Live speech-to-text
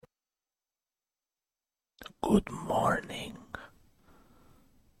Good morning.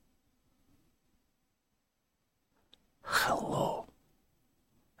 Hello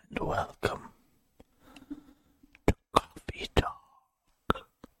and welcome to Coffee Talk.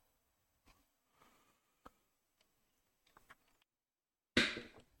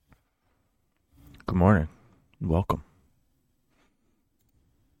 Good morning. Welcome.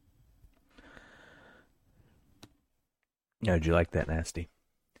 How'd you like that, Nasty?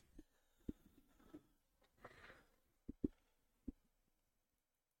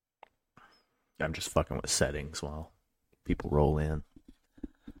 I'm just fucking with settings while people roll in.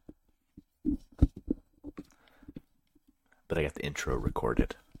 But I got the intro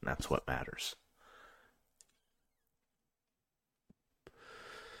recorded, and that's what matters.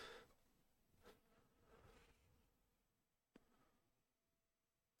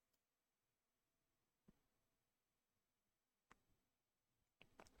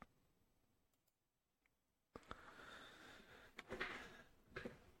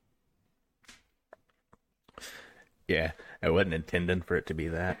 Yeah, I wasn't intending for it to be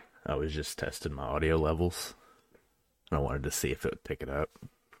that. I was just testing my audio levels. And I wanted to see if it would pick it up.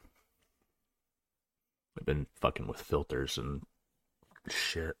 I've been fucking with filters and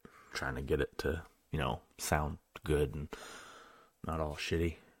shit, trying to get it to, sound good and not all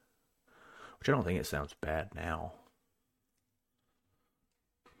shitty. Which I don't think it sounds bad now.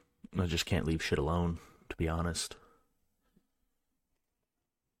 I just can't leave shit alone, to be honest.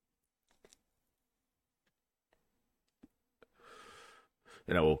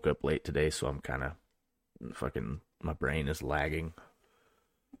 And I woke up late today, so I'm kind of fucking, my brain is lagging.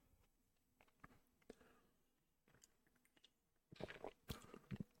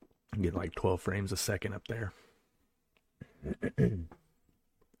 I'm getting like 12 frames a second up there.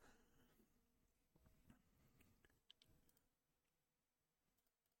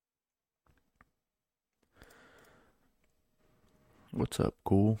 What's up,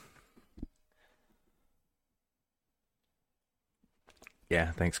 cool?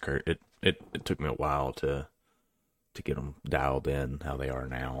 Yeah, thanks, Kurt. It took me a while to get them dialed in how they are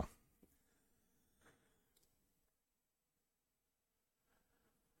now.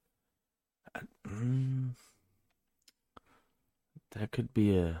 That could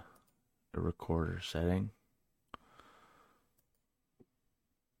be a recorder setting.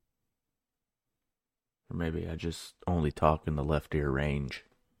 Or maybe I just only talk in the left ear range.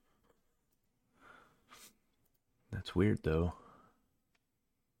 That's weird, though.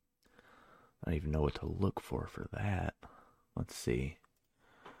 I don't even know what to look for that. Let's see.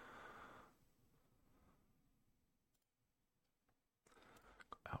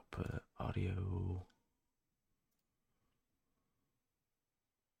 Output, audio.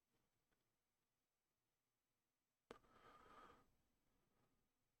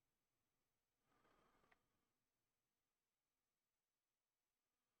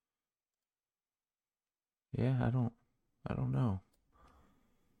 Yeah, I don't know.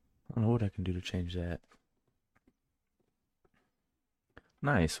 I don't know what I can do to change that.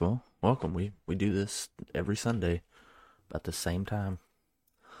 Nice. Well, welcome. We do this every Sunday about the same time.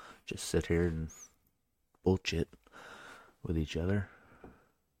 Just sit here and bullshit with each other.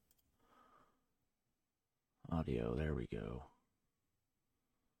 Audio, there we go.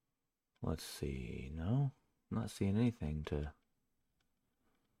 Let's see. No, I'm not seeing anything to.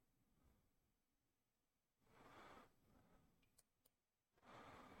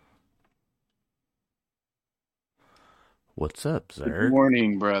 What's up, Good Zerg?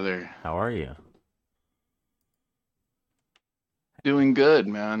 morning, brother. How are you? Doing good,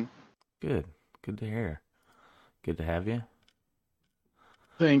 man. Good. Good to hear. Good to have you.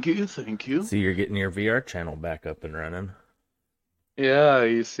 Thank you, thank you. See, you're getting your VR channel back up and running. Yeah,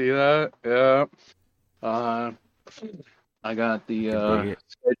 you see that? Yeah. Uh, I got I the can dig it.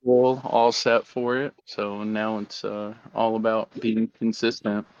 schedule all set for it, so now it's all about being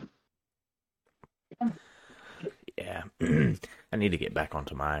consistent. Yeah. I need to get back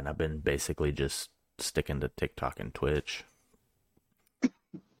onto mine. I've been basically just sticking to TikTok and Twitch.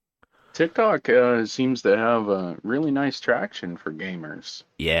 TikTok seems to have really nice traction for gamers.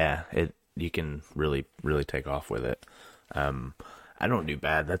 Yeah, you can really take off with it. I don't do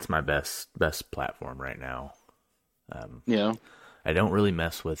bad. That's my best platform right now. Yeah. I don't really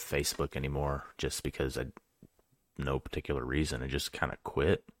mess with Facebook anymore just because no particular reason. I just kind of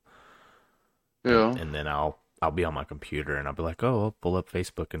quit. And Yeah. and then I'll be on my computer and I'll be like, "Oh, I'll pull up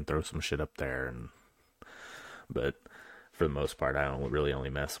Facebook and throw some shit up there." But for the most part, I don't really only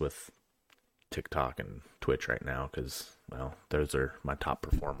mess with TikTok and Twitch right now because, well, those are my top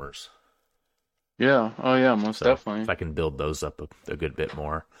performers. Yeah. Oh yeah, most So if definitely. I can build those up a good bit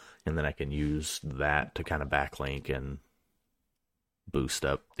more, and then I can use that to kind of backlink and boost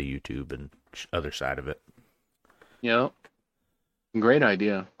up the YouTube and other side of it. Yep. Great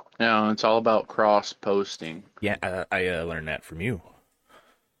idea. Yeah, it's all about cross posting. Yeah, I learned that from you.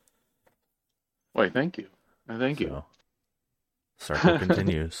 Wait, thank you. Thank you. So circle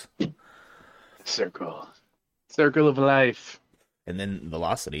continues. Circle. Circle of life. And then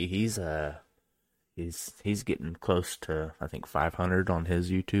Velocity, he's getting close to I think 500 on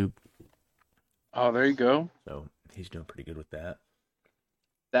his YouTube. Oh, there you go. So he's doing pretty good with that.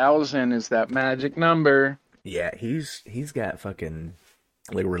 1,000 is that magic number. Yeah, he's got fucking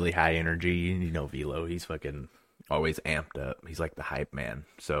like really high energy. You know, Velo, he's fucking always amped up. He's like the hype man.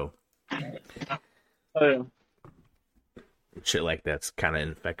 So Oh, yeah. shit like that's kind of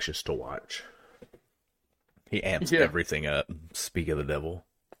infectious to watch. He amps Yeah. everything up. Speak of the devil.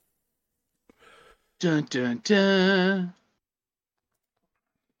 Dun dun dun.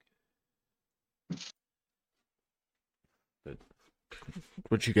 But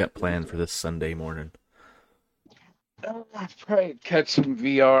what you got planned for this Sunday morning? I'll probably catch some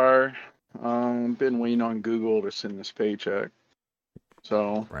VR. Been waiting on Google to send this paycheck.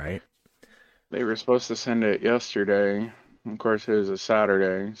 So Right? they were supposed to send it yesterday. Of course, it was a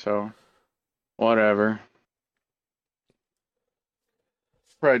Saturday, so whatever.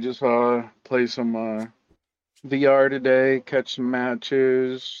 Probably just play some VR today, catch some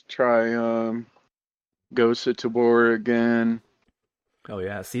matches, try Ghost of Tabor again. Oh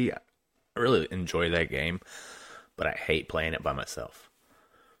yeah. See, I really enjoy that game, but I hate playing it by myself.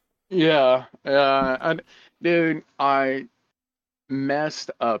 Yeah, dude, I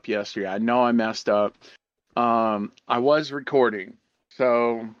messed up yesterday. I know I messed up. I was recording,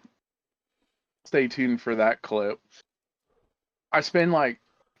 so stay tuned for that clip. I spend like,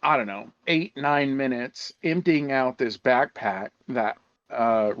 I don't know, 8, 9 minutes emptying out this backpack that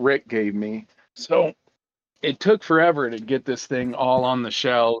Rick gave me. So it took forever to get this thing all on the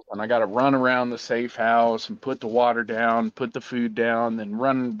shelves, and I got to run around the safe house and put the water down, put the food down, then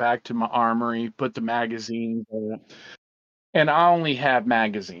run back to my armory, put the magazines in. And I only have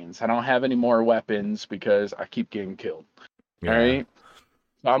magazines. I don't have any more weapons because I keep getting killed. All Yeah. right.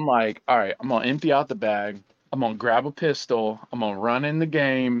 So I'm like, all right, I'm gonna empty out the bag. I'm gonna grab a pistol. I'm gonna run in the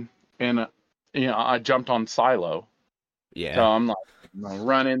game, and I jumped on Silo. So Yeah. I'm like, I'm gonna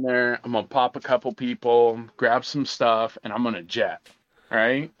run in there. I'm gonna pop a couple people, grab some stuff, and I'm gonna jet. All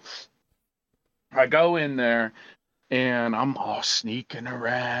right. I go in there, and I'm all sneaking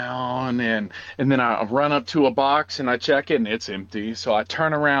around, and then I run up to a box and I check it, and it's empty. So I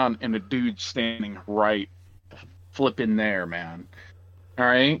turn around, and a dude's standing right flipping there, man. All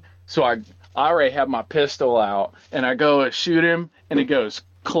right. So I already have my pistol out, and I go to shoot him, and it goes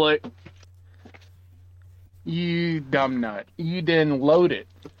click. You dumb nut. You didn't load it.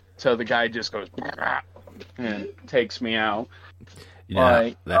 So the guy just goes and takes me out. You know,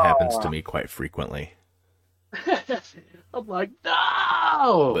 Like, that happens to me quite frequently. I'm like,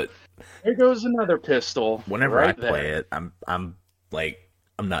 no. But There goes another pistol. whenever right I play there. it, I'm like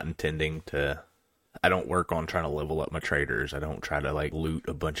I'm not intending to. I don't work on trying to level up my traders. I don't try to like loot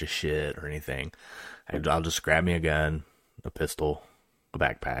a bunch of shit or anything. I'll just grab me a gun, a pistol, a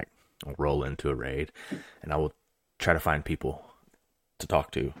backpack. I'll roll into a raid, and I will try to find people to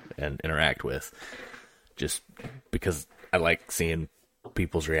talk to and interact with, just because I like seeing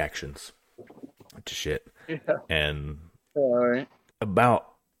people's reactions to shit. Yeah. And All right.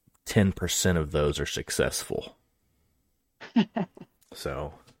 about 10% of those are successful.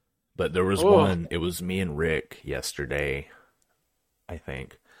 So, but there was one, it was me and Rick yesterday, I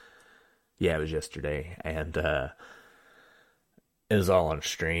think. Yeah, it was yesterday. And it was all on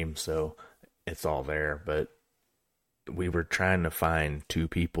stream, so it's all there. But we were trying to find two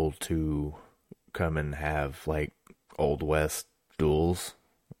people to come and have like Old West duels,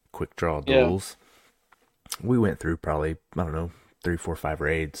 quick draw Yeah. duels. We went through probably, I don't know, 3, 4, 5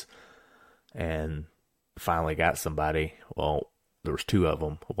 raids and finally got somebody. Well, there was 2 of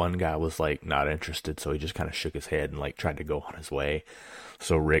them. One guy was like not interested, so he just kind of shook his head and like tried to go on his way.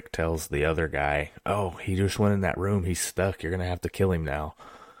 So Rick tells the other guy, "Oh, he just went in that room. He's stuck. You're gonna have to kill him now."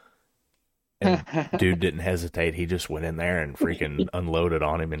 And dude didn't hesitate. He just went in there and freaking unloaded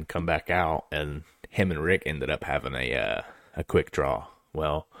on him and come back out. And him and Rick ended up having a quick draw.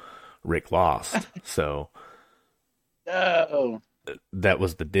 Well, Rick lost, so No. that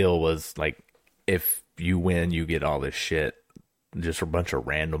was the deal. Was like, if you win, you get all this shit. Just a bunch of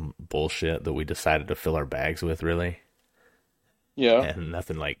random bullshit that we decided to fill our bags with, really. Yeah. And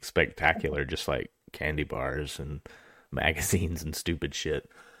nothing like spectacular, just like candy bars and magazines and stupid shit.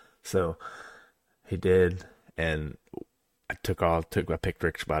 So He did, and I picked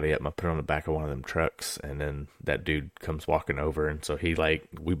Rick's body up and I put it on the back of one of them trucks, and then that dude comes walking over, and so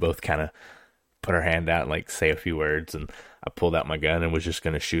we both kind of put our hand out and like say a few words, and I pulled out my gun and was just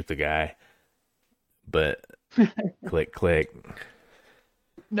gonna shoot the guy, but click click.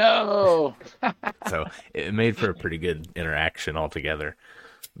 No. So it made for a pretty good interaction altogether.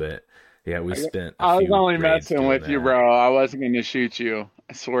 But yeah, we spent. I was only raids messing doing with you, that. bro. I wasn't going to shoot you.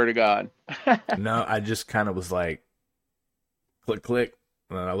 I swear to God. No, I just kind of was like, click, click.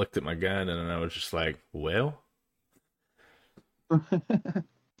 And then I looked at my gun and then I was just like, well.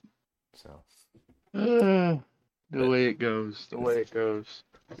 So. The way it goes. The way it goes.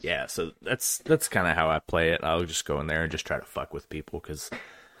 Yeah, so that's kind of how I play it. I'll just go in there and just try to fuck with people because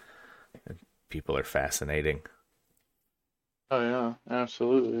people are fascinating. Oh, yeah.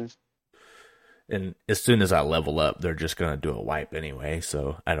 Absolutely. And as soon as I level up, they're just going to do a wipe anyway,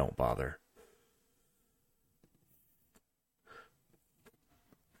 so I don't bother.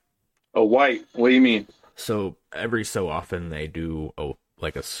 A wipe? What do you mean? So every so often they do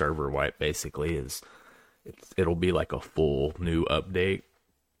like a server wipe. Basically, it'll be like a full new update,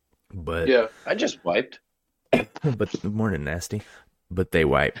 but Yeah. I just wiped. but more than nasty. But they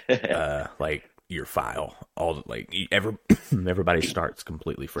wipe like your file, everybody starts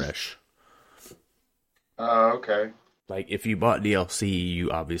completely fresh. Okay. Like if you bought DLC,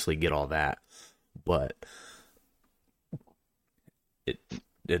 you obviously get all that, but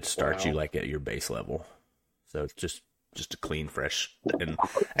it starts you like at your base level. So it's just a clean, fresh. And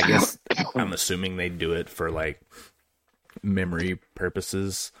I guess I'm assuming they do it for like memory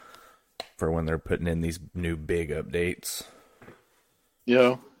purposes for when they're putting in these new big updates.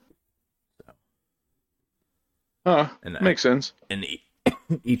 Yeah. Huh. And Makes sense. And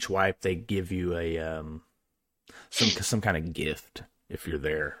each wipe they give you a some kind of gift if you're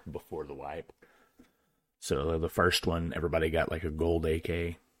there before the wipe. So the first one, everybody got like a gold AK.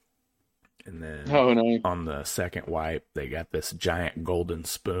 And then nice. on the second wipe, they got this giant golden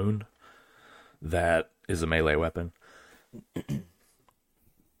spoon that is a melee weapon.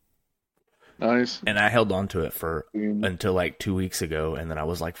 Nice. And I held on to it until like 2 weeks ago, and then I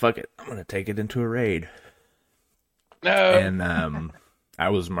was like, fuck it, I'm going to take it into a raid. No. And I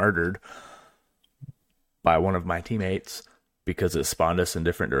was murdered by one of my teammates because it spawned us in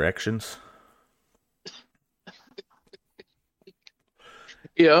different directions.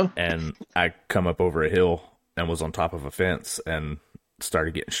 Yeah. And I come up over a hill and was on top of a fence and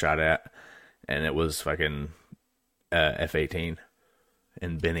started getting shot at. And it was fucking F-18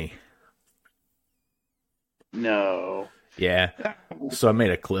 and Benny. No. Yeah. So I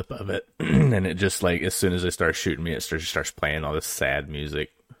made a clip of it. And it just like, as soon as they start shooting me, it starts playing all this sad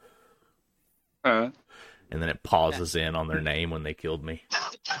music. And then it pauses in on their name when they killed me.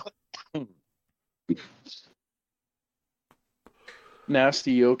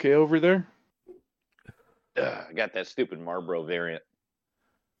 Nasty, you okay over there? I got that stupid Marlboro variant.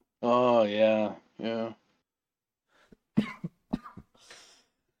 Oh, yeah. Yeah.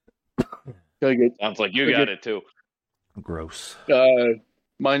 Sounds like you got it too. Gross.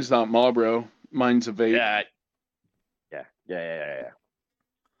 Mine's not Marlboro. Mine's a vape. Yeah.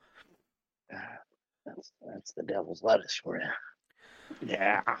 That's the devil's lettuce for you.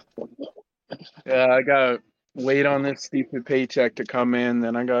 Yeah. Yeah, I gotta wait on this stupid paycheck to come in,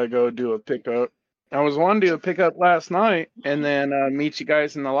 then I gotta go do a pickup. I was wanting to do a pickup last night and then meet you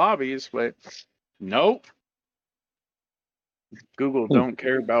guys in the lobbies, but nope. Google don't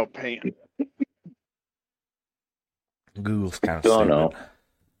care about paying. Google's kind of Don't stupid. know.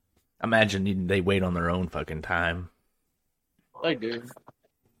 Imagine they wait on their own fucking time. They do.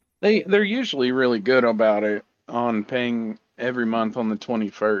 They're usually really good about it on paying every month on the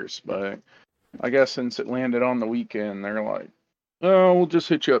 21st, but I guess since it landed on the weekend, they're like, oh, we'll just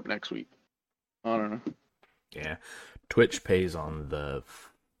hit you up next week. I don't know. Yeah. Twitch pays on the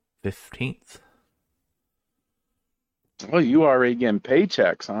 15th. Well, you already getting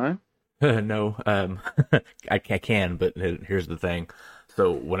paychecks, huh? No, I can, but here's the thing.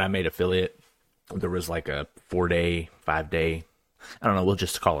 So when I made affiliate, there was like a 4-day, 5-day, I don't know, we'll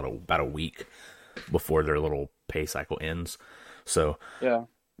just call it about a week before their little pay cycle ends. So yeah,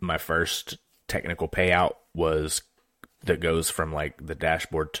 my first technical payout that goes from like the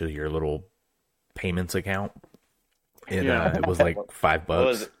dashboard to your little payments account. And it was like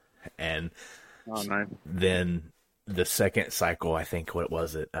 $5. And nice. then the second cycle, I think, what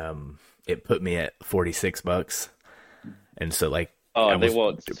was it? It put me at $46. And so like, they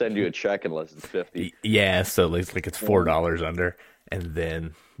won't send you a check unless it's 50. Yeah, so it's like it's $4 under. And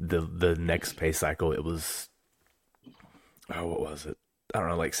then the next pay cycle, it was, what was it? I don't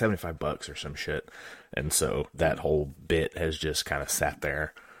know, like $75 or some shit. And so that whole bit has just kind of sat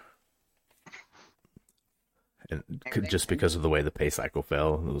there. And just because of the way the pay cycle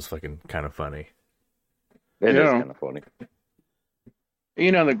fell, it was fucking kind of funny. It is Yeah. kind of funny.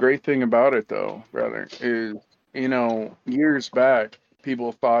 The great thing about it, though, brother, is, years back,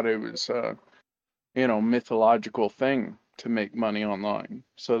 people thought it was, mythological thing to make money online.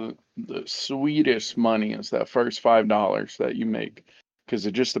 So the sweetest money is that first $5 that you make, because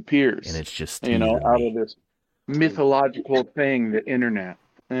it just appears, And it's just out of this mythological thing, the internet.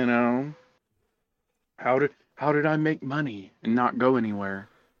 How did I make money and not go anywhere?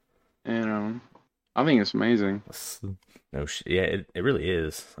 I think it's amazing. No yeah, it really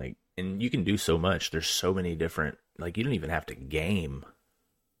is. Like, and you can do so much. There's so many different, like, you don't even have to game.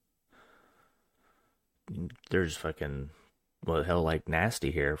 There's fucking, well, the hell, like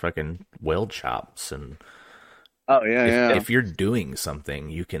Nasty here, fucking weld shops, and Oh yeah, if you're doing something,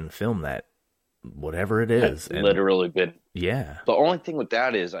 you can film that, whatever it is. I've literally been. Yeah. The only thing with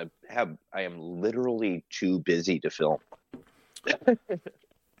that is I am literally too busy to film. I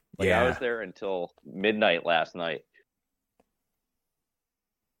was there until midnight last night.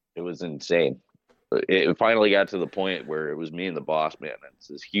 It was insane. It finally got to the point where it was me and the boss man. It's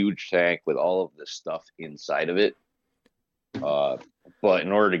this huge tank with all of this stuff inside of it. But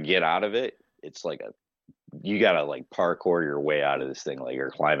in order to get out of it, it's like you gotta like parkour your way out of this thing, like you're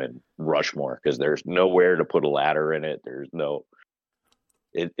climbing Rushmore, because there's nowhere to put a ladder in it.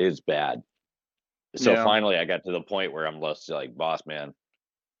 It is bad. So finally I got to the point where I'm just like, boss man,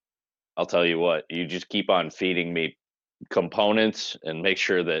 I'll tell you what, you just keep on feeding me components and make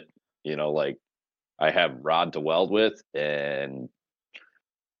sure that, like I have rod to weld with, and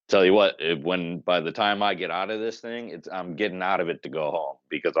tell you what, by the time I get out of this thing, I'm getting out of it to go home,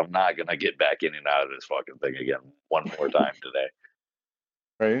 because I'm not going to get back in and out of this fucking thing again one more time today.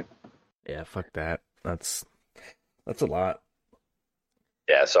 Right? Yeah, fuck that. That's a lot.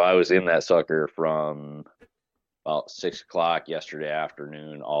 Yeah, so I was in that sucker from about 6 o'clock yesterday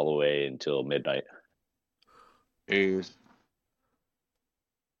afternoon all the way until midnight. Jeez.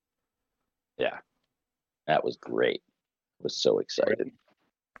 Yeah, that was great. I was so excited.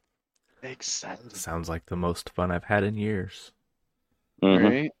 Sounds like the most fun I've had in years. Mm-hmm.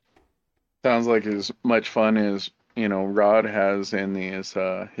 Right? Sounds like as much fun as, Rod has in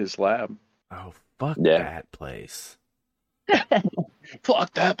his lab. Oh, fuck Yeah. that place.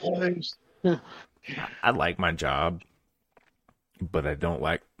 Fuck that place. I like my job, but I don't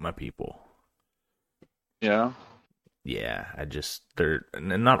like my people. Yeah. Yeah, they're,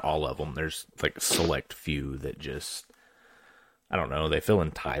 and not all of them. There's like a select few that just, I don't know, they feel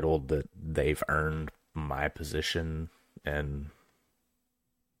entitled that they've earned my position, and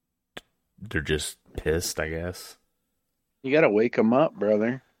they're just pissed, I guess. You got to wake them up,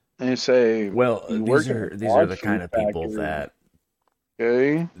 brother. And say, well, these are the kind of people that,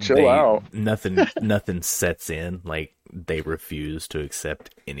 okay, chill out. Nothing sets in. Like, they refuse to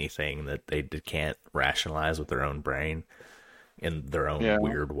accept anything that they can't rationalize with their own brain in their own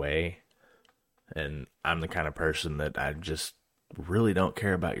weird way. And I'm the kind of person that I just really don't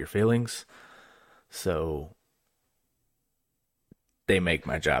care about your feelings. So they make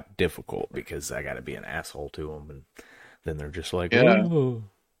my job difficult because I got to be an asshole to them. And then they're just like, oh.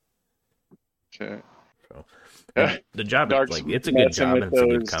 Shit. So, the job is like, it's a good job and it's a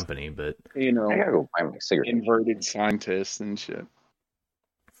good company, but I gotta go find my cigarette. Inverted scientists and shit.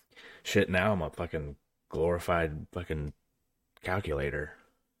 Shit, now I'm a fucking glorified fucking calculator.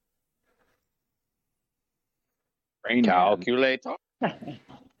 Brain calculator.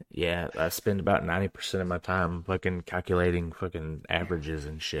 Yeah, I spend about 90% of my time fucking calculating fucking averages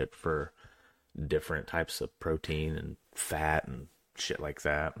and shit for different types of protein and fat and shit like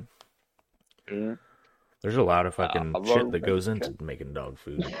that. Yeah. There's a lot of fucking shit that goes into making dog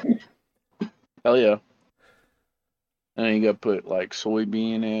food. Hell yeah. And you got to put like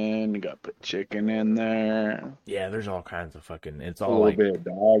soybean in, you got to put chicken in there. Yeah, there's all kinds of fucking, it's A all little like bit of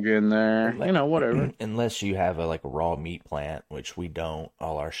dog in there. Whatever. Unless you have a raw meat plant, which we don't.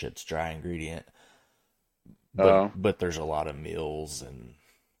 All our shit's dry ingredient. But there's a lot of meals and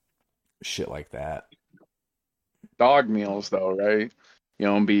shit like that. Dog meals though, right?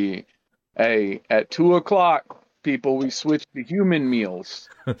 At 2 o'clock, people, we switch to human meals.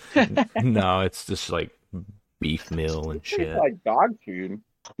 No, it's just like beef meal and shit. It's like dog food.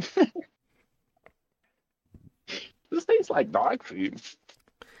 This tastes like dog food.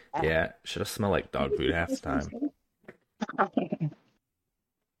 Yeah, should have smelled like dog food half the time.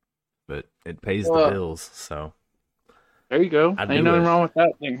 But it pays the bills, so. There you go. Ain't nothing wrong with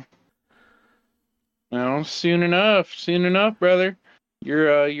that thing. Soon enough, brother.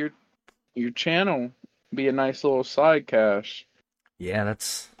 your channel be a nice little side cash. Yeah,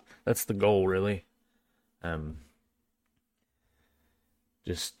 that's the goal, really. Um,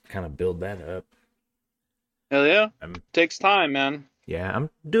 just kind of build that up. Hell yeah. I'm Takes time, man. Yeah, I'm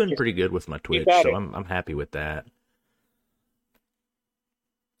doing pretty good with my Keep Twitch, at so it. I'm happy with that.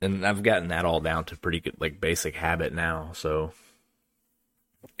 And I've gotten that all down to pretty good, like, basic habit now. So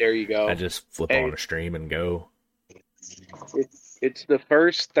There you I go. just flip Hey, on a stream and go. it's the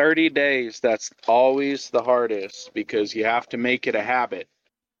first 30 days that's always the hardest because you have to make it a habit.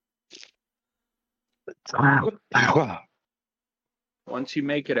 Once you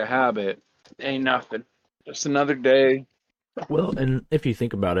make it a habit, ain't nothing. Just another day. Well, and if you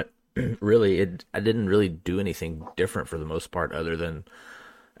think about it, really, I didn't really do anything different for the most part, other than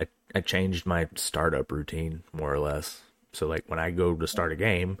I changed my startup routine more or less. So like when I go to start a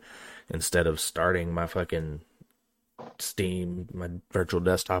game, instead of starting my fucking Steam, my virtual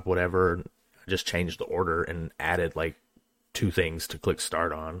desktop, whatever, I just changed the order and added like 2 things to click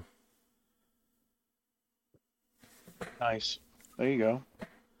start on. Nice. There you go.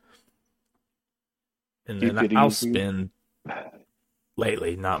 And Keep then it I'll easy. spend,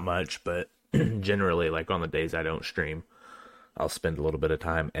 lately, not much, but generally, like on the days I don't stream, I'll spend a little bit of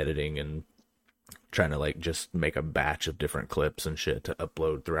time editing and trying to like just make a batch of different clips and shit to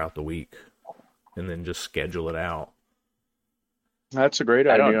upload throughout the week, and then just schedule it out. That's a great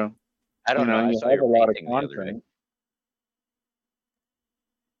I don't idea. I don't know. I You saw have a your lot of painting the other day. content.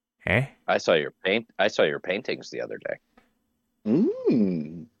 Eh? I saw your paintings the other day.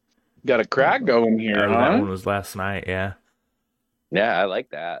 Got a crack going here, Oh, that huh? one was last night. Yeah, Yeah, I like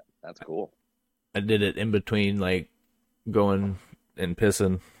that. That's cool. I did it in between like going and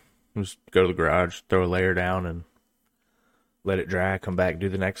pissing. Just go to the garage, throw a layer down, and let it dry. Come back, do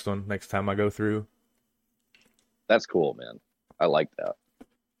the next one next time I go through. That's cool, man. I like that.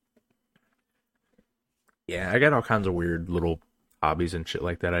 Yeah, I got all kinds of weird little hobbies and shit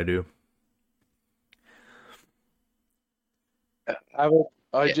like that I do.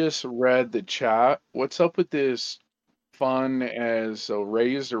 I Yeah. just read the chat. What's up with this fun as a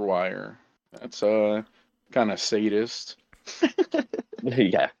razor wire? That's kind of sadist.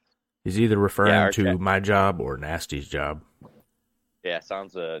 Yeah. He's either referring our to chat. my job or Nasty's job. Yeah,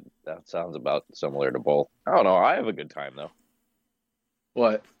 that sounds about similar to both. I don't know. I have a good time though.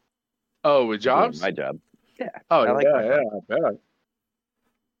 What? Oh, with Doing jobs? my job. Yeah. Oh, I like my yeah, job. I bet.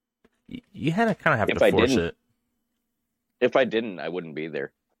 You kind of have If to I force didn't it. if I didn't, I wouldn't be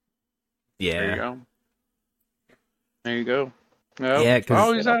there. There you Yeah. go. There you go. Yep. Yeah,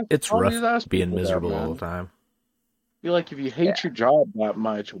 because it's always rough ask being people that, miserable all man. the time. I feel like if you hate Yeah. your job that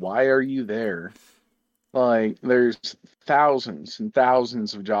much, why are you there? Like, there's thousands and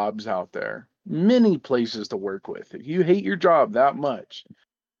thousands of jobs out there, many places to work with. If you hate your job that much,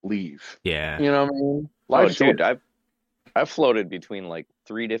 leave. Yeah. You know what I mean? Oh, Life's dude, short. I've floated between like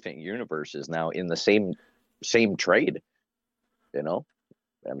 3 different universes now in the same trade, you know?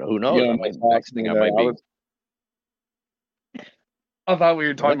 And who knows? You Next thing I might be. I thought we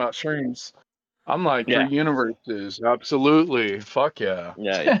were talking What? about shrooms. I'm like, Yeah. 3 universes, absolutely. Fuck yeah.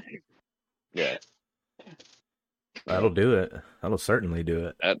 Yeah. Yeah. That'll do it. That'll certainly do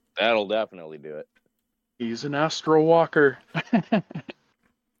it. That'll definitely do it. He's an astro walker. Except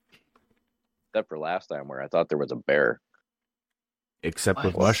for last time where I thought there was a bear. Except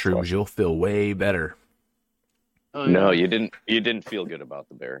with What? mushrooms, you'll feel way better. Oh, No, yeah. you didn't feel good about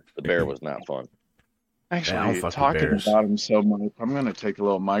the bear. The bear was not fun. Yeah, I'll Actually, fuck with talking bears. about him so much, I'm going to take a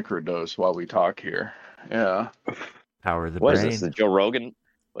little microdose while we talk here. Yeah. Power of the What is brain. this? The Joe Rogan?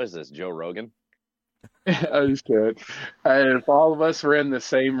 What is this? Joe Rogan? I just kidding. And if all of us were in the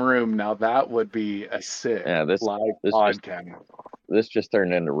same room, now that would be a sick Yeah, live this podcast. this just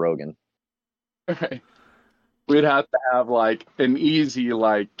turned into Rogan. Right. We'd have to have like an easy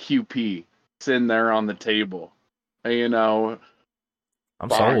like QP sitting there on the table. You know, I'm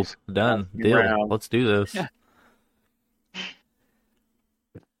box, sold. Done. passing Deal. around. Let's do this. Yeah.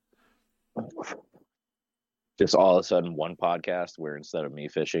 Just all of a sudden one podcast where instead of me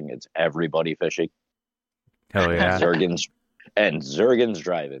fishing, it's everybody fishing. Hell yeah. Zergin's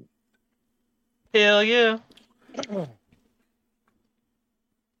driving. Hell yeah.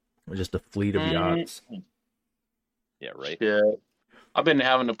 Just a fleet of yachts. Yeah, right. Yeah. I've been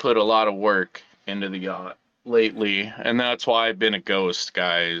having to put a lot of work into the yacht lately, and that's why I've been a ghost,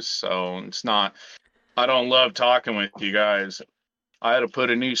 guys. So it's not, I don't love talking with you guys. I had to put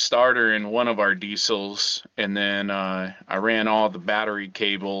a new starter in one of our diesels, and then I ran all the battery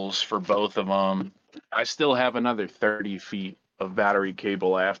cables for both of them. I still have another 30 feet of battery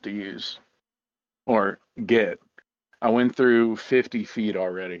cable I have to use or get. I went through 50 feet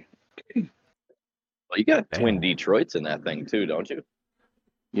already. Well, you got twin Damn. Detroits in that thing too, don't you?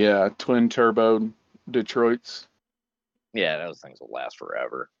 Yeah, twin turbo Detroits. Yeah, those things will last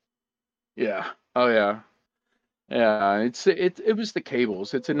forever. Yeah. Oh yeah. Yeah. It was the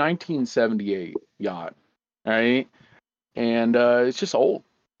cables. It's a 1978 yacht, right? And it's just old.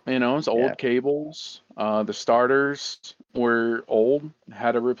 It's Yeah. old cables. The starters were old.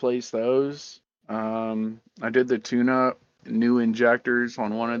 Had to replace those. I did the tune-up, new injectors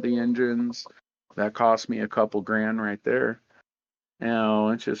on one of the engines. That cost me a couple grand right there.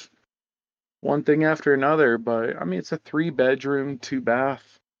 It's just one thing after another. But I mean, it's a 3-bedroom,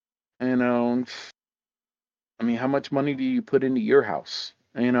 2-bath. You know, I mean, how much money do you put into your house?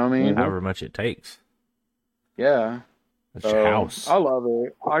 You know what I mean? Mm-hmm. However much it takes. Yeah. That's your So house. I love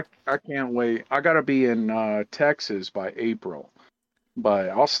it. I can't wait. I gotta be in Texas by April, but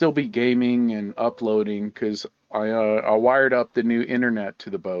I'll still be gaming and uploading because I wired up the new internet to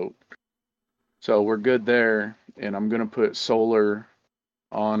the boat, so we're good there. And I'm gonna put solar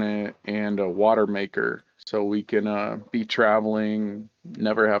on it and a water maker so we can be traveling,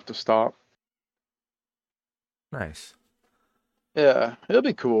 never have to stop. Nice. Yeah, it'll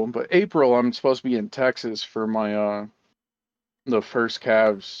be cool. But April, I'm supposed to be in Texas for my the first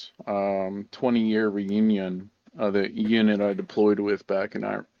Cavs 20-year reunion of the unit I deployed with back in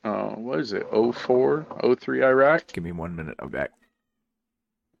what is it, 04, 03 Iraq? Give me 1 minute. I'm back.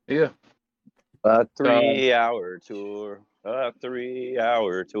 Yeah. A So 3-hour tour. A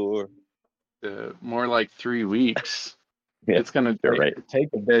 3-hour tour. more like 3 weeks. Yeah, It's gonna you're right. take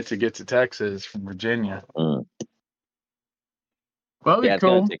a bit to get to Texas from Virginia. Mm. Well, it'll Yeah, be it's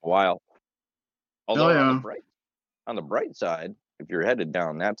gonna cool. take a while. Oh Although yeah. on the bright side, if you're headed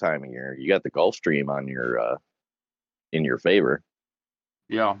down that time of year, you got the Gulf Stream on your in your favor.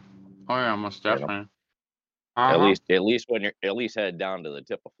 Yeah. Oh yeah, most You know, definitely. Uh-huh. at least when you're at least head down to the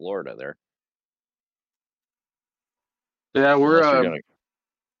tip of Florida there, Yeah, we're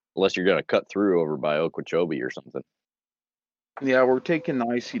unless you're gonna cut through over by Okeechobee or something. we're taking the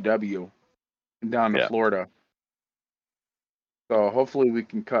ICW down to Yeah. Florida. So hopefully we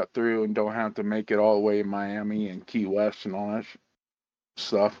can cut through and don't have to make it all the way to Miami and Key West and all that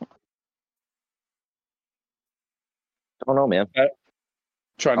stuff. I don't know, man.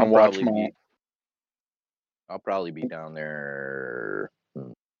 Trying to I'll watch probably my. be I'll probably be down there.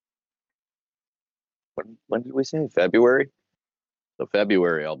 When did we say February? So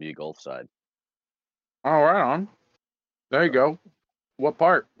February, I'll be Gulf side. Oh, right on. There you go. What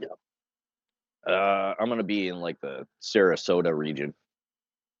part? Yeah. I'm gonna be in like the Sarasota region.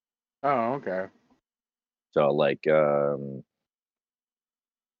 Oh, okay. So like 2-3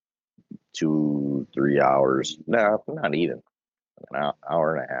 hours. Nah, not even an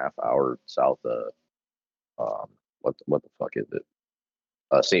hour and a half, hour south of what the fuck is it?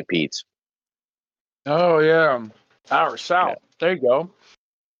 St. Pete's. Oh, yeah. Hour Yeah, south. There you go.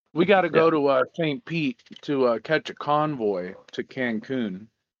 We got to yeah, go to St. Pete to catch a convoy to Cancun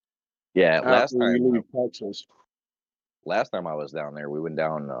yeah. after we leave Texas. Last time I was down there, we went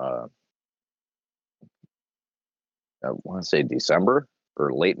down. I want to say December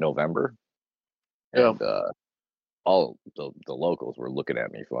or late November, Yeah. and all the locals were looking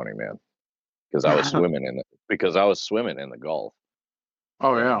at me funny, man, because I was swimming in the Gulf.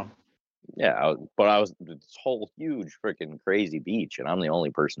 Oh, And yeah. yeah, but I was this whole huge freaking crazy beach, and I'm the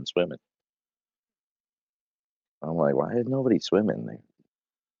only person swimming. I'm like, why is nobody swimming? They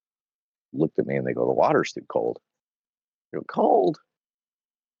looked at me and they go, the water's too cold. I go, cold?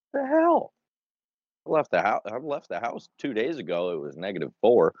 The hell? I left the house 2 days ago. It was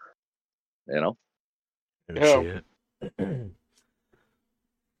 -4. You know? And Yeah. shit.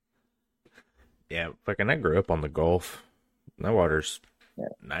 Yeah, fucking I grew up on the Gulf. That water's Yeah,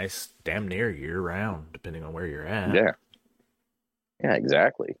 nice, damn near year round, depending on where you're at. yeah, yeah,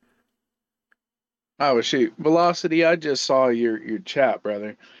 exactly. Oh, shoot. Velocity, I just saw your chat,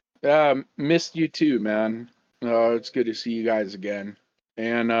 brother. Missed you too, man. It's good to see you guys again.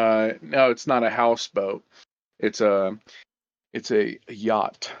 And no, it's not a houseboat. It's a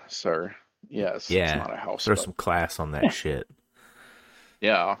yacht, sir. Yes, it's Yeah, not a throw houseboat. some class on that shit.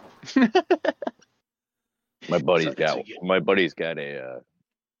 Yeah. My buddy's It's got a yacht. a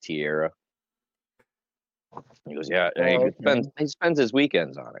Tierra. He goes, yeah, and Oh, okay. he spends his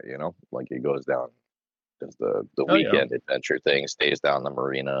weekends on it. You know, like he goes down, does the Oh yeah. weekend adventure thing, stays down the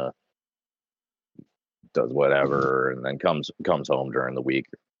marina, does whatever, and then comes home during the week.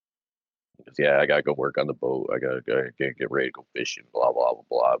 He goes, yeah, I gotta go work on the boat. I gotta get ready to go fishing. Blah blah blah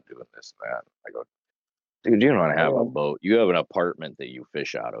blah. I'm doing this and that. I go, dude, you don't have a Oh boat. You have an apartment that you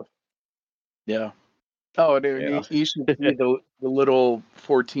fish out of. yeah. Oh, dude, You know? you should see the little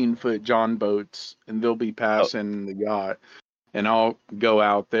 14-foot John boats, and they'll be Oh, passing the yacht, and I'll go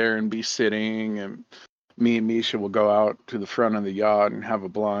out there and be sitting, and me and Misha will go out to the front of the yacht and have a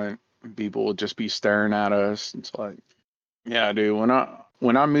blunt. And people will just be staring at us. It's like, yeah, dude,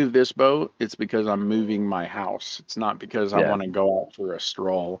 when I move this boat, it's because I'm moving my house. It's not because I yeah. want to go out for a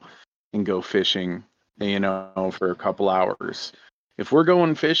stroll and go fishing, for a couple hours. If we're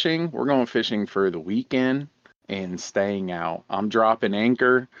going fishing for the weekend and staying out. I'm dropping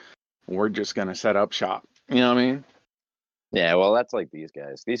anchor. We're just gonna set up shop. You know what I mean? Yeah, well, that's like these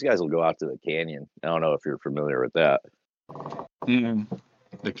guys. These guys will go out to the canyon. I don't know if you're familiar with that. Mm.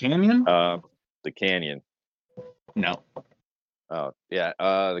 The canyon? Uh, the canyon. No. Oh, yeah.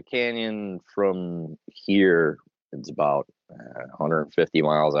 The canyon from here, it's about 150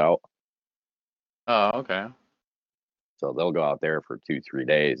 miles out. Oh, okay. So they'll go out there for 2, 3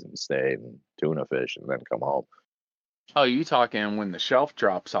 days and stay and tuna fish and then come home. Oh, you talking when the shelf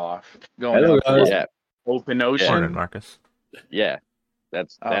drops off, going Hello, out to guys. Yeah, open Morning, ocean? Marcus. yeah.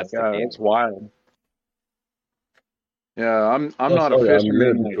 That's Oh the god, canyon. that's wild. Yeah, I'm Oh, not a sorry, I'm a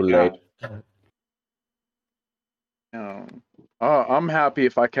little fisherman bit like too that. late. You know, I'm happy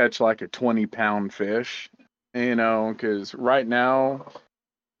if I catch like a 20-pound fish, because right now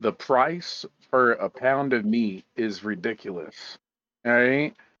the price for a pound of meat is ridiculous. All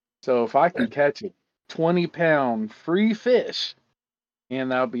right. So if I can catch a 20-pound free fish,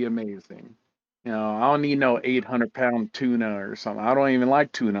 and that'll be amazing. I don't need no 800-pound tuna or something. I don't even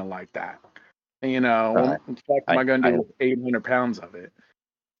like tuna like that. I, What the fuck am I, I gonna I, do with 800 pounds of it?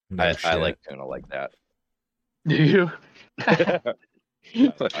 No I shit. like tuna like that. Do you? I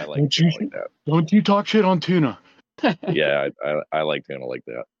like tuna like that. Don't you talk shit on tuna. Yeah, I like tuna like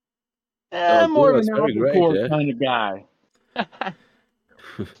that. Oh, I'm more tuna of is an very great, albacore eh? kind of guy.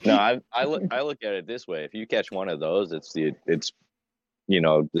 No, I look at it this way. If you catch one of those, it's the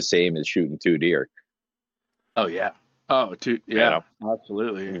same as shooting 2 deer. Oh yeah. Oh, Yeah,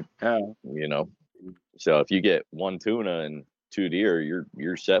 absolutely. Yeah. you know. So if you get one tuna and 2 deer,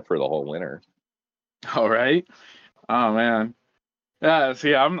 you're set for the whole winter. All right. Oh man. Yeah.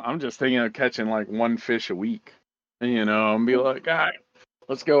 See, I'm just thinking of catching like one fish a week. And be like, all right,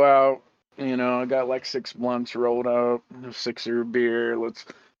 let's go out. I got like 6 blunts rolled up, a sixer of beer. Let's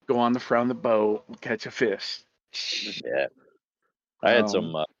go on the front of the boat, catch a fish. Yeah, I had Um,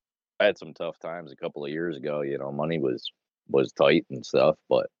 some uh, I had some tough times a couple of years ago. Money was tight and stuff,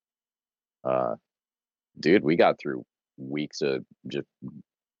 but uh, dude, we got through weeks of just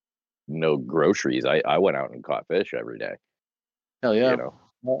no groceries. I went out and caught fish every day. hell You yeah. know,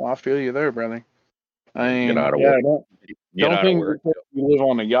 Well, I feel you there, brother. I get mean, out of yeah, work. Get don't out of think work. because you live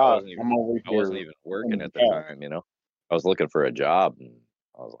on a I yacht. wasn't even I'm over I wasn't here even on working the at the couch. time. I was looking for a job, and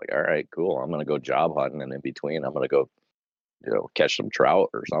I was like, all right, cool. I'm gonna go job hunting, and in between, I'm gonna go catch some trout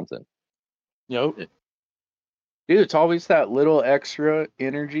or something. Yep. Dude, it's always that little extra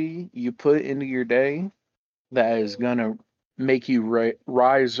energy you put into your day that is gonna make you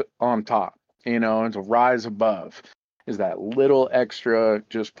rise on top, and to rise above is that little extra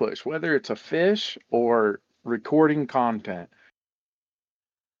just push, whether it's a fish or recording content.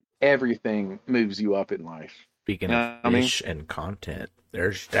 Everything moves you up in life. Speaking You of know what I mean? fish and content,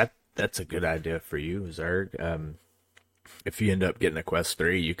 that's a good idea for you, Zerg. If you end up getting a Quest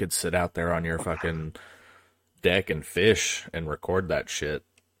 3, you could sit out there on your fucking deck and fish and record that shit.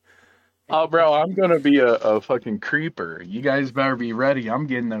 Oh, bro, I'm gonna be a fucking creeper. You guys better be ready. I'm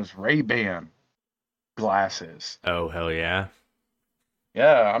getting those Ray-Ban glasses. Oh, hell yeah.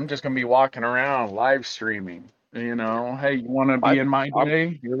 Yeah, I'm just gonna be walking around live streaming. Hey, you want to I be in my I'm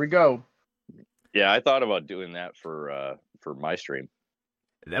day? Here we go. Yeah, I thought about doing that for my stream.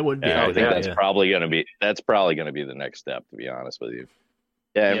 That would be And a I good think idea. that's probably gonna be the next step, to be honest with you.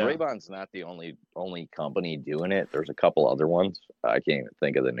 Yeah, Yeah. Ray-Ban's not the only company doing it. There's a couple other ones. I can't even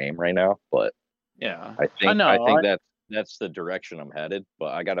think of the name right now, but Yeah, I I think I know. think that's the direction I'm headed.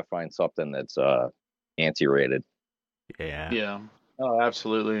 But I got to find something that's anti-rated. Yeah. Yeah. Oh,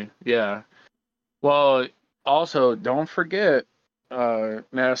 absolutely. Yeah. Well, also, don't forget,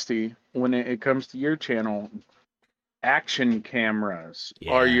 Nasty, when it comes to your channel, action cameras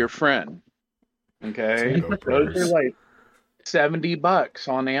are Yeah. your friend. Okay? Some Those are GoPros. like $70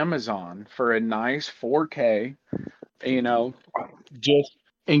 on Amazon for a nice 4K, you know, just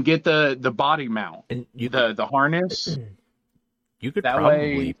and get the body mount, And the harness. you could That way,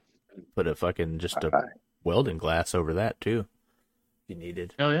 probably put a fucking just a welding glass over that too, if you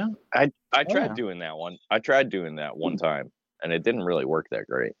needed. oh yeah. I tried Yeah. doing that one. I tried doing that one time, and it didn't really work that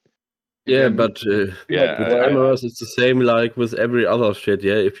great. Yeah, Again, but Yeah, with cameras, it's the same like with every other shit.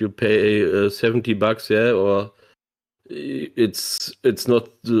 Yeah, if you pay $70, yeah, or it's not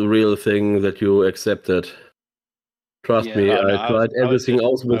the real thing that you accepted. Trust Yeah. me, Oh no, I tried I was everything just,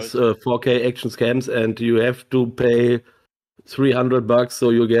 else I with was 4K action cams, and you have to pay $300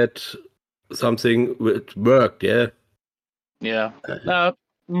 so you get something with work. Yeah, Yeah. No,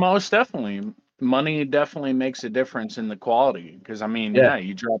 most definitely. Money definitely makes a difference in the quality. Because I mean, yeah. yeah,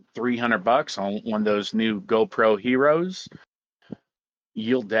 you drop $300 on one of those new GoPro Heroes,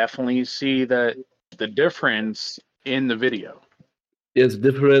 you'll definitely see the difference in the video. There's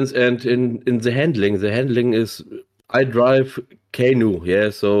difference, and in the handling is I drive canoe, yeah,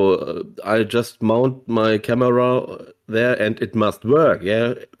 so I just mount my camera there and it must work,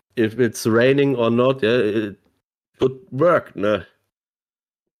 yeah. If it's raining or not, yeah, it should work. No,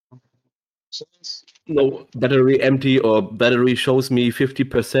 no battery empty or battery shows me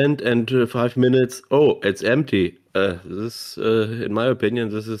 50% and 5 minutes. Oh, it's empty. This, in my opinion,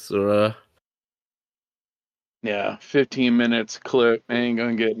 this is Yeah, 15 minutes clip ain't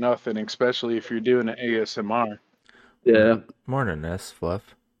gonna get nothing, especially if you're doing an ASMR. yeah. Morning, S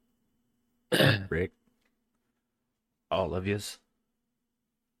Fluff. Rick. All of yous.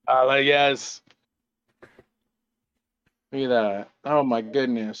 Yes. Look at that. Oh my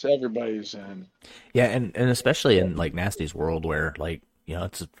goodness, everybody's in. Yeah, and especially in like Nasty's world where like, you know,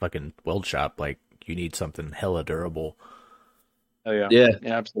 it's a fucking weld shop, like you need something hella durable. Oh yeah. Yeah,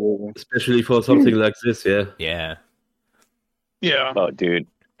 Yeah, absolutely. especially for something like this, yeah. Yeah. Yeah. oh dude,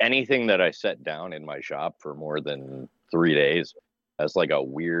 anything that I set down in my shop for more than 3 days has like a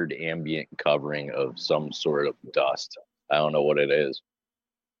weird ambient covering of some sort of dust. I don't know what it is.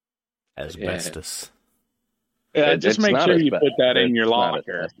 Asbestos. Yeah, just It's make not sure you put that in your it's not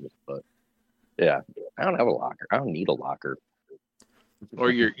locker asbestos, but yeah, I don't have a locker. I don't need a locker.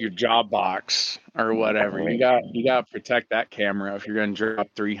 or your job box or whatever. You got to protect that camera if you're gonna drop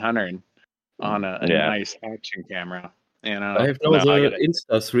 300 on a Yeah. nice action camera. You I know. have now No, I the get it.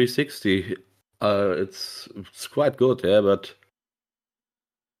 Insta 360. It's quite good, yeah, but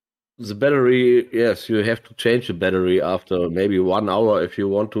the battery, yes, you have to change the battery after maybe 1 hour if you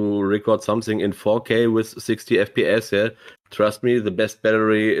want to record something in 4K with 60 FPS, yeah. Trust me, the best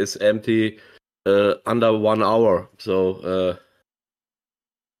battery is empty under 1 hour. So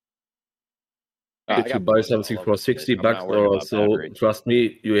I if you got buy plenty something all for over the place. 60 I'm bucks not worried or about so, battery. trust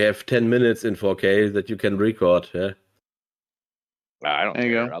me, you have 10 minutes in 4K that you can record, yeah. I don't There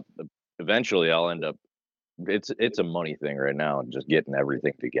you care. go. Eventually, I'll end up. It's a money thing right now, just getting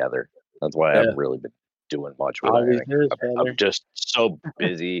everything together. That's why I Yeah. haven't really been doing much with Always anything. is, I'm brother. just so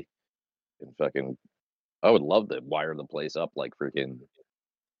busy and fucking. I would love to wire the place up like freaking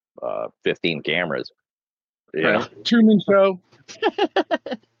 15 cameras. Yeah. Right. Truman Show.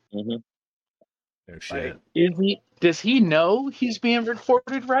 hmm No shit. Does he know he's being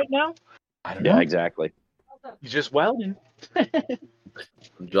recorded right now? I don't Yeah, know. exactly. He's just welding.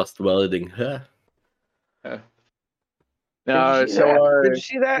 Just welding, huh? No, Did so you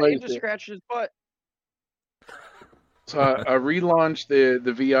see that? what He is just it? scratched his butt. So I relaunched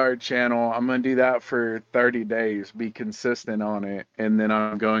the VR channel. I'm gonna do that for 30 days, be consistent on it, and then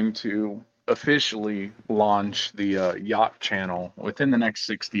I'm going to officially launch the yacht channel within the next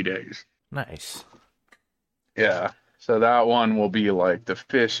 60 days. Nice. Yeah. So that one will be like the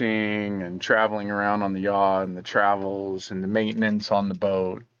fishing and traveling around on the yacht and the travels and the maintenance on the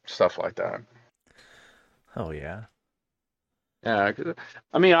boat, stuff like that. Oh yeah. Yeah, 'cause,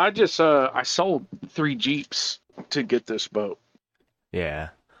 I mean, I sold 3 Jeeps to get this boat. Yeah.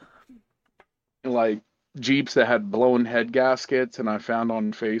 Like Jeeps that had blown head gaskets, and I found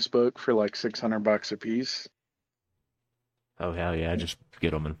on Facebook for like $600 a piece. Oh hell yeah. Just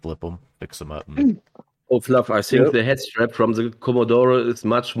get them and flip them, fix them up. And... Oh, Fluff, I think Yep. the head strap from the Commodore is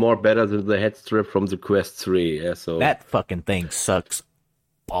much more better than the head strap from the Quest 3. Yeah, so That fucking thing sucks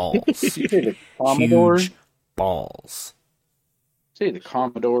balls. You say the Commodore? Huge balls. Say the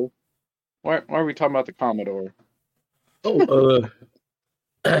Commodore. Why are we talking about the Commodore? oh,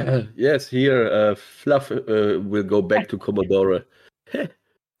 yes, here Fluff will go back to Commodore.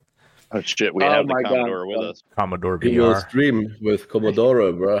 Oh shit, we Oh have the my Commodore God. with us. Commodore He will VR. stream with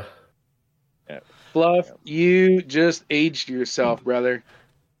Commodore, bruh. Fluff, you just aged yourself, brother.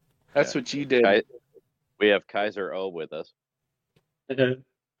 That's what you did. We have Kaiser O with us.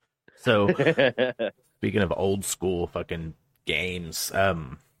 So speaking of old school fucking games,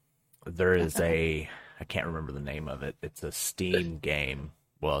 there is I can't remember the name of it. It's a Steam game.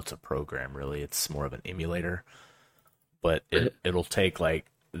 Well, it's a program really. It's more of an emulator, but it'll take like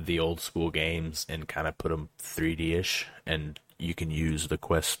the old school games and kind of put them 3D-ish, and you can use the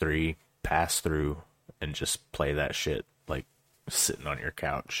Quest 3 pass through and just play that shit like sitting on your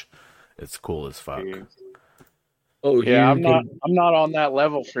couch. It's cool as fuck. Oh, Yeah, you I'm not. can. I'm not on that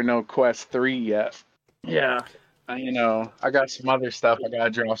level for no Quest 3 yet. Yeah, I got some other stuff I gotta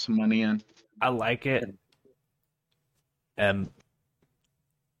draw some money in. I like it.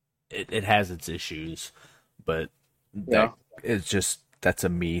 It has its issues, but Yeah. that's a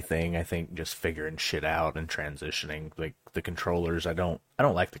me thing. I think just figuring shit out and transitioning. Like the controllers, I don't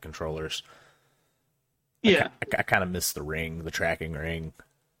like the controllers. Yeah. I kind of miss the tracking ring.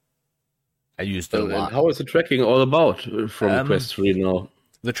 I used it a And lot. how is the tracking all about from Quest 3 now?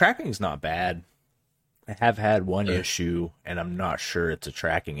 The tracking's not bad. I have had one issue, and I'm not sure it's a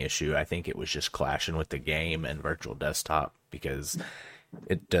tracking issue. I think it was just clashing with the game and Virtual Desktop, because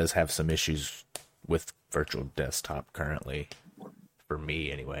it does have some issues with Virtual Desktop currently, for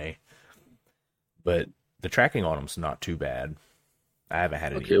me anyway. But the tracking on them's not too bad. I haven't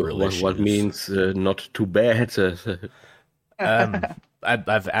had any real issues. What means not too bad?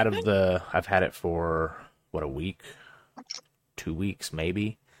 I've had it for a week, 2 weeks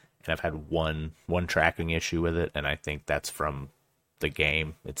maybe, and I've had one tracking issue with it, and I think that's from the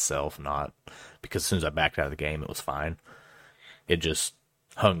game itself, not because as soon as I backed out of the game, it was fine. It just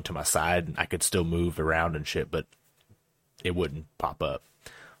hung to my side, and I could still move around and shit, but it wouldn't pop up.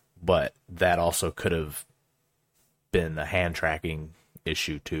 But that also could have been a hand tracking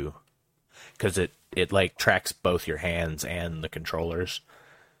issue too, because it like tracks both your hands and the controllers.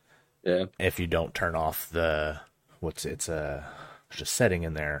 Yeah. If you don't turn off there's a setting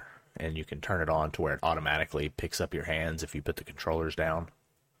in there, and you can turn it on to where it automatically picks up your hands if you put the controllers down.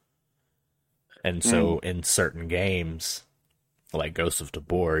 And so in certain games, like Ghost of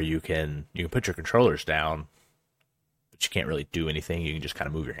Tabor, you can put your controllers down, but you can't really do anything. You can just kind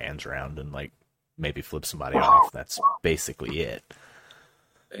of move your hands around and like maybe flip somebody off. That's basically it.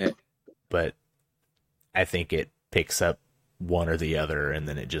 But I think it picks up one or the other, and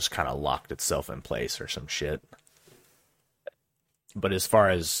then it just kind of locked itself in place or some shit. But as far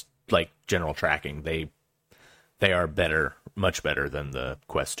as like general tracking, they are better, much better than the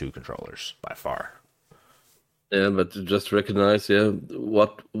Quest 2 controllers by far. Yeah, but just recognize,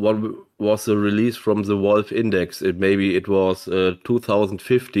 what was the release from the Valve Index? Maybe it was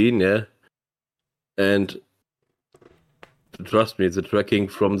 2015, yeah. And trust me, the tracking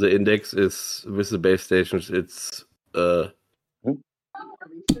from the index is with the base stations. It's the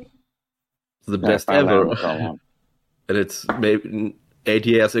best ever, and it's maybe 8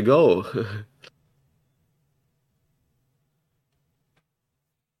 years ago.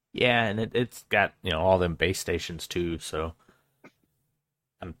 Yeah, and it's got all them base stations too, so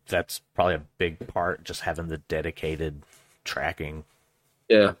that's probably a big part, just having the dedicated tracking.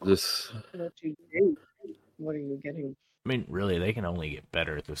 Yeah, this. What are you getting? I mean, really, they can only get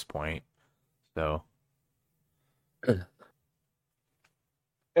better at this point. So,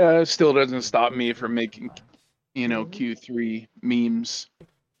 It still doesn't stop me from making, Q3 memes.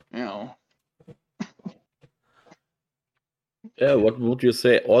 Yeah, what would you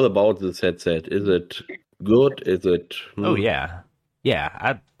say all about this headset? Is it good? Is it? Oh yeah,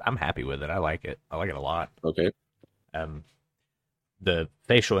 I'm happy with it. I like it. I like it a lot. Okay. The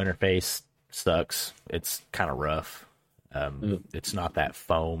facial interface sucks. It's kind of rough. It's not that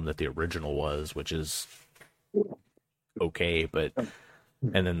foam that the original was, which is okay, but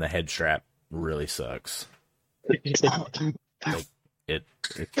and then the head strap really sucks. Like,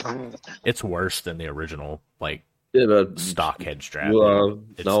 it's worse than the original, like, but stock head strap. You are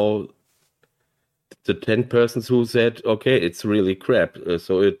now the 10 persons who said, okay, it's really crap,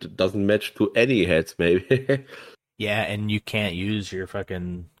 so it doesn't match to any heads, maybe. Yeah, and you can't use your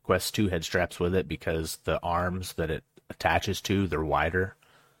fucking Quest 2 head straps with it because the arms that it attaches to, they're wider.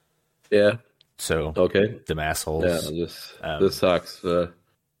 Yeah. So, okay. Them assholes. Yeah, this sucks. So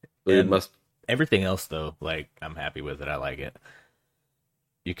it must. Everything else, though, like, I'm happy with it. I like it.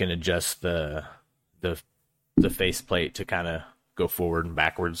 You can adjust the faceplate to kind of go forward and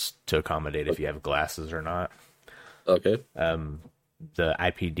backwards to accommodate if you have glasses or not. Okay. The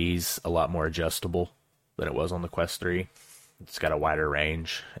IPD's a lot more adjustable than it was on the Quest 3. It's got a wider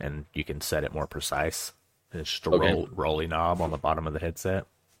range, and you can set it more precise. And it's just a rolly knob on the bottom of the headset.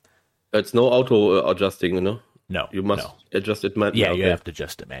 It's no auto adjusting, No. You must adjust it manually. Yeah, you have to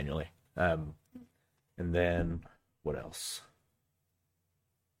adjust it manually. And then, what else?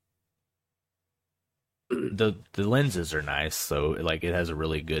 The lenses are nice, so like it has a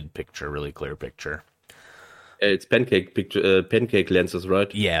really good picture, really clear picture. It's pancake lenses,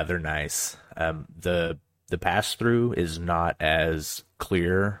 right? Yeah, they're nice. The pass through is not as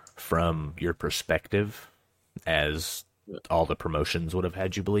clear from your perspective as all the promotions would have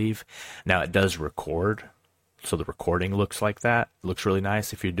had you believe. Now it does record, so the recording looks like that. It looks really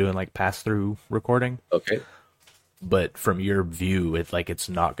nice if you're doing like pass-through recording. Okay. But from your view, it's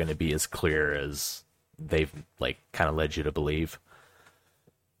not going to be as clear as they've like kind of led you to believe.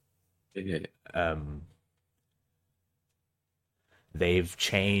 Okay. They've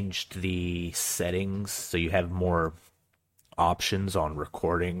changed the settings so you have more options on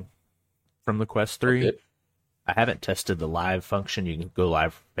recording from the Quest 3. Okay. I haven't tested the live function. You can go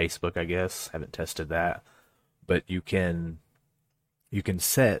live Facebook, I guess. Haven't tested that. But you can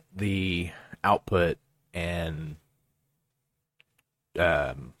set the output and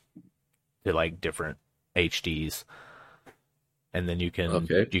to like different HDs. And then you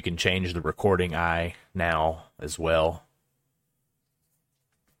can change the recording eye now as well.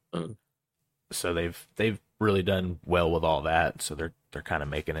 So they've really done well with all that. So they're kind of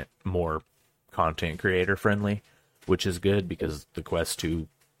making it more content creator friendly, which is good because the Quest 2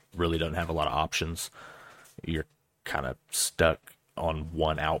 really doesn't have a lot of options. You're kind of stuck on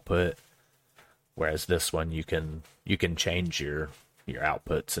one output, whereas this one you can change your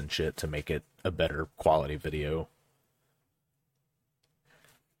outputs and shit to make it a better quality video.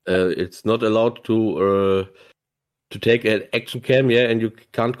 It's not allowed to take an action cam, yeah, and you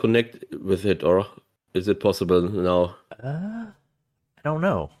can't connect with it, or is it possible now? I don't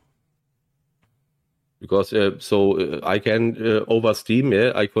know. Because I can over Steam,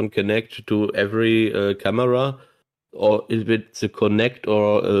 yeah, I can connect to every camera, or if it's a Connect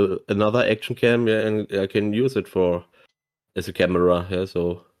or another action cam, yeah, and I can use it as a camera, yeah.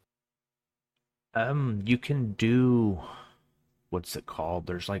 So you can do, what's it called?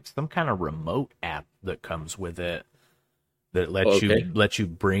 There's like some kind of remote app that comes with it that lets you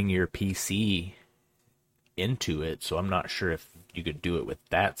bring your PC into it. So I'm not sure if you could do it with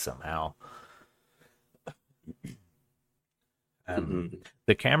that somehow.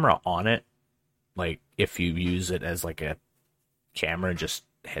 The camera on it, like if you use it as like a camera, just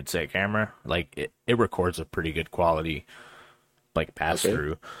headset camera, like it records a pretty good quality like pass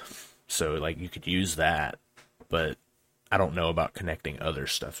through. So like you could use that, but I don't know about connecting other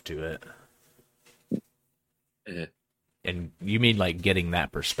stuff to it. Yeah. And you mean like getting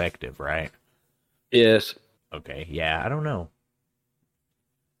that perspective, right? Yes. Okay, yeah, I don't know.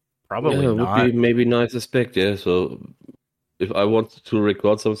 Probably yeah, not. would be maybe nice aspect, yeah. So if I want to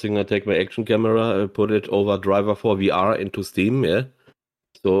record something, I take my action camera, I put it over driver for VR into Steam, yeah.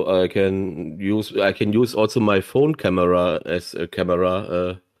 So I can use also my phone camera as a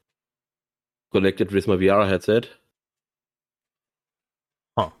camera connected with my VR headset.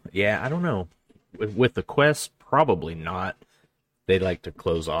 Huh. Yeah, I don't know. With the Quest, probably not. They like to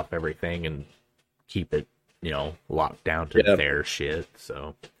close off everything and keep it, locked down to their shit.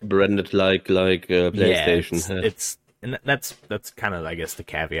 So branded like PlayStation. Yeah, it's and that's kind of, I guess, the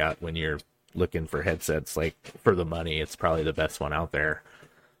caveat when you're looking for headsets. Like for the money, it's probably the best one out there.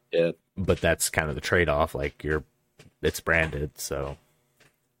 Yeah, but that's kind of the trade-off. Like it's branded, so.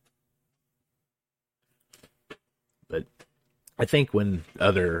 But I think when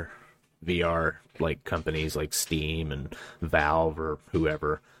other VR like companies like Steam and Valve or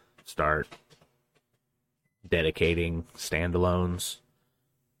whoever start dedicating standalones,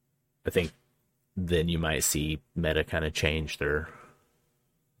 I think then you might see Meta kind of change their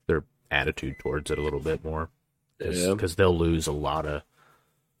attitude towards it a little bit more, because they'll lose a lot of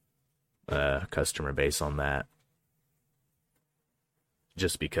customer base on that.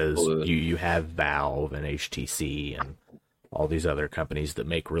 Just because you have Valve and HTC and all these other companies that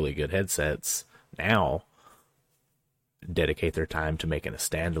make really good headsets now dedicate their time to making a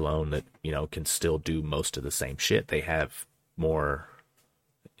standalone that, can still do most of the same shit. They have more,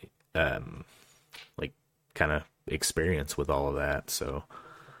 kind of experience with all of that. So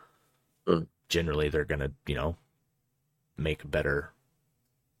generally they're going to, make a better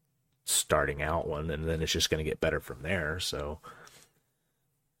starting out one, and then it's just going to get better from there. So.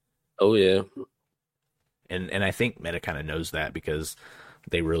 Oh, yeah. And I think Meta kind of knows that because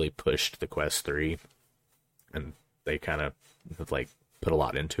they really pushed the Quest 3 and they kind of have put a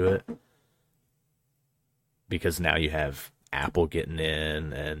lot into it, because now you have Apple getting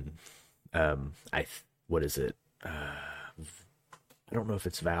in and what is it? I don't know if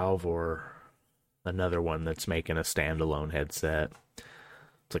it's Valve or another one that's making a standalone headset.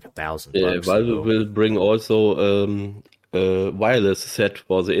 It's like $1,000. Yeah, Valve will bring also a wireless set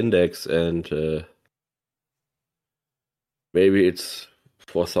for the Index, and maybe it's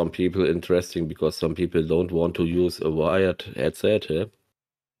for some people interesting because some people don't want to use a wired headset.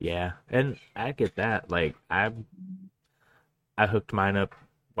 Yeah, and I get that. Like I hooked mine up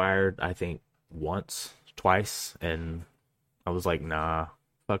wired, I think twice, and was like, nah,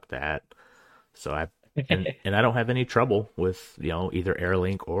 fuck that. So and I don't have any trouble with, either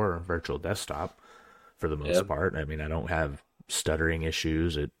AirLink or virtual desktop for the most part. I mean, I don't have stuttering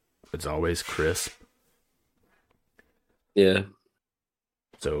issues. It's always crisp. Yeah.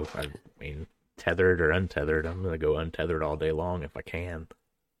 So, I mean, tethered or untethered, I'm going to go untethered all day long if I can.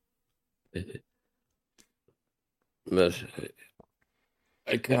 But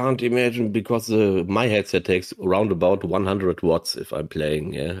I can't imagine because my headset takes around about 100 watts if I'm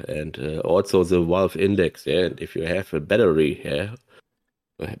playing, and also the Valve Index, and if you have a battery,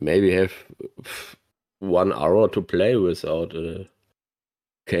 maybe have 1 hour to play without a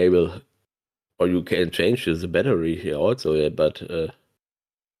cable, or you can change the battery here also, but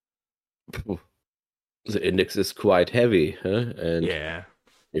the index is quite heavy, and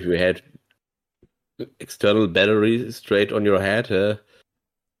if you had external battery straight on your head,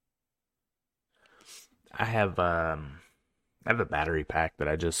 I have a battery pack that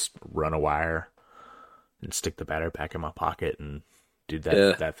I just run a wire and stick the battery pack in my pocket, and dude,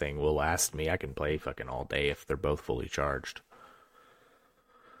 that thing will last me. I can play fucking all day if they're both fully charged.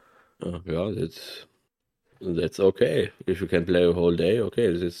 Oh yeah, that's okay. If you can play a whole day,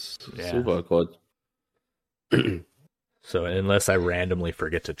 okay, this is super good. So unless I randomly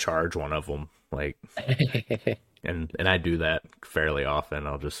forget to charge one of them, like, and I do that fairly often,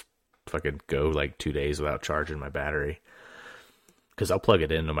 I'll just fucking go like 2 days without charging my battery, because I'll plug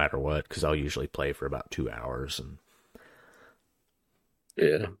it in no matter what, because I'll usually play for about 2 hours, and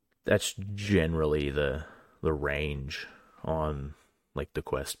that's generally the range on like the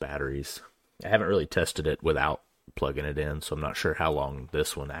Quest batteries. I haven't really tested it without plugging it in, so I'm not sure how long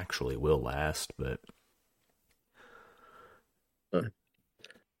this one actually will last, but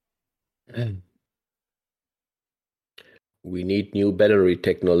we need new battery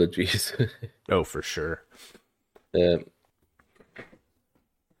technologies. Oh, for sure. I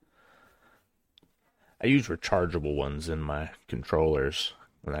use rechargeable ones in my controllers,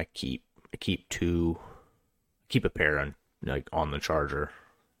 and I keep a pair on the charger,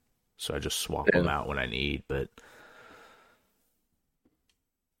 so I just swap them out when I need. But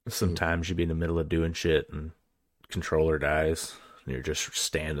sometimes you be in the middle of doing shit and controller dies, and you're just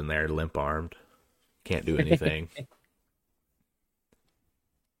standing there limp armed, can't do anything.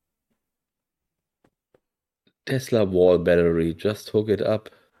 Tesla wall battery, just hook it up.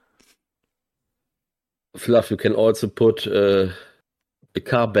 Fluff, you can also put a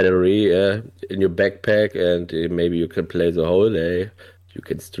car battery in your backpack, and maybe you can play the whole day. You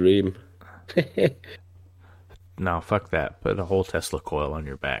can stream. No, fuck that. Put a whole Tesla coil on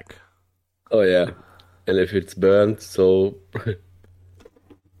your back. Oh yeah, and if it's burnt, so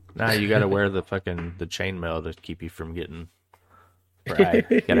nah, you gotta wear the chainmail to keep you from getting fried.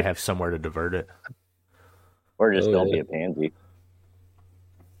 You gotta have somewhere to divert it. Or just don't be a pansy.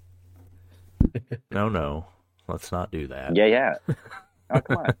 No. Let's not do that. Yeah. Oh,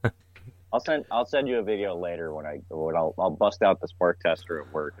 come on. I'll send you a video later when I'll bust out the spark tester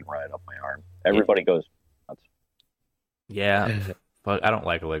at work and run it up my arm. Everybody goes nuts. Yeah, but I don't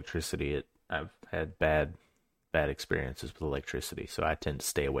like electricity. I've had bad experiences with electricity, so I tend to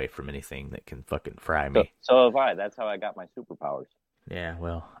stay away from anything that can fucking fry me. So have I. That's how I got my superpowers. Yeah,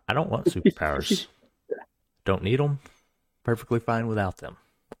 well, I don't want superpowers. Don't need them. Perfectly fine without them.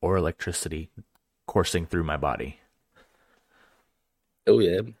 Or electricity coursing through my body. Oh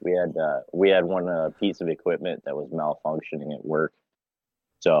yeah. We had one piece of equipment that was malfunctioning at work.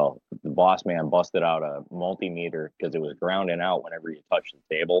 So the boss man busted out a multimeter because it was grounding out whenever you touched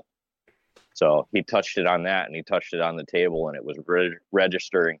the table. So he touched it on that, and he touched it on the table, and it was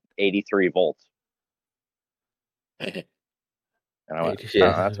registering 83 volts. And I went,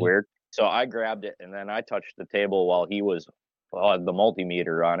 that's weird. So I grabbed it, and then I touched the table while he was the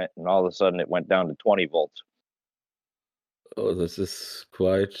multimeter on it, and all of a sudden it went down to 20 volts. Oh, this is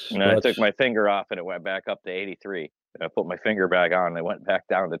quite And I took my finger off, and it went back up to 83. And I put my finger back on, and it went back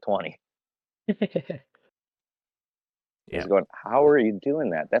down to 20. He's going, how are you doing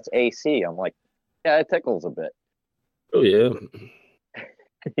that? That's AC. I'm like, yeah, it tickles a bit. Oh, yeah.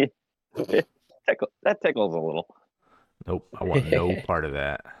 That tickles a little. Nope, I want no part of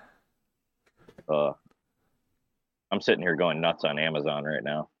that. I'm sitting here going nuts on Amazon right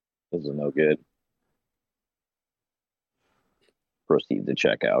now. This is no good. Proceed to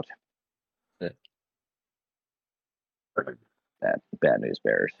checkout. Bad news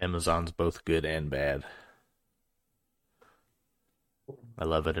bears. Amazon's both good and bad. I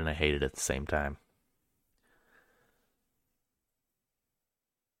love it and I hate it at the same time.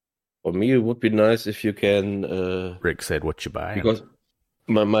 For me, it would be nice if you can... Rick said, what you buy? Because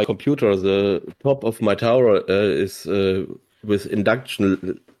my computer, the top of my tower is with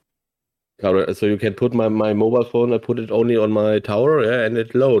induction current. So you can put my mobile phone, I put it only on my tower, yeah, and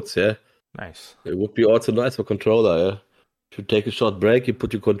it loads, yeah. Nice. It would be also nice for controller, yeah. If you take a short break, you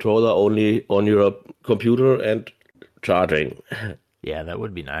put your controller only on your computer and charging. Yeah, that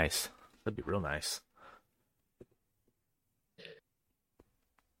would be nice. That'd be real nice.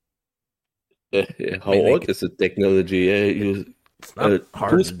 How old is the technology? Yeah, it's not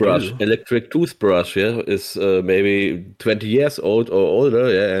hard toothbrush, to do. electric toothbrush, yeah, is maybe 20 years old or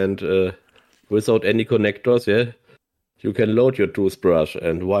older, yeah, and without any connectors, yeah, you can load your toothbrush.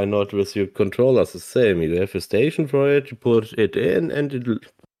 And why not with your controllers the same? You have a station for it, you put it in, and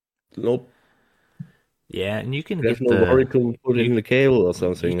no, Yeah, and you can there's get no worry to put it in the cable or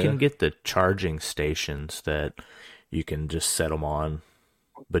something. You can Yeah? get the charging stations that you can just set them on,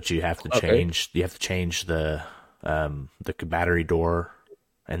 but you have to change. You have to change the battery door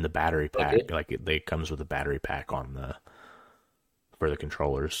and the battery pack. Okay. Like it comes with a battery pack for the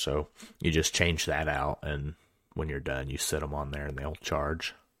controllers. So you just change that out, and when you're done, you set them on there, and they'll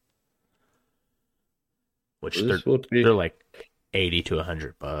charge. Which they're like $80 to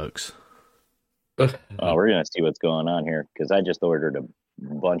 $100. We're gonna see what's going on here because I just ordered a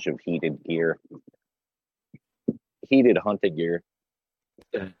bunch of heated hunting gear.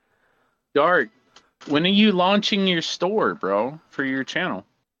 Dark, when are you launching your store, bro, for your channel?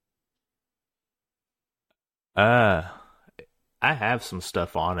 I have some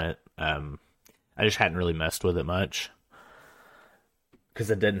stuff on it. I just hadn't really messed with it much because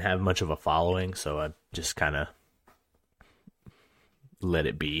it didn't have much of a following, so I just kind of let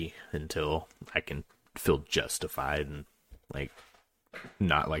it be until I can feel justified and like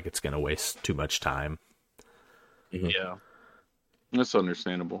not like it's gonna waste too much time. Yeah, that's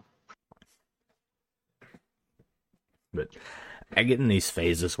understandable. But I get in these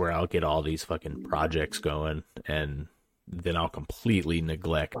phases where I'll get all these fucking projects going, and then I'll completely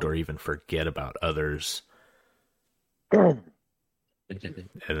neglect or even forget about others. And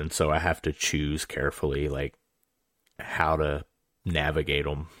then so I have to choose carefully, like how to navigate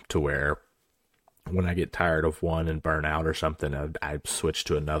them to where when I get tired of one and burn out or something, I switch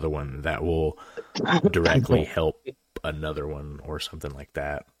to another one that will directly help another one or something like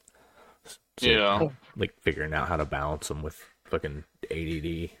that. So, Yeah. Like figuring out how to balance them with fucking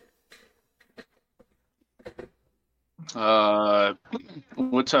ADD.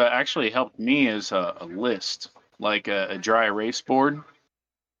 What's actually helped me is a list, like a dry erase board.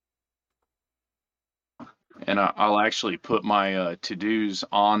 And I'll actually put my to-dos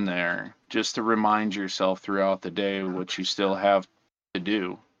on there just to remind yourself throughout the day what you still have to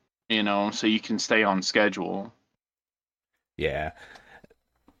do, so you can stay on schedule. Yeah.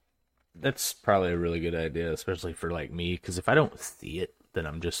 That's probably a really good idea, especially for like me, because if I don't see it, then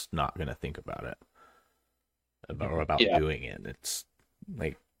I'm just not going to think about it about doing it. It's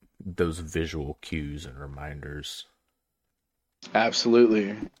like those visual cues and reminders.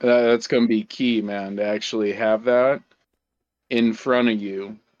 Absolutely. That's going to be key, man, to actually have that in front of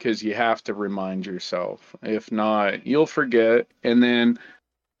you, because you have to remind yourself. If not, you'll forget. And then,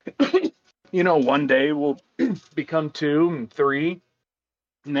 one day will become 2 and 3.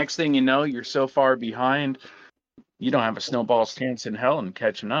 Next thing you know, you're so far behind, you don't have a snowball's chance in hell in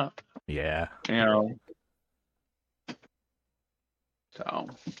catching up. Yeah. So,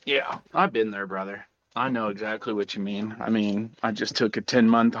 yeah, I've been there, brother. I know exactly what you mean. I mean, I just took a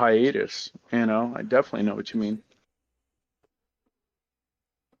 10-month hiatus. I definitely know what you mean.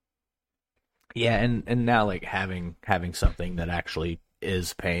 Yeah, and now like having something that actually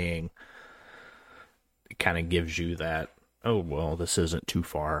is paying, it kind of gives you that, oh well, this isn't too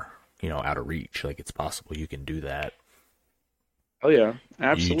far, out of reach. Like it's possible you can do that. Oh yeah,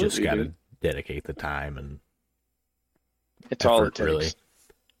 absolutely. You just got to dedicate the time and it's all it takes. Really.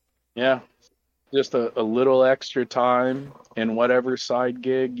 Yeah. Just a little extra time in whatever side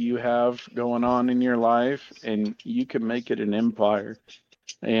gig you have going on in your life, and you can make it an empire.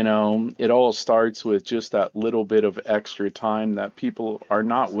 It all starts with just that little bit of extra time that people are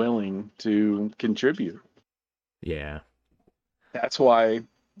not willing to contribute. Yeah. That's why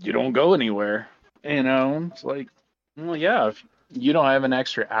you don't go anywhere. It's like, well, yeah, if you don't have an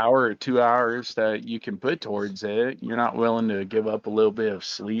extra hour or 2 hours that you can put towards it, you're not willing to give up a little bit of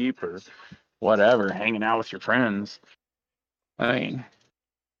sleep or whatever, hanging out with your friends. I mean,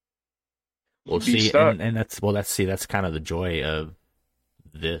 well, see, and that's kind of the joy of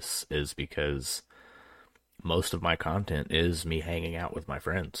this, is because most of my content is me hanging out with my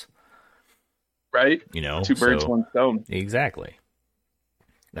friends. Right? 2 birds, 1 stone. Exactly.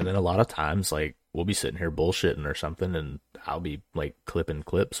 And then a lot of times, like, we'll be sitting here bullshitting or something, and I'll be like clipping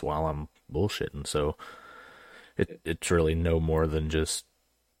clips while I'm bullshitting. So It's really no more than just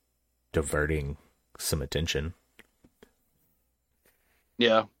diverting some attention.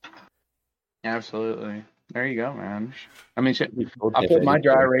 Yeah, absolutely. There you go, man. I mean, shit, I put my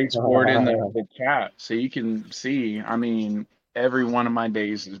dry erase board in the chat so you can see. I mean, every one of my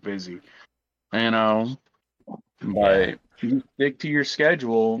days is busy, you know. But you stick to your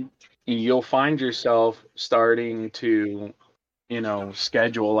schedule, and you'll find yourself starting to,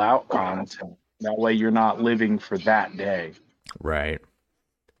 schedule out content. That way, you're not living for that day. Right.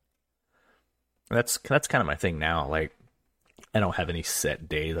 That's kind of my thing now. Like, I don't have any set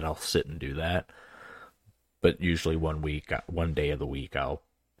day that I'll sit and do that. But usually one day of the week, I'll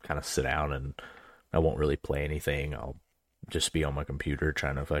kind of sit down and I won't really play anything. I'll just be on my computer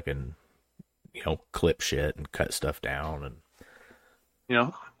trying to fucking, clip shit and cut stuff down.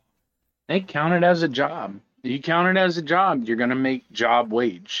 And, they count it as a job. You count it as a job, you're going to make job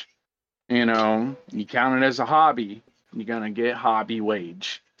wage. You count it as a hobby, you're going to get hobby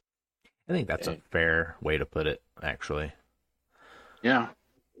wage. I think that's a fair way to put it, actually. Yeah.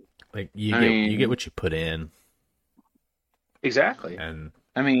 Like you get what you put in. Exactly. And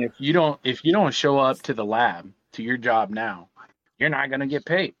I mean, if you don't show up to the lab to your job now, you're not going to get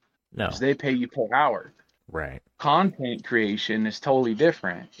paid. No. Because they pay you per hour. Right. Content creation is totally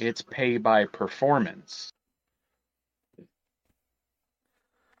different. It's pay by performance.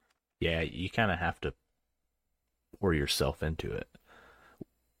 Yeah, you kind of have to pour yourself into it.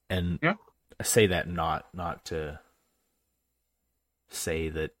 And I say that not to say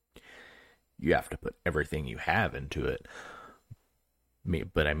that you have to put everything you have into it.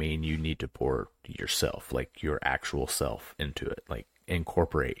 But I mean, you need to pour yourself, like your actual self, into it. Like,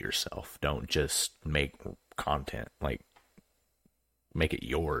 incorporate yourself. Don't just make content. Like, make it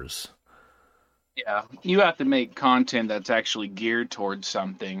yours. Yeah, you have to make content that's actually geared towards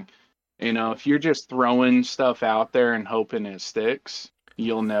something. If you're just throwing stuff out there and hoping it sticks,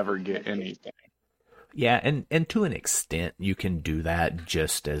 you'll never get anything. Yeah, and to an extent, you can do that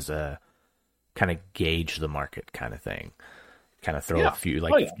just as a kind of gauge the market kind of thing. Kind of throw a few,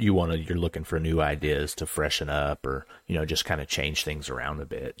 like you're looking for new ideas to freshen up, or just kind of change things around a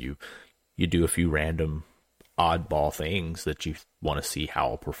bit. You do a few random oddball things that you want to see how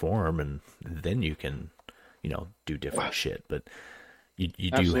it'll perform, and then you can do different shit. But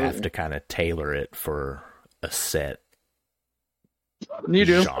you do have to kind of tailor it for a set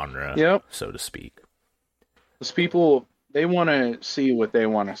genre, so to speak. Because people, they want to see what they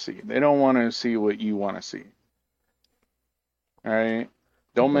want to see. They don't want to see what you want to see. All right?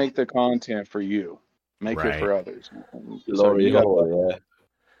 Don't make the content for you. Make it for others. So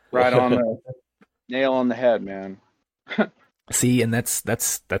right on the nail on the head, man. See, and that's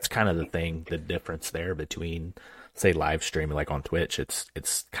kind of the thing, the difference there between, say, live streaming, like on Twitch.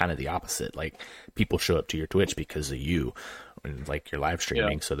 It's kind of the opposite. Like, people show up to your Twitch because of you, and like you're live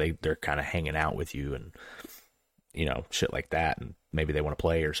streaming, so they're kind of hanging out with you and shit like that, and maybe they want to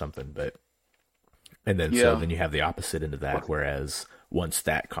play or something. But and then so then you have the opposite end of that. Whereas once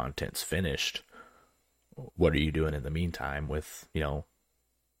that content's finished, what are you doing in the meantime with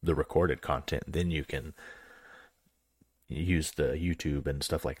the recorded content? Then you can use the YouTube and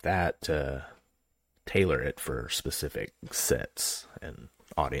stuff like that to tailor it for specific sets and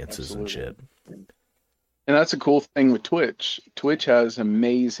audiences and shit. And that's a cool thing with Twitch. Twitch has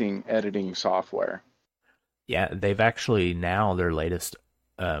amazing editing software. Yeah, they've actually now, their latest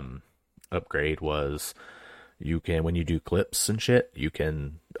upgrade was when you do clips and shit, you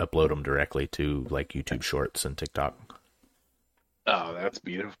can upload them directly to like YouTube Shorts and TikTok. Oh, that's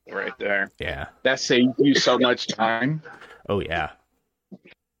beautiful right there. Yeah. That saves you so much time. Oh, yeah.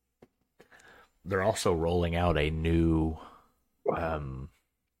 They're also rolling out a new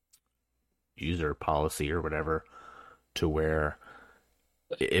user policy or whatever, to where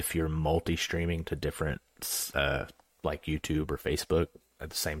if you're multi-streaming to different like YouTube or Facebook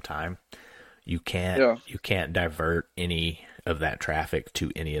at the same time, you can't divert any of that traffic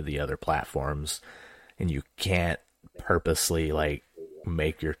to any of the other platforms, and you can't purposely like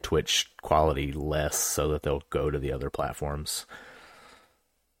make your Twitch quality less so that they'll go to the other platforms.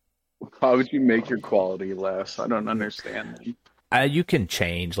 How would you make your quality less? I don't understand. You can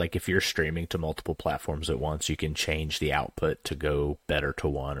change, like if you're streaming to multiple platforms at once, you can change the output to go better to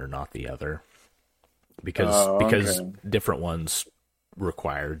one or not the other. Because different ones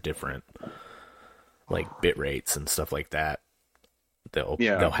require different like bit rates and stuff like that.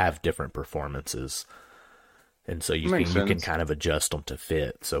 They'll have different performances. And so you can kind of adjust them to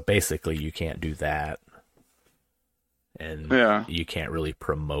fit. So basically you can't do that. And you can't really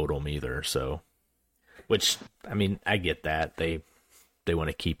promote them either. So, which, I mean, I get that. They they want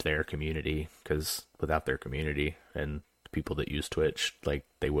to keep their community, because without their community and people that use Twitch, like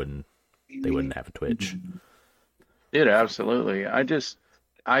they wouldn't have a Twitch. Dude, absolutely. I just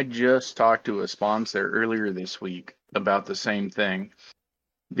talked to a sponsor earlier this week about the same thing.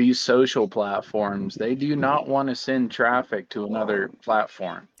 These social platforms, they do not want to send traffic to another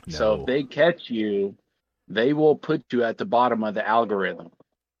platform. So No. if they catch you, they will put you at the bottom of the algorithm,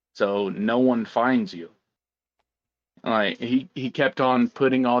 so no one finds you. Like he kept on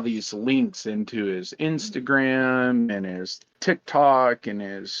putting all these links into his Instagram and his TikTok and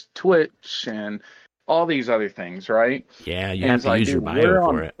his Twitch and all these other things, right? Yeah, you And have it's to like, use your dude, bio we're for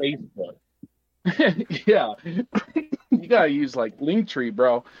on it. Facebook. Yeah, you gotta use like Linktree,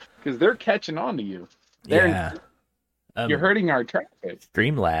 bro, because they're catching on to you. Yeah. You're hurting our traffic.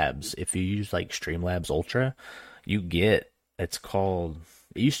 Streamlabs, if you use like Streamlabs Ultra, you get, it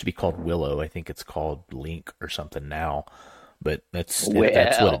used to be called Willow. I think it's called Link or something now, but that's what it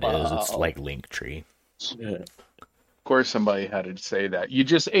is. It's like Linktree. Yeah. Of course, somebody had to say that. You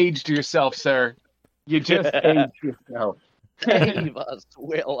just aged yourself, sir. You just aged yourself. Save us,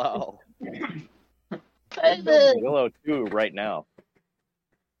 Willow. Willow 2 right now.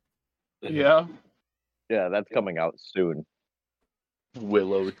 Yeah. Yeah, that's coming out soon.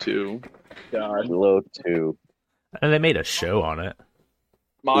 Willow 2. God. Willow 2. And they made a show on it.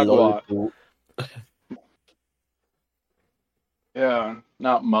 Mogwai. Yeah,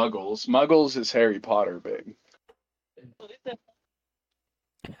 not Muggles. Muggles is Harry Potter, big.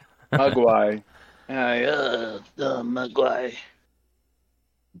 Mogwai. Mogwai.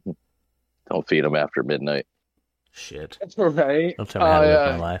 Don't feed them after midnight. Shit. That's right. Don't tell me how to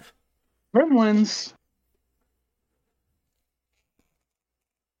live my life. Gremlins.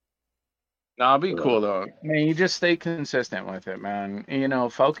 Nah, it'll be cool though. Man, you just stay consistent with it, man. You know,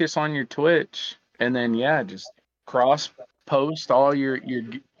 focus on your Twitch, and then just cross post all your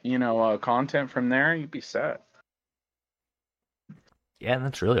content from there. You'd be set. Yeah, and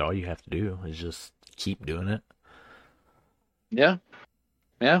that's really all you have to do is just keep doing it. Yeah.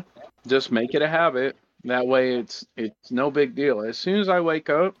 Just make it a habit. That way, it's no big deal. As soon as I wake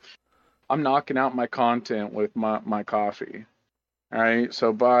up, I'm knocking out my content with my coffee. All right.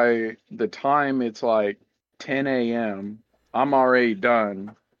 So by the time it's like 10 a.m., I'm already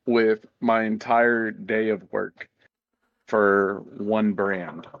done with my entire day of work for one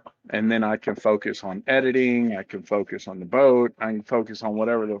brand. And then I can focus on editing. I can focus on the boat. I can focus on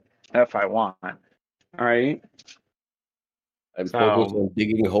whatever the F I want. All right. I'm focused on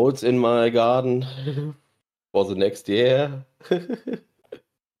digging holes in my garden for the next year.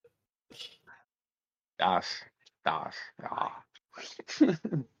 Das.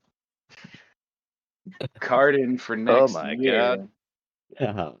 Garden for next my year. God.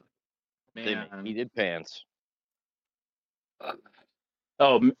 Yeah. They Man. needed pants.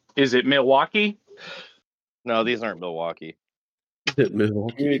 Oh, is it Milwaukee? No, these aren't Milwaukee.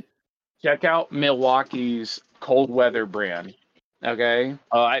 Dude, check out Milwaukee's cold weather brand. Okay.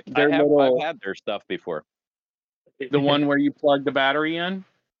 I've had their stuff before. The one where you plug the battery in?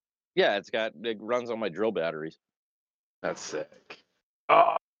 Yeah, it runs on my drill batteries. That's sick.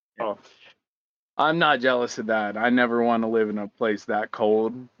 Oh, I'm not jealous of that. I never want to live in a place that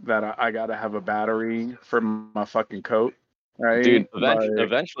cold that I got to have a battery for my fucking coat. Right? Dude,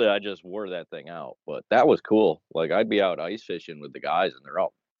 eventually I just wore that thing out, but that was cool. Like I'd be out ice fishing with the guys and they're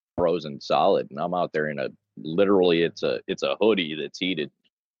all frozen solid, and I'm out there in literally it's a hoodie that's heated.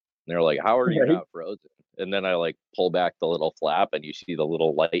 And they're like, "How are you not frozen?" And then I like pull back the little flap and you see the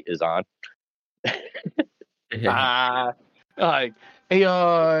little light is on. Like, hey,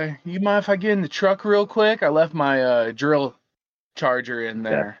 you mind if I get in the truck real quick? I left my drill charger in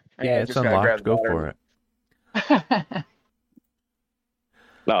there. Yeah, it's unlocked. Go for it.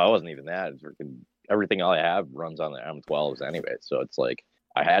 No, it wasn't even that. It's everything I have runs on the M12s anyway. So it's like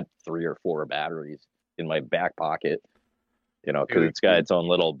I had 3 or 4 batteries in my back pocket, because it's got its own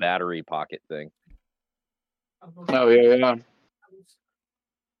little battery pocket thing. Oh, yeah.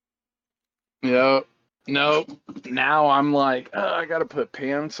 Yep. No, now I'm like, I got to put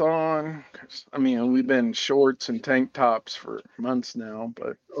pants on. I mean, we've been shorts and tank tops for months now,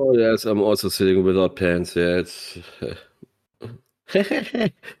 but. Oh, yes, I'm also sitting without pants. Yeah, it's.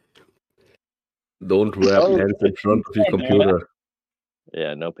 Don't wear pants in front of your computer.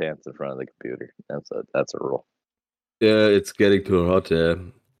 Yeah, no pants in front of the computer. That's a rule. Yeah, it's getting too hot. Yeah.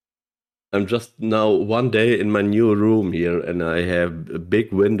 I'm just now one day in my new room here, and I have a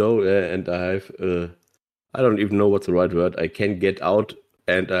big window, and I have I don't even know what's the right word. I can get out,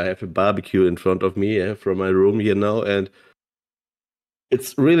 and I have a barbecue in front of me from my room here now, and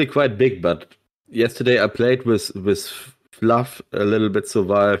it's really quite big. But yesterday I played with Fluff a little bit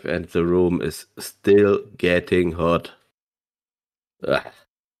survive, and the room is still getting hot. Ah,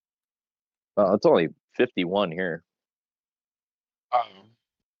 It's only 51 here. Oh.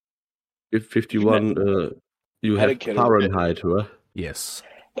 if 51, you have Etiquette. Fahrenheit, right? Yes.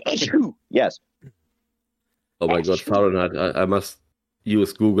 Yes. Oh my god, Fahrenheit. I must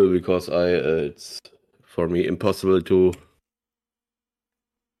use Google because it's for me impossible to.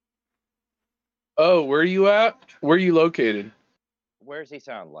 Oh, where are you at? Where are you located? Where's he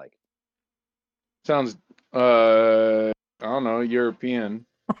sound like? Sounds, I don't know, European,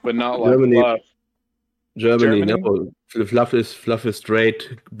 but not like Germany. Fluff. Germany, Germany? no. Fluff is straight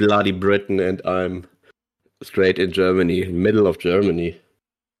bloody Britain, and I'm straight in Germany, middle of Germany.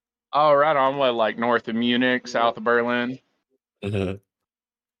 Oh, right on. What, like north of Munich, south of Berlin? Yeah.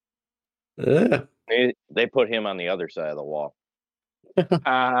 They put him on the other side of the wall.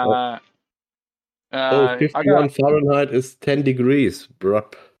 I 51 got Fahrenheit is 10 degrees,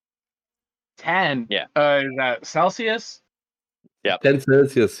 bruh. 10. Yeah. Is that Celsius? 10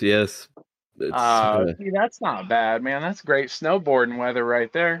 Celsius, yes. It's, See, that's not bad, man. That's great snowboarding weather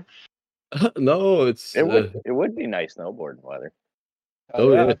right there. no, it's. It would be nice snowboarding weather.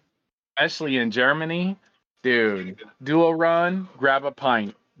 Oh, yeah. Especially in Germany. Dude, do a run, grab a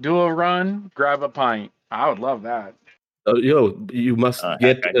pint. Do a run, grab a pint. I would love that. You must Heck,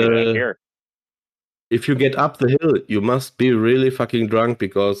 get. I do that here. If you get up the hill, you must be really fucking drunk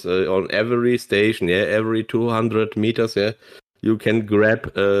because on every station, every 200 meters, you can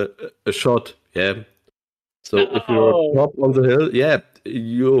grab a shot, So if you're top on the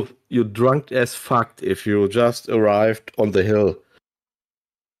hill, you're drunk as fucked if you just arrived on the hill.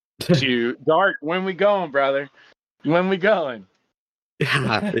 Shoot, Dark, when we going, brother? When we going?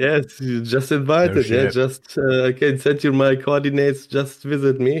 Yeah, yes, you just invited, No shit. Just I can send you my coordinates. Just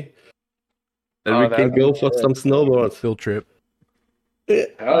visit me, and we can go for some snowboards. Field trip.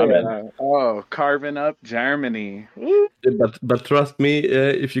 Oh yeah! Oh, carving up Germany. Woo. But trust me,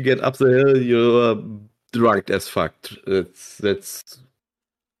 if you get up the hill, you're drunk as fuck. That's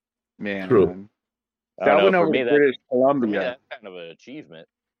Man, true. I went For over me, to that- British For me, Columbia. that's kind of an achievement.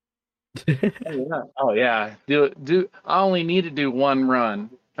 Oh yeah, do. I only need to do one run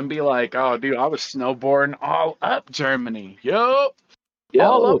and be like, oh, dude, I was snowboarding all up Germany. Yup,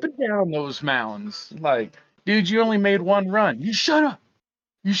 all up and down those mountains. Like, dude, you only made one run. You shut up.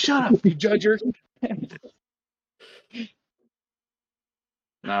 You shut up, you judger.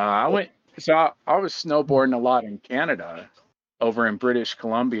 No, I went. So I was snowboarding a lot in Canada, over in British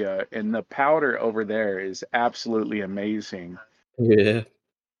Columbia, and the powder over there is absolutely amazing. Yeah.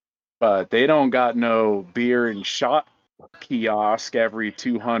 But they don't got no beer and shot kiosk every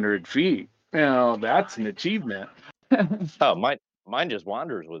 200 feet. You know, that's an achievement. Oh, mine just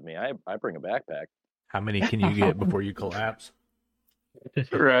wanders with me. I bring a backpack. How many can you get before you collapse?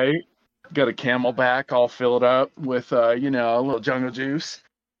 Right? Got a Camelback all filled up with, a little jungle juice.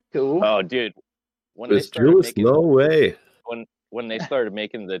 Cool. Oh, dude, when they With started juice, making no way. when they started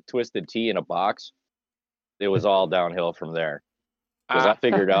making the twisted tea in a box, it was all downhill from there. Because I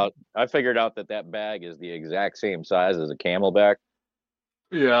figured out that bag is the exact same size as a Camelback.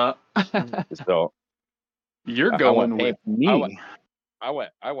 Yeah. So You're I going went with me. I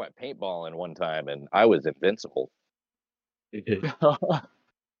went paintballing one time and I was invincible. You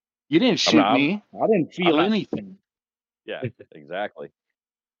didn't shoot me. I didn't feel anything. Yeah, exactly.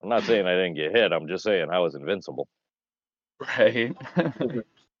 I'm not saying I didn't get hit. I'm just saying I was invincible. Right.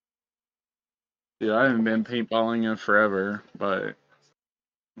 Yeah, I haven't been paintballing in forever, but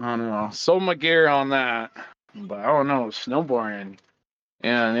I don't know. Sold my gear on that, but I don't know. Snowboarding.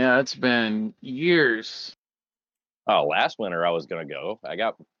 And yeah, it's been years. Oh, last winter I was gonna go.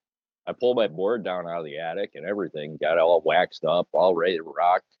 I pulled my board down out of the attic and everything, got it all waxed up, all ready to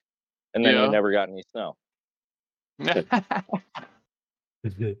rock, and then we Yeah. never got any snow.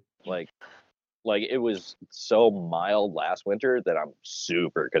 Like it was so mild last winter that I'm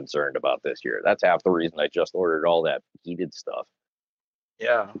super concerned about this year. That's half the reason I just ordered all that heated stuff.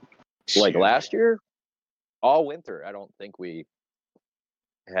 Yeah. Like last year, all winter, I don't think we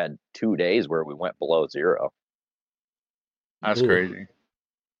had 2 days where we went below zero. That's crazy.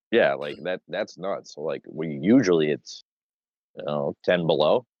 Yeah, like that's nuts. Like we usually it's 10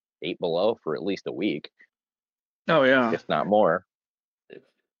 below, 8 below for at least a week, Oh yeah. if not more.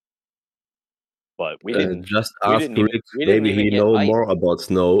 But we didn't Just we ask didn't even Rick. we didn't Maybe even he get know ice. more about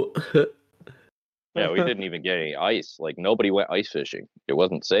snow. Yeah, we didn't even get any ice. Like nobody went ice fishing. It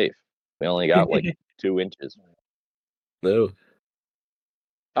wasn't safe. We only got like 2 inches. No.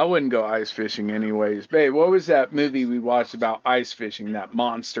 I wouldn't go ice fishing anyways. Babe, what was that movie we watched about ice fishing? That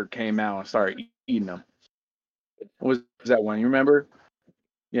monster came out and started eating them. Was that one? You remember?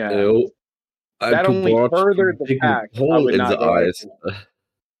 Yeah. No, I'm That too only bored to furthered the dig a fact I hole would in the not go eyes.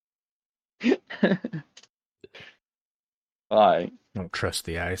 All right. Don't trust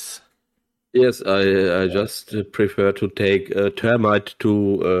the ice. Yes, I just prefer to take a termite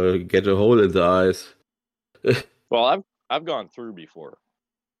to get a hole in the eyes. Well, I've gone through before.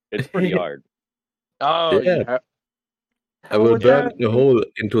 It's pretty hard. Oh, Yeah, yeah. I will was burn that? a hole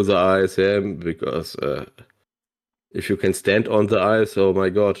into the eyes, yeah, because if you can stand on the ice, oh my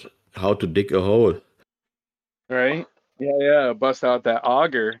god, how to dig a hole? Right? Yeah. Bust out that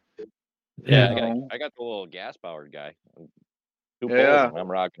auger. Yeah, You I got the little gas powered guy. 2 pulls Yeah. and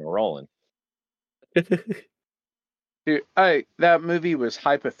I'm rocking and rolling. Dude, hey, that movie was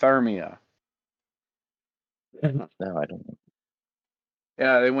Hypothermia. No, I don't know.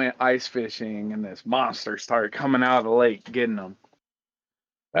 Yeah, they went ice fishing and this monster started coming out of the lake getting them.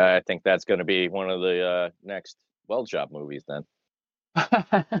 I think that's going to be one of the next weld shop movies then.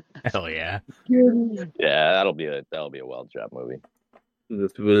 Hell yeah. Yeah, that'll be a weld shop movie.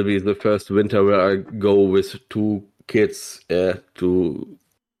 This will be the first winter where I go with 2 kids to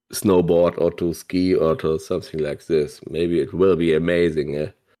snowboard or to ski or to something like this. Maybe it will be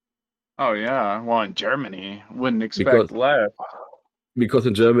amazing. Oh, yeah. Well, in Germany, wouldn't Because expect less. because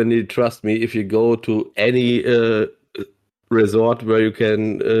in Germany, trust me, if you go to any resort where you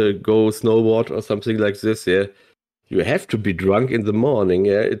can go snowboard or something like this, yeah, you have to be drunk in the morning.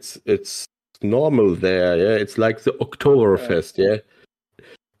 Yeah, it's normal there. Yeah, it's like the Oktoberfest. Yeah,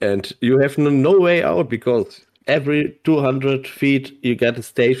 and you have no way out because every 200 feet you get a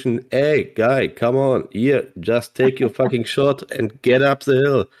station. Hey, guy, come on, here, just take your fucking shot and get up the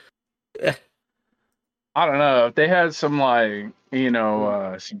hill. I don't know. If they had some, like,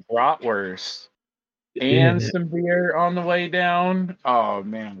 some bratwurst and some beer on the way down, oh,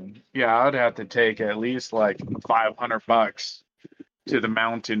 man. Yeah, I'd have to take at least, like, $500 to the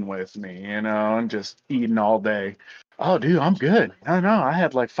mountain with me, and just eating all day. Oh, dude, I'm good. I don't know. I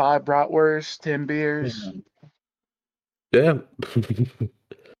had like 5 bratwurst, 10 beers. Yeah.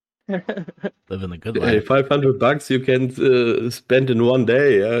 Living the good Hey, life. $500 you can spend in one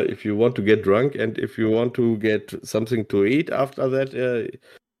day, yeah, if you want to get drunk and if you want to get something to eat after that,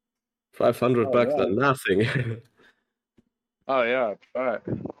 $500 are nothing. Oh, yeah. But,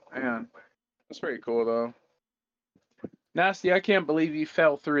 man, that's pretty cool, though. Nasty, I can't believe you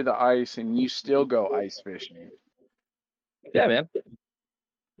fell through the ice and you still go ice fishing. Yeah, man.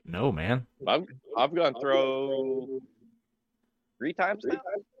 No, man. I've gone through 3 times now.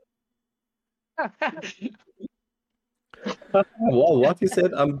 Whoa, what you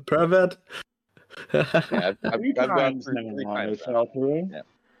said? I'm pervert? Yeah, I've gone through 3 times now. Yeah.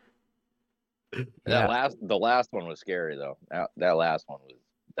 Yeah. The last one was scary though. That last one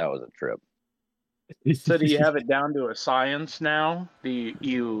was a trip. So do you have it down to a science now? Do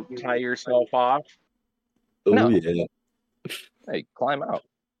you tie yourself off? Oh, No. yeah. Hey, climb out.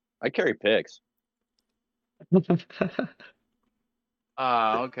 I carry picks.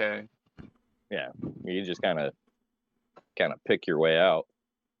 Okay. Yeah, you just kind of pick your way out.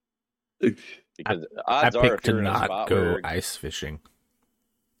 Because I odds are, picked if to you're in a not spot go where ice fishing.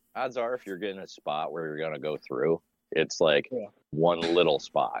 odds are, if you're getting a spot where you're gonna go through, it's like one little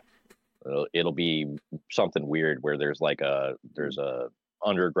spot. It'll be something weird where there's a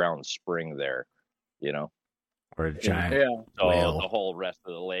underground spring there, Or a giant So whale. the whole rest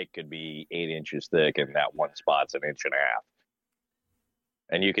of the lake could be 8 inches thick, and that one spot's 1.5 inches.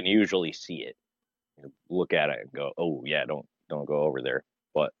 And you can usually see it. You look at it and go, "Oh yeah, don't go over there."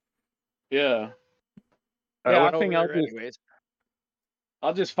 But Yeah. I think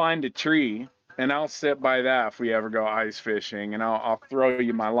I'll just find a tree and I'll sit by that if we ever go ice fishing, and I'll throw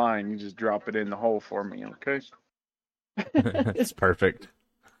you my line. You just drop it in the hole for me, okay? It's perfect.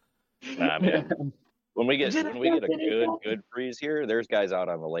 Nah, man. When we get a good freeze here, there's guys out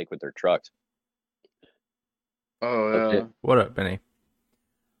on the lake with their trucks. Oh, yeah. Okay. What up, Benny?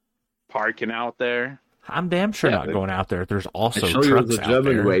 Parking out there. I'm damn sure not going out there. There's also show you trucks the out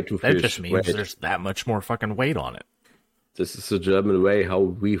German there. way to That fish. just means Wait. there's that much more fucking weight on it. This is the German way how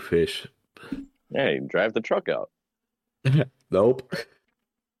we fish. Hey, drive the truck out. Nope.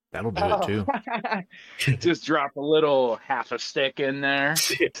 That'll do it too. Just drop a little half a stick in there.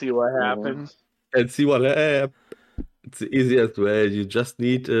 See what happens. And see what happens. It's the easiest way. You just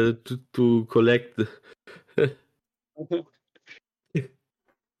need to collect the...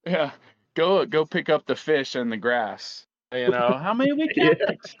 Yeah. Go pick up the fish in the grass. How many we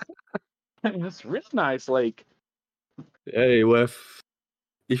catch? It's real nice lake. Yeah, you have...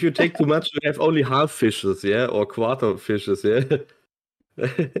 If you take too much, you have only half fishes, yeah? Or quarter fishes, yeah?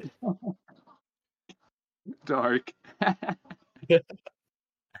 Dark.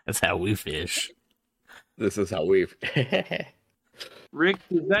 That's how we fish. This is how we. Rick,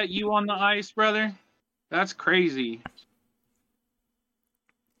 is that you on the ice, brother? That's crazy.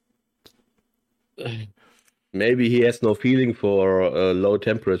 Maybe he has no feeling for low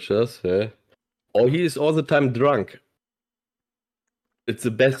temperatures, or he is all the time drunk. It's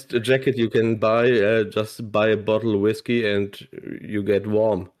the best jacket you can buy. Just buy a bottle of whiskey and you get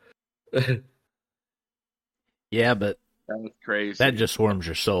warm. Yeah, but That's crazy. that just warms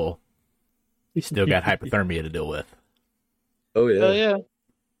your soul. You still got hypothermia to deal with. Oh yeah. Oh yeah.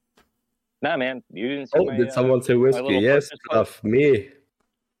 Nah, man, you didn't see my. Did someone say my whiskey? little Yes, purchase card? stuff. Me.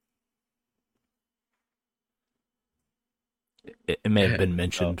 It may have been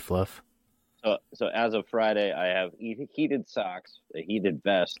mentioned, Fluff. So as of Friday, I have heated socks, a heated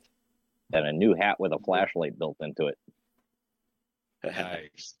vest, and a new hat with a flashlight built into it.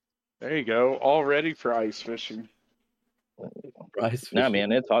 Nice. There you go. All ready for ice fishing. Rice Nah, fishing.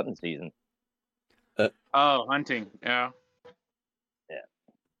 man, it's hunting season. Oh, hunting. Yeah.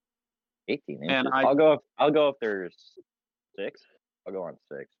 18 inches. And I'll go if there's 6. I'll go on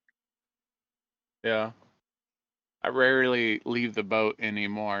 6. Yeah. I rarely leave the boat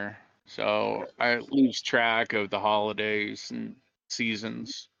anymore. So I lose track of the holidays and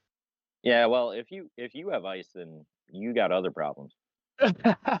seasons. Yeah, well, if you have ice, then you got other problems.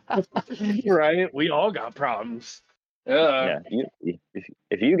 Right? We all got problems. Yeah,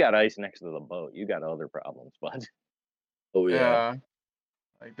 if you got ice next to the boat, you got other problems. But Oh yeah. Yeah.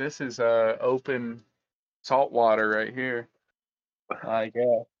 Like this is open salt water right here. Like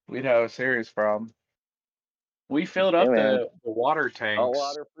we'd have a serious problem. We filled up man. the water tanks. all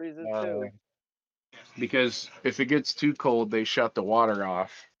water freezes too. Because if it gets too cold, they shut the water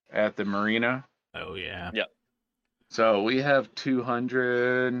off at the marina. Oh, yeah. So we have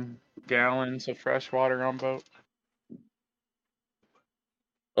 200 gallons of fresh water on boat.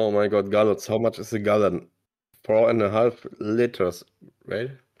 Oh my God, gallons. How much is a gallon? 4.5 liters,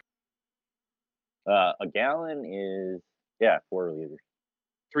 right? A gallon is 4 liters.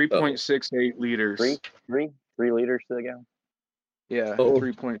 3.68 liters. 3 liters to the gallon. Yeah, Oh.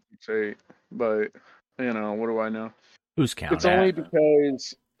 3.68. But, what do I know? Who's counting? It's only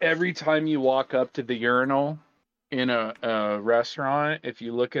because every time you walk up to the urinal in a restaurant, if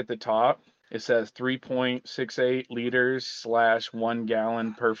you look at the top, it says 3.68 liters / 1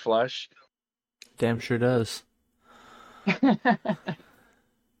 gallon per flush. Damn sure does.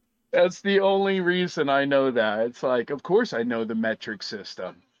 That's the only reason I know that. It's like, of course I know the metric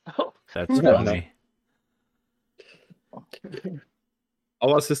system. That's funny.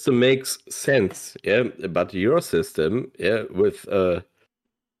 Our system makes sense, yeah, but your system, with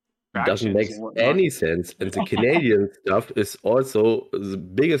doesn't make any sense. And the Canadian stuff is also the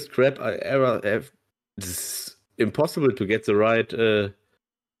biggest crap I ever have. It's impossible to get the right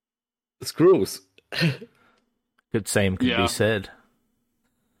screws. Good same could be said.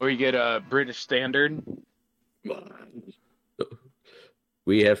 Or you get a British standard.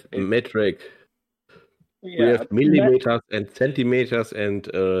 We have metric. We have millimeters and centimeters, and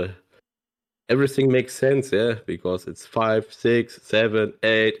everything makes sense, because it's 5, 6, 7,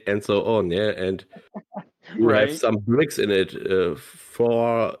 8, and so on, and you have some bricks in it,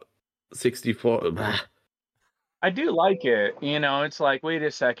 4, 64. I do like it. It's like, wait a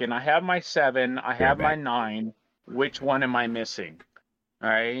second, I have my 7, I have my 9. Which one am I missing? All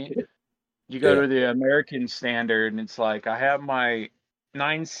right. You go to the American standard, and it's like, I have my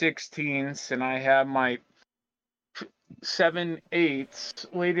 9/16 and I have my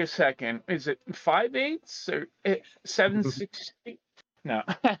 7/8. Wait a second, is it 5/8 or 7/16? No.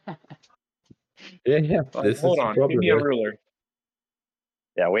 Hold on, give me a ruler.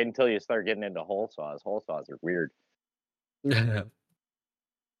 Yeah, wait until you start getting into hole saws. Hole saws are weird.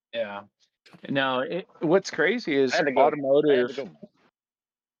 Yeah. No, what's crazy is automotive.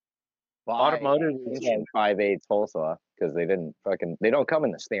 Automotive is 5/8 hole saw because they don't come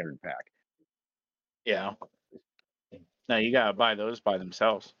in the standard pack. Yeah. No, you gotta buy those by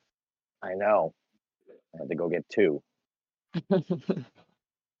themselves. I know. I had to go get 2.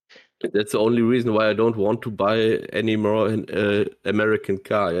 That's the only reason why I don't want to buy any more an American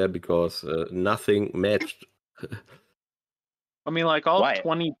car, because nothing matched. I mean, like all Why?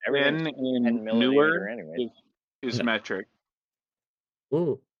 2010 and newer is metric.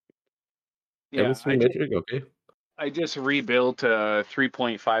 Oh. Yeah, Everything metric, okay. I just rebuilt a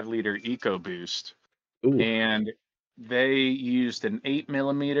 3.5 liter EcoBoost, and they used an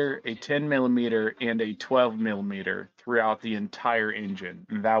 8mm, a 10mm, and a 12mm throughout the entire engine,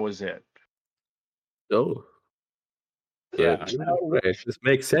 and that was it. Oh. Yeah. This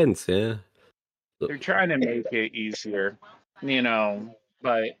makes sense, yeah. They're trying to make it easier,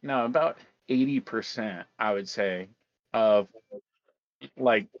 but no, about 80%, I would say, of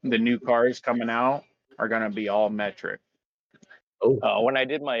like the new cars coming out are going to be all metric. When I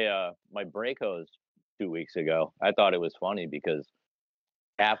did my brake hose 2 weeks ago, I thought it was funny because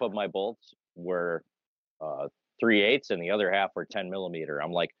half of my bolts were 3/8 and the other half were 10 millimeter.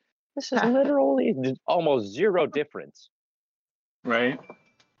 I'm like, this is literally almost zero difference. Right?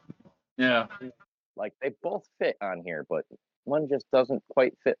 Yeah. Like they both fit on here, but one just doesn't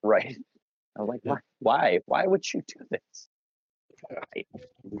quite fit right. I'm like, why? Why would you do this?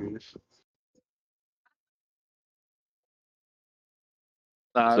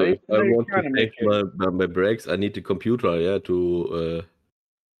 So if I they're want to trying to make change it. my brakes, I need the computer, to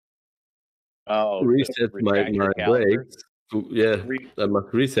To reset my retract your caliper. brakes. I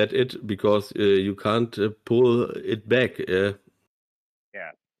must reset it because you can't pull it back. Yeah.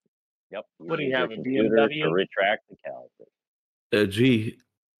 Yep. What do you use have, your a computer BMW? to retract the caliper. G.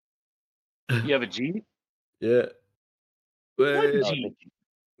 You have a Jeep? Yeah. What Well, Jeep?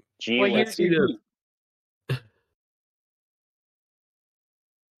 G What was year's your Jeep?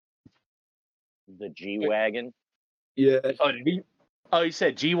 the G wagon. yeah. Oh, did he? Oh, you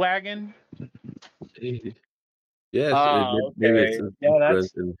said G wagon? Yes, Oh, maybe okay. it's Yeah,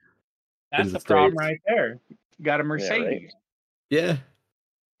 different in that's the the problem States. right there. You got a Mercedes. Yeah.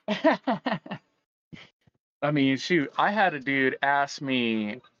 I mean, shoot, I had a dude ask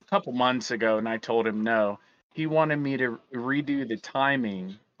me a couple months ago, and I told him no. He wanted me to redo the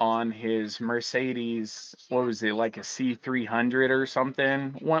timing on his Mercedes. What was it, like a C300 or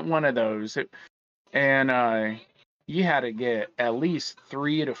something? One of those. And you had to get at least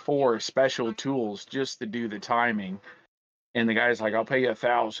 3 to 4 special tools just to do the timing. And the guy's like, "I'll pay you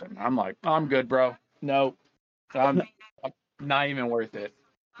 $1,000." I'm like, "I'm good, bro. No, I'm not even worth it.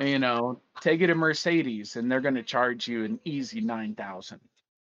 Take it to Mercedes, and they're gonna charge you an easy 9,000."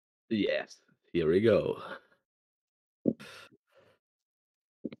 Yes. Here we go.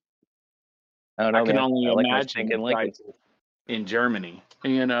 I don't I know, can man. only I like my imagine the stinking Lincoln. price in Germany.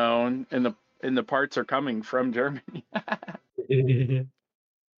 And the parts are coming from Germany.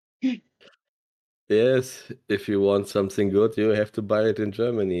 Yes, if you want something good, you have to buy it in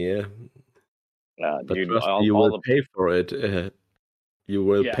Germany, yeah. But Dude, trust me, all, you all will the pay for it. You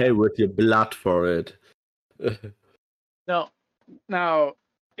will Yeah. pay with your blood for it. Now,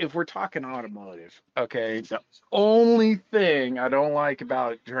 if we're talking automotive, okay, the only thing I don't like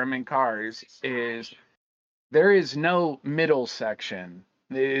about German cars is there is no middle section.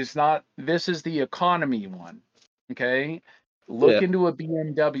 This is the economy one. Okay. Look Yeah. into a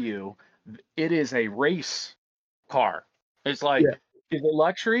BMW. It is a race car. It's like, Yeah. is it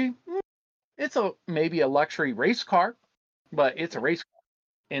luxury? It's maybe a luxury race car, but it's a race car.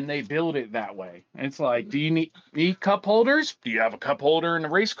 And they build it that way. It's like, do you need cup holders? Do you have a cup holder in a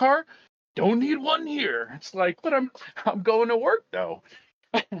race car? Don't need one here. It's like, but I'm going to work though.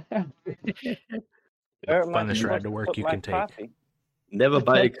 The Where am I funnest ride supposed to to work put you my can take. coffee? Never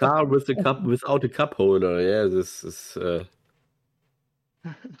buy a car with a cup without a cup holder. Yeah, this is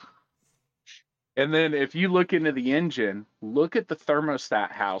And then if you look into the engine, look at the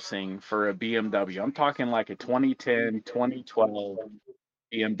thermostat housing for a BMW. I'm talking like a 2010, 2012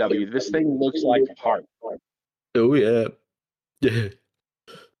 BMW. This thing looks like a heart. oh yeah. Yeah.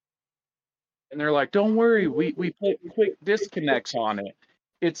 And they're like, don't worry, we put quick disconnects on it.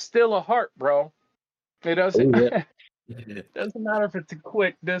 It's still a heart, bro. It doesn't Oh yeah. doesn't matter if it's a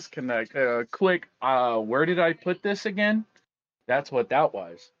quick disconnect. Where did I put this again? That's what that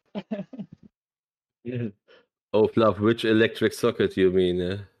was. Yeah. Oh, Fluff, which electric socket you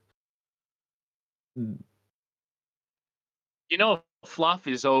mean? Fluff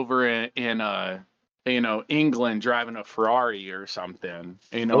is over in England driving a Ferrari or something.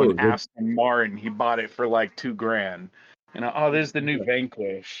 Oh, An Aston Martin. He bought it for like $2,000. This is the new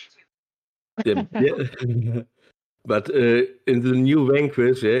Vanquish. yeah. But in the new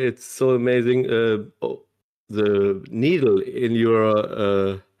Vanquish, yeah, it's so amazing. The needle in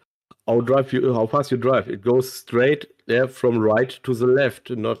your how fast you drive. It goes straight, yeah, from right to the left,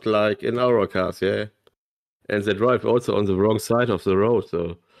 not like in our cars, yeah. And they drive also on the wrong side of the road,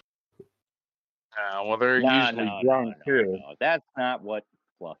 so. Well, they're usually drunk too. No. That's not what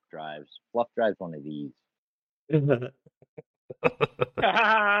Fluff drives. Fluff drives one of these.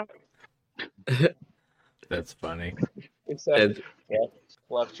 That's funny. And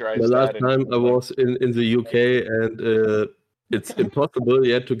Fluff the drives last that. time I was in the UK, and it's impossible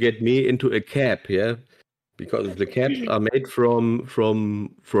yet to get me into a cab, yeah, because the cabs are made from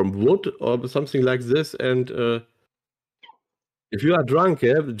wood or something like this, and if you are drunk,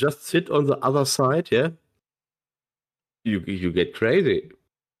 yeah, just sit on the other side, yeah. You get crazy.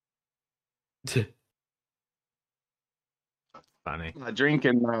 Funny.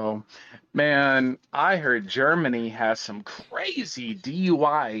 Drinking though, man, I heard Germany has some crazy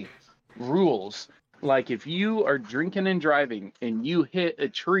DUI rules. Like if you are drinking and driving and you hit a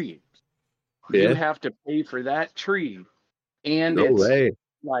tree, you Yeah. have to pay for that tree, and No it's way.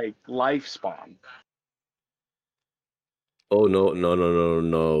 like life spawn. Oh no.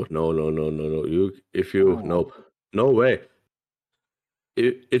 If you Oh. nope. No way.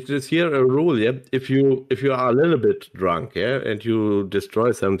 It is here a rule, yeah. If you are a little bit drunk, yeah, and you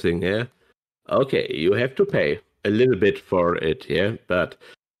destroy something, yeah, okay, you have to pay a little bit for it, yeah. But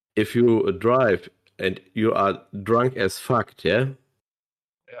if you drive and you are drunk as fuck, yeah,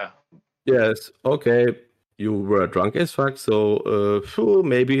 Yeah. yes, okay, you were drunk as fuck, so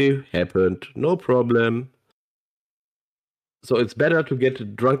maybe happened, no problem. So it's better to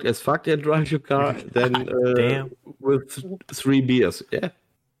get drunk as fuck and drive your car than Damn. with 3 beers, yeah.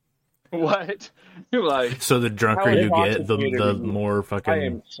 What? Like, So the how drunker you get, intoxicated are the you? more I fucking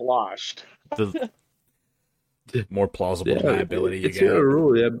am sloshed. the more plausible Yeah, deniability you it's here a get.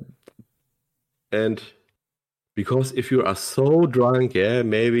 rule, yeah. And because if you are so drunk, yeah,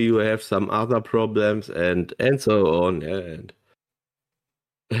 maybe you have some other problems and so on, yeah.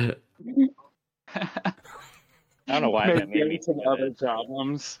 And I don't know why that made me Maybe some think of other that.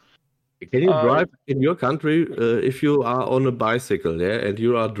 problems. can you Uh, drive in your country if you are on a bicycle, yeah, and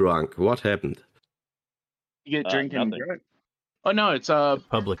you are drunk? What happened? You get drinking and Nothing. drunk. Oh no, it's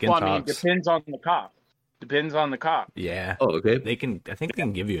Public well, I mean, intox. depends on the cop. Depends on the cop. Yeah. Oh, okay. I think they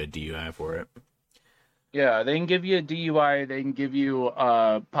can give you a DUI for it. Yeah, they can give you a DUI. They can give you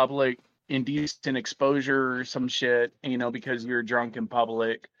public indecent exposure or some shit. Because you're drunk in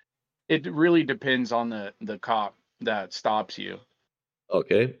public. It really depends on the cop that stops you.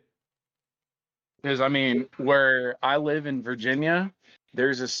 Okay. Because I mean, where I live in Virginia,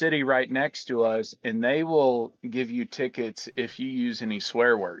 there's a city right next to us, and they will give you tickets if you use any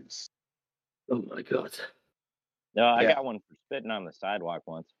swear words. Oh my god. No, I Yeah. got one for spitting on the sidewalk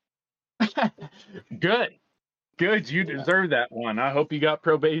once. Good. Good. You deserve that one. I hope you got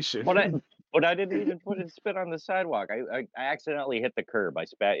probation. But I didn't even put a spit on the sidewalk. I accidentally hit the curb. I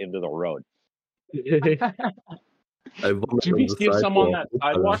spat into the road. I vomit Did you on the just give someone sidewalk. that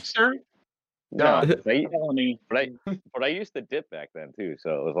sidewalk, sir? No, No, felony. but I used to dip back then too, so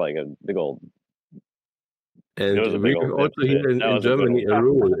it was like a big old. It And was a we big have old dip also spit. here That in was a good Germany one. a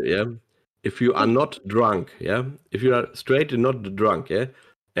rule, yeah. If you are not drunk, yeah, if you are straight and not drunk, yeah,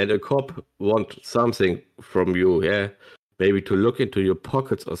 and a cop wants something from you, yeah, maybe to look into your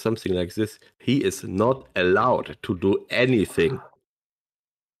pockets or something like this, he is not allowed to do anything.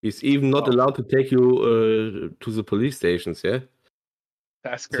 He's even not Oh. allowed to take you to the police stations, yeah.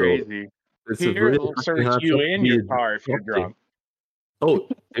 That's So crazy. it's a Here really they'll fucking search hard you job to and be your a car if you're cop. drunk. Oh,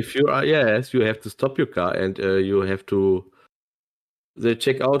 if you are, yes, you have to stop your car and you have to. They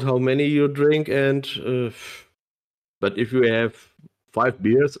check out how many you drink, and but if you have 5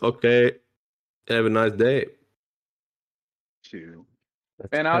 beers, okay, have a nice day. Shoot.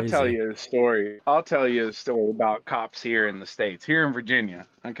 That's And I'll tell crazy. you a story. I'll tell you a story about cops here in the States, here in Virginia.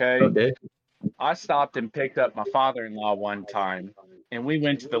 Okay. Okay. I stopped and picked up my father-in-law one time, and we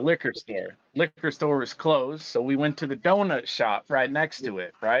went to the liquor store. Liquor store was closed, so we went to the donut shop right next to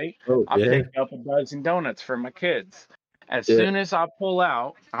it, right? Oh I yeah, picked up a dozen donuts for my kids. As yeah. soon as I pull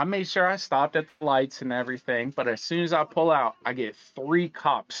out, I made sure I stopped at the lights and everything, but as soon as I pull out, I get 3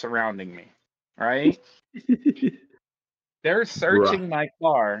 cops surrounding me, right? They're Bruh. searching my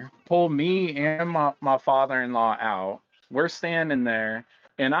car, pull me and my father-in-law out. We're standing there,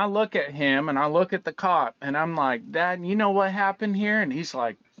 and I look at him and I look at the cop, and I'm like, Dad, you know what happened here? And he's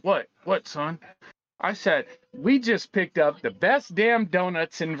like, What? What, son? I said, we just picked up the best damn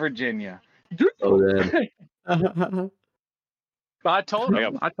donuts in Virginia. Oh damn. But I told I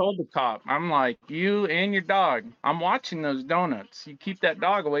him, I told the cop, I'm like, you and your dog, I'm watching those donuts. You keep that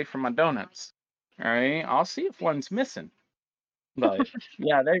dog away from my donuts. All right, I'll see if one's missing. But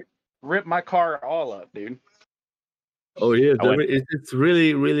yeah, they ripped my car all up, dude. Oh yeah, I went. it's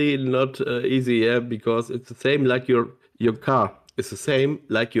really really not easy, yeah, because it's the same like your car. It's the same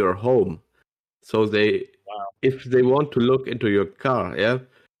like your home. So if they want to look into your car, yeah,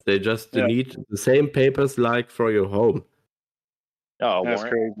 they just Yeah, need the same papers like for your home. Oh, that's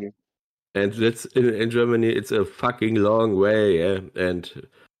warrant. crazy. And that's in Germany. It's a fucking long way, yeah. And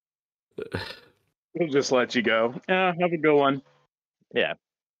We'll just let you go. Yeah, have a good one. Yeah.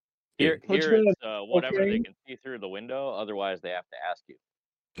 Yeah. Here What's it's good? whatever they Okay. can see through the window. Otherwise, they have to ask you.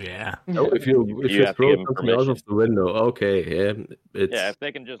 Yeah. Oh, if you You have to throw give 'em something out permission. of the window, okay, yeah, it's Yeah, if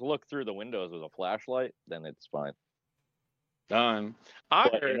they can just look through the windows with a flashlight, then it's fine. Done.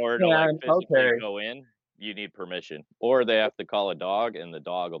 But in order to like physically Okay. go in, you need permission, or they have to call a dog, and the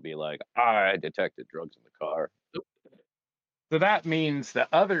dog will be like, "I detected drugs in the car." So that means the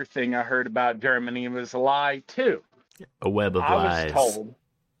other thing I heard about Germany was a lie too. A web of lies.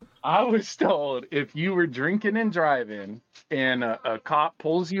 I was told if you were drinking and driving and a cop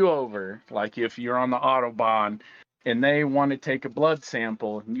pulls you over, like if you're on the Autobahn and they want to take a blood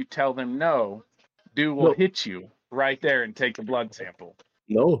sample and you tell them no, dude will no, hit you right there and take the blood sample.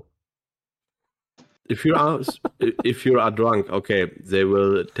 no. If you are drunk, okay, they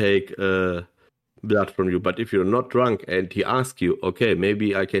will take blood from you. But if you're not drunk and he asks you, okay,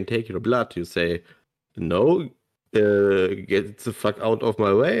 maybe I can take your blood, you say, no, get the fuck out of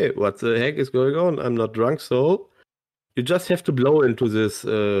my way. What the heck is going on? I'm not drunk, so you just have to blow into this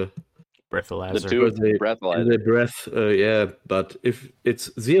Breathalyzer. The tube the breathalyzer. breath. Yeah, but if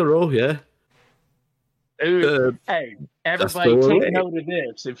it's 0, yeah. Dude, hey, just everybody go take away. note of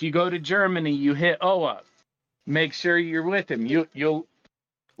this. If you go to Germany, you hit O up. Make sure you're with him. You'll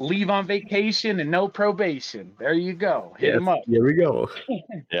leave on vacation and no probation. There you go. Hit him up. Here we go.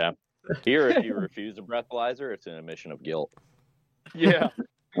 Yeah. Here, if you refuse a breathalyzer, it's an admission of guilt. Yeah.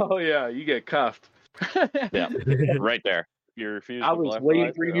 Oh yeah, you get cuffed. Yeah, right there. You refuse. I was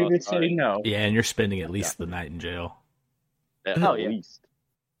waiting for you to say no. Yeah, and you're spending at least the night in jail. At Oh, yeah. least.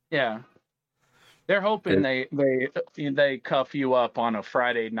 Yeah. They're hoping they cuff you up on a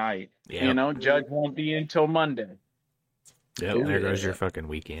Friday night. Yeah. You know, judge won't be until Monday. Yep, Oh, there goes yeah. your fucking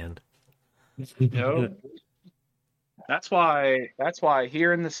weekend. Yep. That's why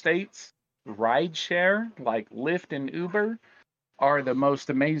here in the States, rideshare, like Lyft and Uber, are the most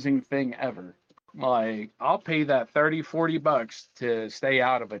amazing thing ever. Like, I'll pay that $30-$40 to stay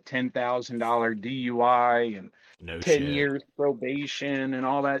out of a $10,000 DUI and No 10 shit. years probation and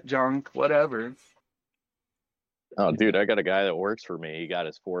all that junk, whatever. Oh, dude, I got a guy that works for me. He got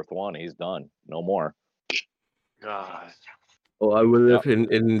his 4th one. He's done. No more. God. Oh, I will live in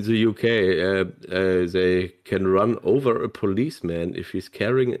the UK. They can run over a policeman if he's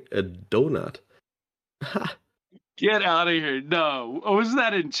carrying a donut. Get out of here. No. Oh, was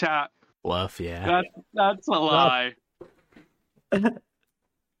that in chat? Bluff, yeah. That's a lie.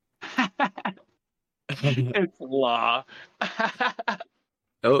 It's law.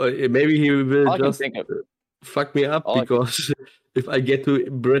 Oh, maybe he will All I can just think of. fuck me up All I because if I get to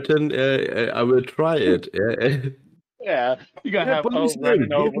Britain, I will try it. Yeah, you gotta Yeah, have police Oak running man,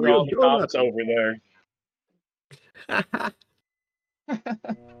 give over me a all the cops over there.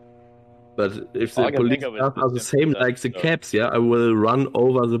 But if All the I can police think of is cars the are the same Simpsons like the episode. cabs, yeah, I will run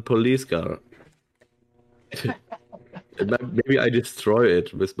over the police car. Maybe I destroy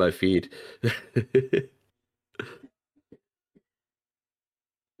it with my feet.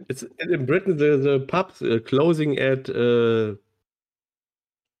 It's in Britain. The pubs closing at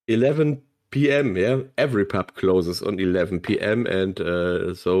 11 p.m. Yeah, every pub closes on 11 p.m. and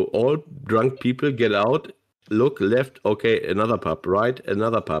so all drunk people get out, look left. Okay, another pub. Right,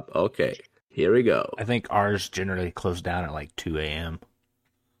 another pub. Okay, here we go. I think ours generally close down at like 2 a.m.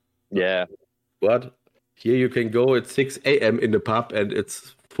 Yeah. What? Here you can go at 6 a.m. in the pub and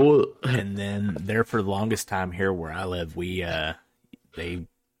it's full. And then there for the longest time here where I live, they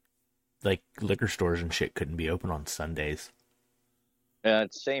like liquor stores and shit couldn't be open on Sundays.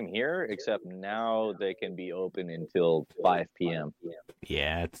 It's same here, except now they can be open until 5 p.m.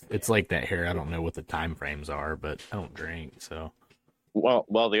 Yeah, it's like that here. I don't know what the time frames are, but I don't drink, so. Well,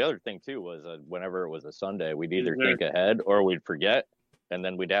 the other thing too was whenever it was a Sunday, we'd either think ahead or we'd forget, and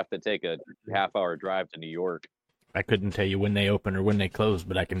then we'd have to take a half-hour drive to New York. I couldn't tell you when they open or when they close,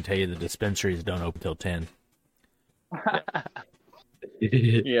 but I can tell you the dispensaries don't open till 10.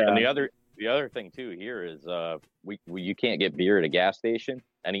 Yeah. And the other thing too here is you can't get beer at a gas station.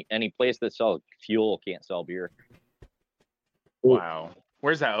 Any place that sells fuel can't sell beer. Wow.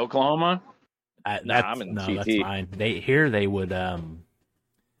 Where's that? Oklahoma? I'm in no, CT. that's fine. They would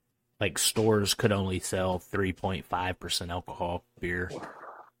like stores could only sell 3.5% alcohol beer.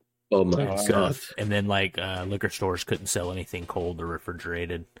 Oh my god! And then like liquor stores couldn't sell anything cold or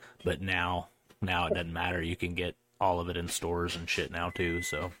refrigerated. But now it doesn't matter. You can get all of it in stores and shit now too.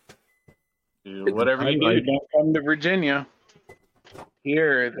 So Whatever you do, don't come to Virginia.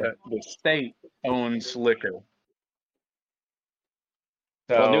 Here, the state owns liquor.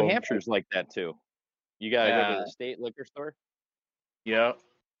 So, Well, New Hampshire's like that too. You gotta go to the state liquor store. Yep.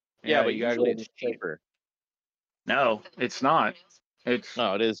 Yeah, but you gotta usually go to it's the state. cheaper. No, it's not. It's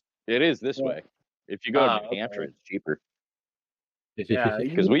No, it is. It is this way. If you go to New Hampshire, okay. it's cheaper. Yeah,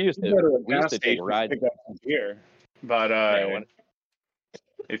 Because we used you go a to gas take station and rides. pick up some beer. But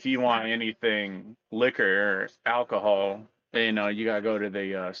if you want anything liquor or alcohol, you gotta go to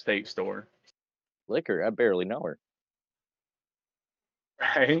the state store, Liquor, I barely know her.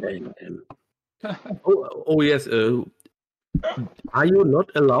 right? Oh yes. Are you not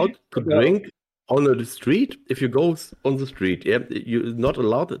allowed to drink on the street? If you go on the street, yeah, you're not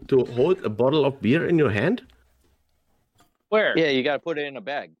allowed to hold a bottle of beer in your hand. Where? Yeah, you got to put it in a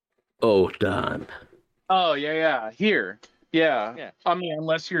bag. Oh damn! Oh yeah. Here. Yeah. Yeah. I mean,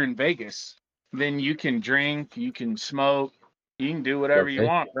 unless you're in Vegas, then you can drink, you can smoke, you can do whatever you Okay.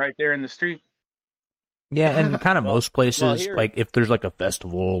 want right there in the street. Yeah, and kind of most places, here- like if there's like a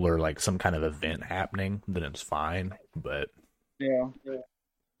festival or like some kind of event happening, then it's fine. But Yeah.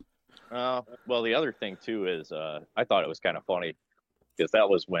 Well, the other thing too is I thought it was kind of funny because that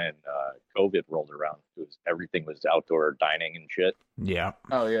was when COVID rolled around. Everything was outdoor dining and shit. yeah,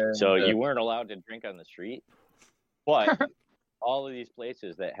 Oh yeah. So you weren't allowed to drink on the street. But all of these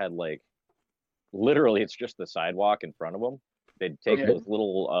places that had like literally it's just the sidewalk in front of them. They'd take Okay. those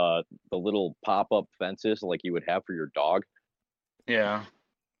little the little pop-up fences like you would have for your dog, Yeah.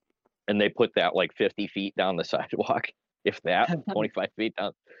 and they put that like 50 feet down the sidewalk, if that, 25 feet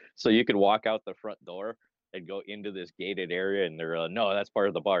down. So you could walk out the front door and go into this gated area, and they're no, that's part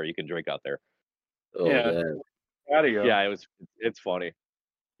of the bar. You can drink out there. Oh Yeah. damn! Patio. Yeah, it's funny.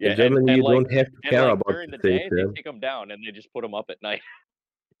 In Germany, you don't have to and care like about during the the things. day, they take them down and they just put them up at night.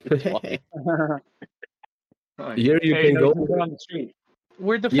 It's funny. Here you Hey, can no, go. on the street.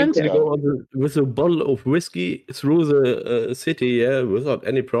 Where'd the You fence can go? go with a bottle of whiskey through the city, yeah, without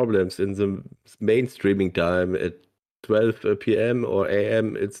any problems in the mainstreaming time at 12 p.m. or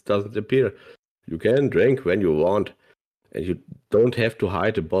a.m. It doesn't appear. You can drink when you want, and you don't have to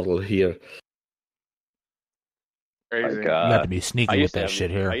hide a bottle here. Crazy. Like, you got to be I sneaky with used to that have shit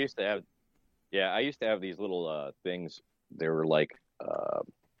these- here. I used to have these little things. They were like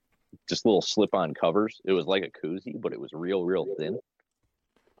just little slip-on covers. It was like a koozie, but it was real thin.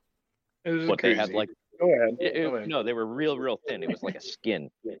 It was a But they had koozie. like Go ahead. Go ahead. no, they were real thin. It was like a skin.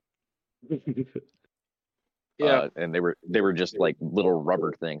 Yeah. And they were just like little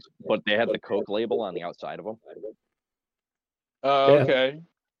rubber things, but they had the Coke label on the outside of them, Oh, Yeah. okay.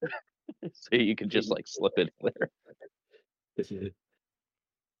 so you could just like slip it in there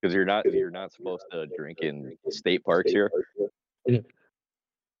because you're not supposed to drink in state parks here. You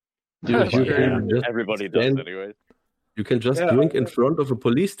Yeah. can just Everybody does stand- anyways. You can just Yeah. drink in front of a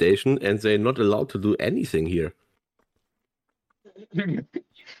police station, and they're not allowed to do anything here.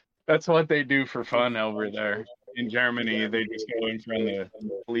 That's what they do for fun over there in Germany. They just go in front of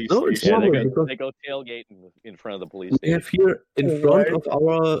the police No, it's station. Yeah, normal because they go tailgate in front of the police we station. have here in front Right. of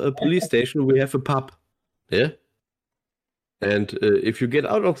our police station, we have a pub. Yeah. And if you get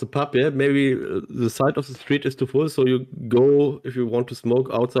out of the pub, yeah, maybe the side of the street is too full, so you go, if you want to smoke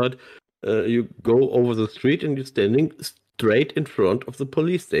outside, you go over the street and you're standing straight in front of the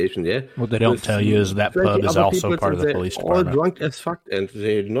police station, yeah? What they don't With tell you is that 20 pub is other also people, part of and the they're police all department. drunk as fuck, and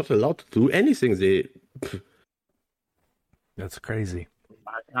they're not allowed to do anything. They That's crazy.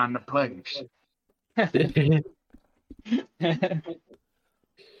 On the place.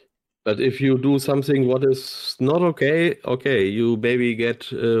 But if you do something what is not okay, you maybe get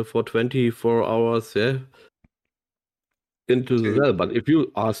for 24 hours, yeah, into the cell. But if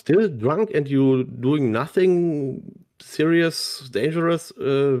you are still drunk and you doing nothing serious, dangerous,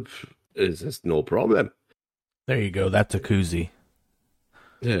 there's no problem. There you go. That's a koozie.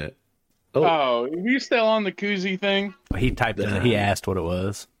 Yeah. Oh, are you still on the koozie thing? He typed in. He asked what it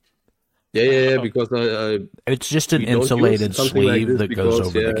was. Yeah, because It's just an we don't use insulated something like sleeve this that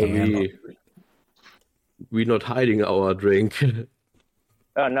goes because, over the can. We're not hiding our drink.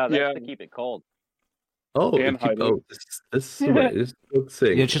 Oh no, that's Yeah. to keep it cold. Oh, And hiding. this is a good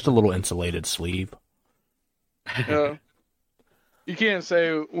thing. Yeah, it's just a little insulated sleeve. Yeah. You can't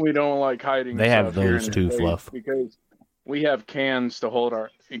say we don't like hiding. They have stuff here those in the too, States Fluff. because we have cans to hold our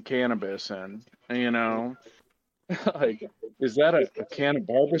cannabis in. You know, like, is that a can of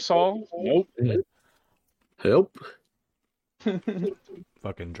Barbasol? Nope. Help.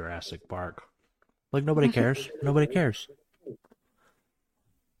 Fucking Jurassic Park. Like, nobody cares. Nobody cares.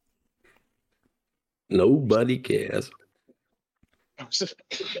 Nobody cares.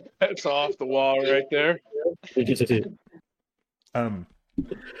 That's off the wall right there.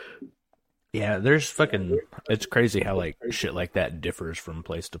 Yeah, there's fucking... It's crazy how, like, shit like that differs from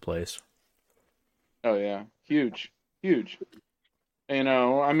place to place. Oh yeah, huge. You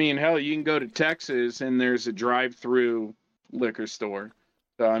know, I mean, hell, you can go to Texas and there's a drive-through liquor store.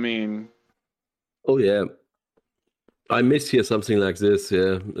 So I mean, Oh yeah. I miss here something like this,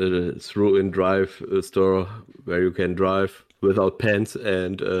 yeah. Through in drive store where you can drive without pants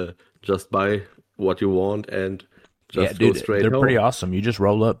and just buy what you want and just go dude, straight they're home. pretty awesome. You just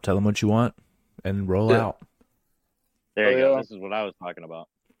roll up, tell them what you want, and roll Yeah. out. There you go. yeah. This is what I was talking about.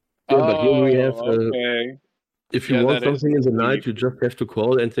 Yeah, but here we have, okay. if you Yeah, want that is something in the night, cheap. you just have to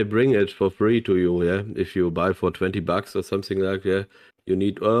call and they bring it for free to you, yeah. If you buy for $20 or something like that, you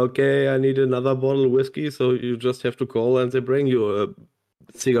need, I need another bottle of whiskey, so you just have to call and they bring you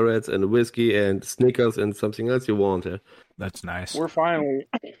cigarettes and whiskey and Snickers and something else you want, yeah. That's nice. We're finally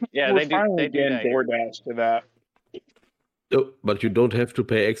Yeah, we're they do. finally They do getting that here. DoorDash to that. Oh, but you don't have to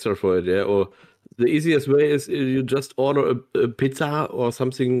pay extra for it, yeah. Or the easiest way is you just order a pizza or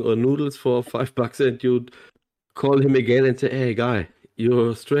something or noodles for $5 and you call him again and say, "Hey, guy,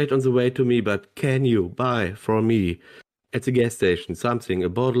 you're straight on the way to me, but can you buy for me at the gas station something, a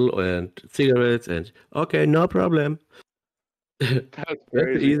bottle and cigarettes?" And okay, no problem. That's That's the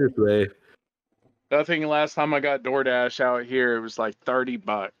crazy. easiest way. I think last time I got DoorDash out here, it was like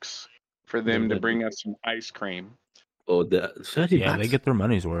 $30 for them to bring us some ice cream. Oh, the $30. Yeah, they get their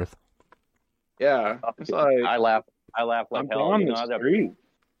money's worth. Yeah, it's like I laugh like I'm hell. down You the know, street.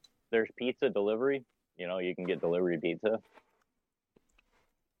 there's pizza delivery. You know, you can get delivery pizza.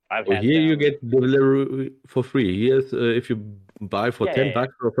 I've Oh, had here you them. get delivery for free. Here's if you buy for Yeah, $10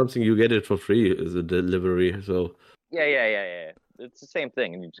 or something, you get it for free as a delivery. So Yeah. It's the same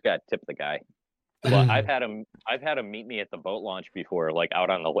thing, and you just gotta tip the guy. Well, I've had him meet me at the boat launch before, like out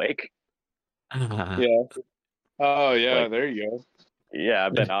on the lake. Yeah. Oh yeah, Like- there you go. Yeah,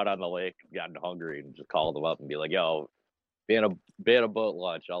 I've been out on the lake, gotten hungry, and just called him up and be like, "Yo, be at a boat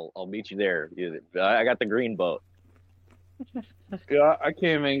launch. I'll meet you there. I got the green boat." Yeah, I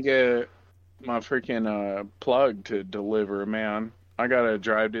can't even get my freaking plug to deliver, man. I gotta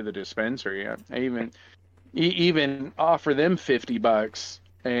drive to the dispensary. I even offer them $50,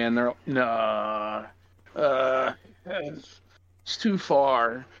 and they're nah, it's too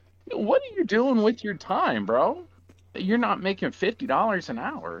far. What are you doing with your time, bro? You're not making $50 an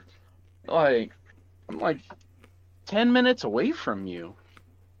hour. Like, I'm like 10 minutes away from you.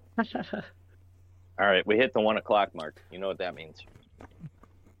 All right, we hit the 1 o'clock mark. You know what that means?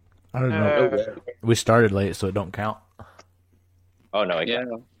 I don't know. Uh, We started late, so it don't count. Oh no,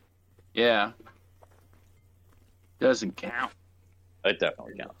 yeah. Doesn't count. it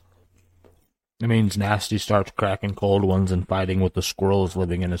definitely counts. It means Nasty starts cracking cold ones and fighting with the squirrels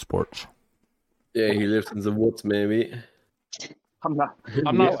living in his porch. yeah, he lives in the woods, maybe. I'm not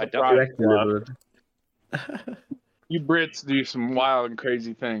I surprised. Correct delivered. You Brits do some wild and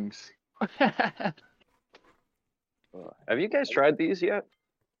crazy things. Have you guys tried these yet?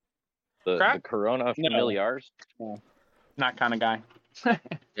 The Crack? Corona No. Familiars? Not kind of guy.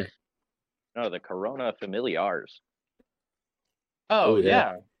 No, the Corona Familiars. Oh, yeah.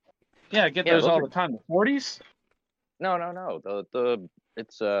 yeah. Yeah, I get Yeah, those those all are- the time. The 40s? No. The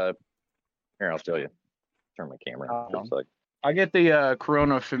it's here, I'll show you. Turn my camera on. Oh. It's like I get the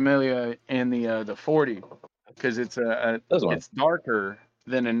Corona Familia and the 40 because it's Those ones. it's darker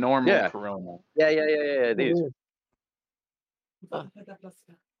than a normal Yeah. Corona. Yeah. These.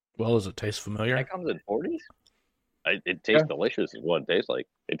 Well, does it taste familiar? That comes in 40s? It tastes delicious is what it tastes like.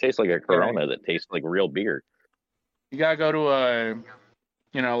 It tastes like a Corona that tastes like real beer. You gotta go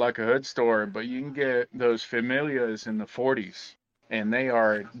to like a hood store, but you can get those Familias in the 40s, and they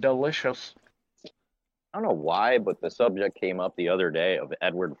are delicious. I don't know why, but the subject came up the other day of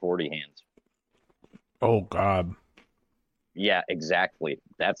Edward 40 Hands. Oh, God. Yeah, exactly.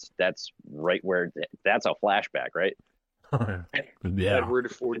 That's right where that's a flashback, right? Yeah.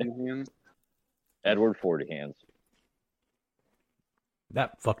 Edward 40 hands. Edward 40 Hands.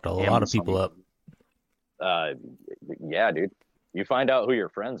 That fucked a lot of people up. Yeah, dude. You find out who your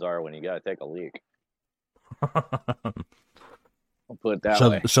friends are when you gotta take a leak. I'll put it that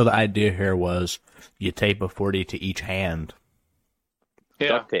way. So the idea here was you tape a 40 to each hand. Yeah.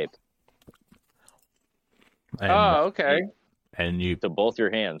 Duct tape And, Oh, okay. and you to both your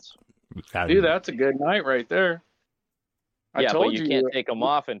hands. Dude, that's a good night right there. I Yeah, told but you can't take them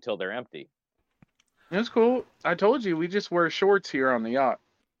off until they're empty. It's cool. I told you we just wear shorts here on the yacht.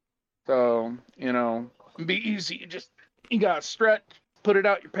 So, it'd be easy. You got stretch, put it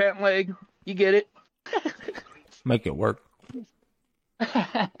out your pant leg. You get it. make it work.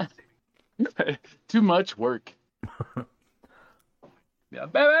 Too much work. Yeah,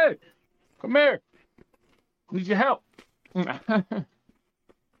 baby, come here. Need your help.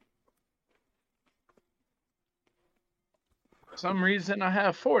 For some reason, I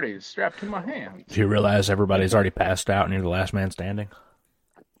have 40s strapped to my hands. Do you realize everybody's already passed out and you're the last man standing?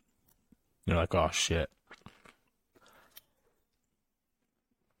 You're like, oh, shit.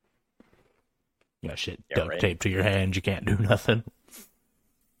 You got shit Yeah, duct right. taped to your hand. You can't do nothing.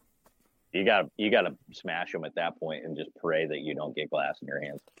 You gotta smash them at that point and just pray that you don't get glass in your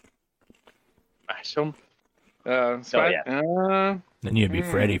hands. Smash them. Then you'd be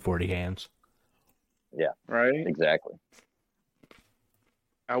Freddy 40 hands. Yeah, Right? exactly.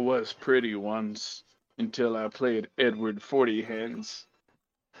 I was pretty once until I played Edward 40 Hands.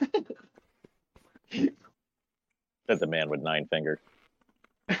 Said the man with 9 fingers.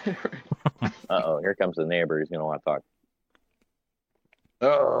 Uh-oh, here comes the neighbor. He's gonna want to talk.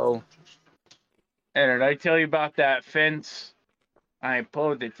 Uh-oh. And did I tell you about that fence? I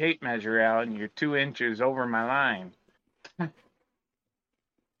pulled the tape measure out and you're 2 inches over my line.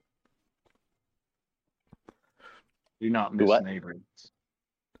 Do not miss what? neighbors.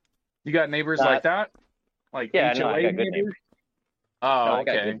 You got neighbors like that? Like Yeah, HOA no, I got good neighbors? neighbors. Oh, No, I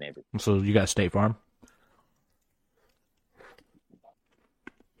okay. got good neighbors. So you got State Farm?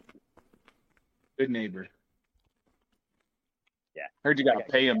 Good neighbor. Yeah. Heard you got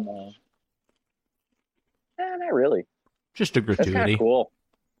to pay them now. Not really. Just a That's kind gratuity. of cool.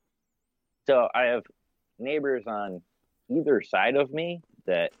 So I have neighbors on either side of me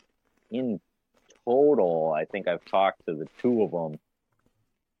that in total, I think I've talked to the 2 of them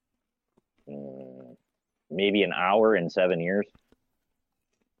maybe an hour in 7 years.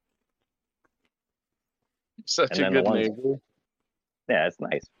 Such And a then the good ones- neighbor. Yeah, it's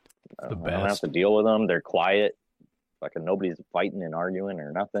nice. The I don't have best. to deal with them. They're quiet. Fucking nobody's fighting and arguing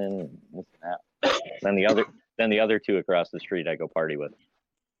or nothing. This and that. then the other 2 across the street I go party with.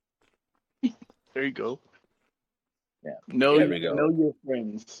 There you go. Yeah. Know There we go. your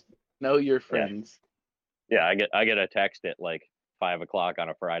friends. Know your friends. Yeah, I get a text at like 5 o'clock on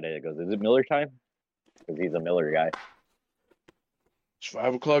a Friday. It goes, "Is it Miller time?" Because he's a Miller guy. It's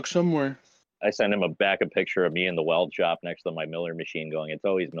 5 o'clock somewhere. I send him a picture of me in the weld shop next to my Miller machine going, "It's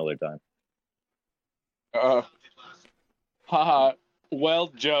always Miller time." Haha. Well,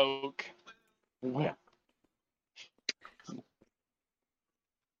 joke. Well.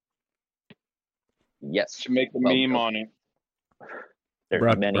 Yes. Should make a Well, meme on it. There's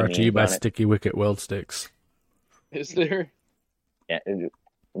Brought many to you memes by on it. Sticky Wicket Weld Sticks. Is there? Yeah,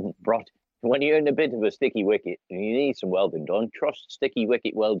 brought when you're in a bit of a sticky wicket and you need some welding done, trust Sticky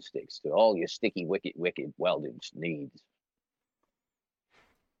Wicket weld sticks to all your sticky wicket welding needs.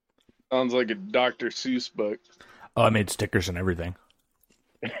 Sounds like a Dr. Seuss book. Oh, I made stickers and everything.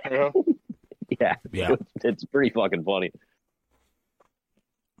 Yeah. Yeah, Yeah. it's pretty fucking funny.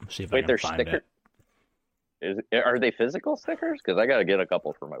 Let's see if I Wait, can they're find sticker. Are they physical stickers? Because I gotta get a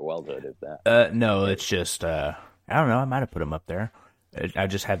couple for my weld hood. Is that? it. No, it's just I don't know. I might have put them up there. I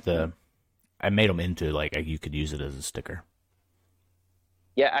just had I made them into like you could use it as a sticker.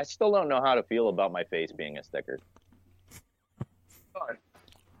 Yeah, I still don't know how to feel about my face being a sticker.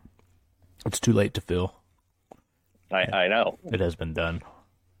 It's too late to fill. I know. It has been done.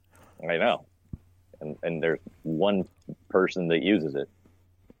 I know. And there's one person that uses it.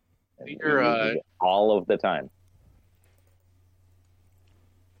 And he You're, uses it all of the time.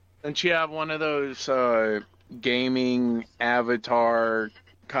 Don't you have one of those gaming avatar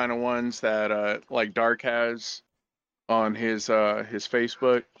kind of ones that like Dark has on his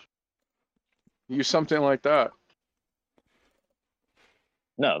Facebook? Use something like that.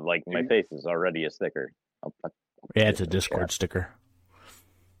 No, like my face is already a sticker. Yeah, it's a Discord sticker.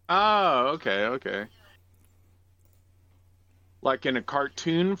 Oh, okay. Like in a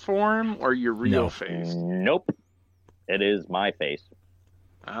cartoon form or your real No. face? Nope. It is my face.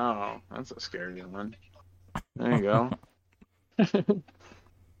 Oh, that's a scary one. There you go.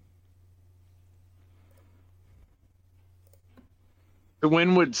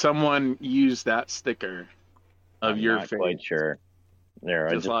 When would someone use that sticker of I'm your not face? quite sure. There,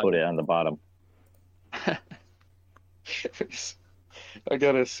 I Just just like- put it on the bottom. I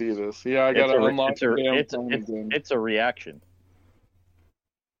gotta see this. Yeah, I gotta unlock the damn phone again. It's a reaction.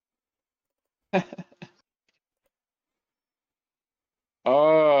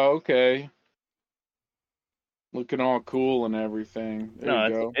 Oh, okay. Looking all cool and everything. There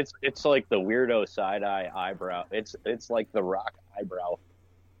you go. It's like the weirdo side eye eyebrow. It's like the Rock eyebrow,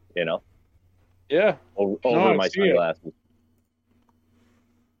 you know, Yeah. over I my see it. sunglasses.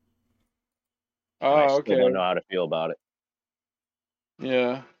 I Oh, still okay. don't know how to feel about it.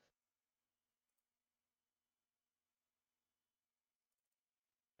 Yeah.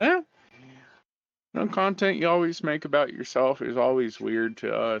 Yeah. No content you always make about yourself is always weird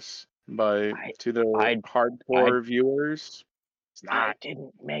to us, to the hardcore viewers. It's I not.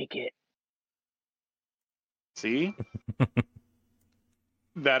 didn't make it. See?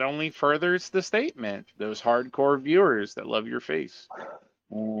 That only furthers the statement. Those hardcore viewers that love your face.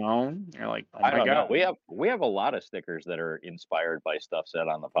 You're like, oh I my don't know. God. We have a lot of stickers that are inspired by stuff said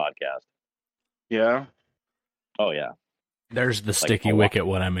on the podcast. Yeah. Oh yeah. There's the Like sticky a lot. wicket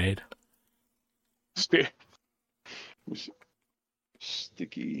one I made.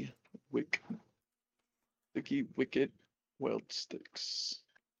 Sticky wick. Sticky wicket weld sticks.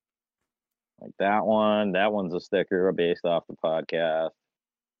 Like that one. That one's a sticker based off the podcast.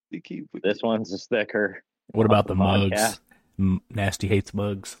 Sticky wicket. This one's a sticker. What off about the mugs? podcast. Nasty hates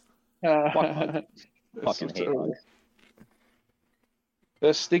mugs. Fucking hate mugs.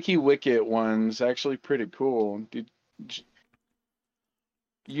 The sticky wicket one's actually pretty cool. Did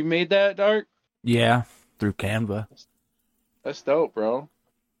you made that, Dark? Yeah, through Canva. That's dope, bro.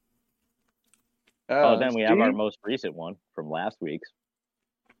 Then we have our most recent one from last week's.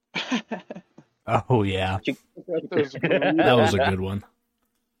 Oh yeah, that that was a good one.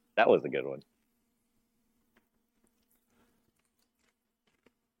 That was a good one.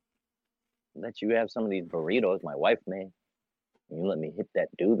 Let you have some of these burritos my wife made. And you let me hit that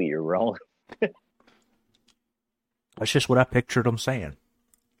doobie you're rolling. That's just what I pictured them saying.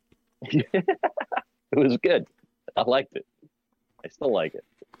 It was good. I liked it. I still like it.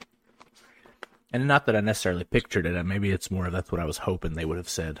 And not that I necessarily pictured it. Maybe it's more that's what I was hoping they would have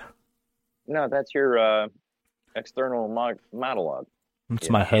said. No, that's your external monologue. It's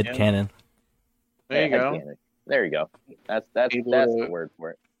my head Yeah. canon. There you go. headcanon. There you go. That's Able the to- word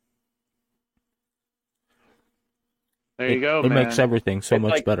for it. There you go, It man. makes everything so It's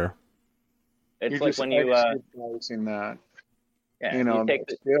much like- better. It's You're like just when you exercising that. yeah, You know, you take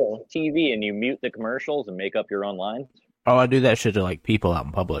the skill. TV and you mute the commercials and make up your own lines. Oh, I do that shit to like people out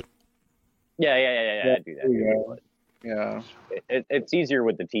in public. Yeah. I do that. There you too, go. Yeah. but it's easier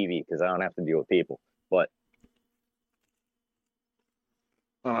with the TV because I don't have to deal with people. But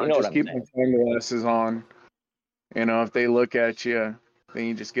You know just what I'm keep saying. my sunglasses on. You know, if they look at you, then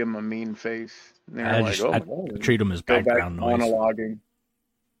you just give them a mean face. And they're I like, just oh, I no. treat them as Go back to background noise. monologuing.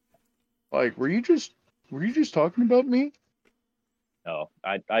 Like, were you just talking about me? no,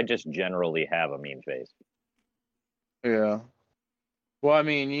 I just generally have a mean face. Yeah. Well, I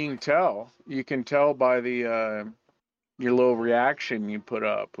mean, you can tell. You can tell by the your little reaction you put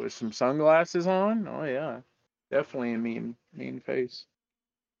up with some sunglasses on. Oh yeah, definitely a mean face.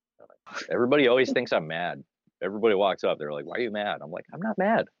 Everybody always thinks I'm mad. Everybody walks up, they're like, "Why are you mad?" I'm like, "I'm not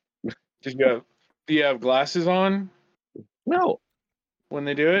mad." Do you have glasses on No, when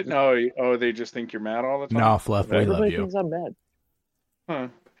they do it? No. Oh, they just think you're mad all the time. No, Fluff, we love everybody you. thinks I'm mad. Huh.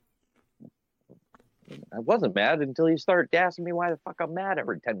 I wasn't mad until you start gassing me why the fuck I'm mad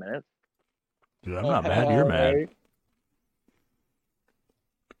every 10 minutes. Dude, I'm not mad. You're mad. Right.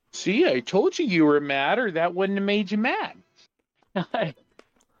 See, I told you were mad, or that wouldn't have made you mad.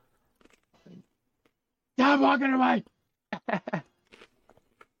 Stop walking away.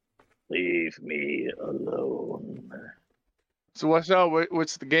 Leave me alone. So what's up?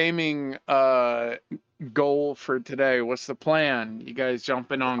 What's the gaming goal for today? What's the plan? You guys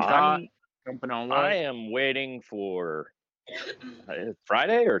jumping on COD? Jumping on what? I am waiting for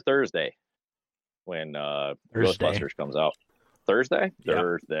Friday or Thursday when Thursday. Ghostbusters comes out. Thursday? Yeah.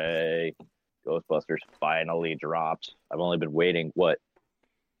 Thursday. Ghostbusters finally drops. I've only been waiting,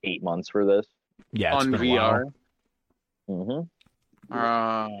 8 months for this? Yeah, it's on been a while. VR.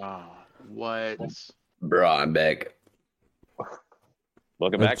 Mm-hmm. What? Bro, I'm back.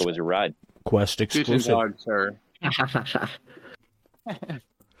 Welcome That's- back. It was your ride. Quest Good exclusive. dog, sir.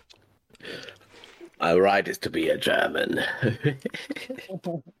 My right is to be a German.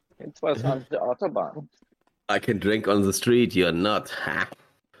 It was on the Autobahn. I can drink on the street, you're not. Ha.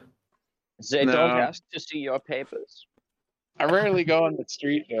 They No. don't ask to see your papers. I rarely go on the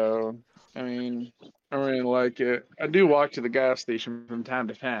street though. I mean, I really like it. I do walk to the gas station from time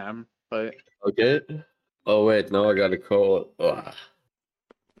to time, but Okay. Oh, wait, now I got a call. Oh.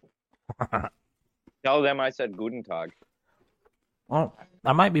 Tell them I said Guten Tag. Well,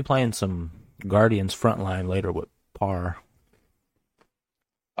 I might be playing some Guardians Frontline later with Par.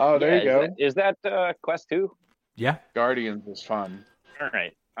 oh, there you go. Is that Quest 2? Yeah, Guardians is fun. All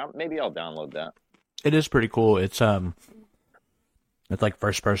right. Maybe I'll download that. it is pretty cool. It's like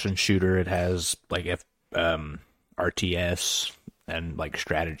first person shooter. It has like RTS and like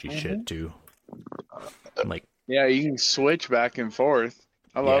strategy shit too. Like Yeah, you can switch back and forth.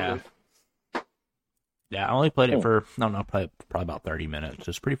 I love it. Yeah, I only played it for probably about 30 minutes.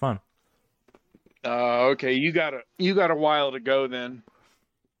 It's pretty fun. Okay, you got a while to go then.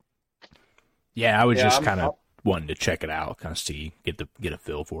 Yeah, I was Yeah, just I'm- kind of wanting to check it out, kind of see, get a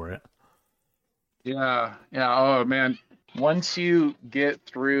feel for it. Yeah. Oh man, once you get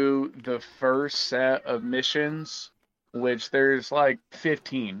through the first set of missions, which there's like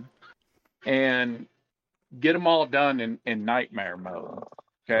 15, and get them all done in nightmare mode.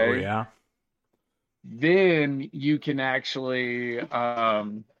 Okay. Oh yeah. Then you can actually, I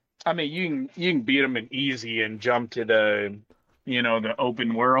mean, you can beat them in easy and jump to the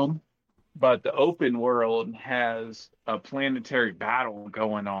open world, but the open world has a planetary battle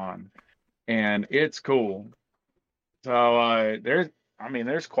going on, and it's cool. So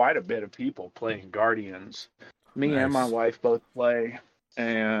there's quite a bit of people playing Guardians. Me and my Nice. wife both play,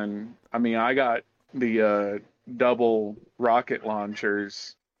 and I mean, I got the double rocket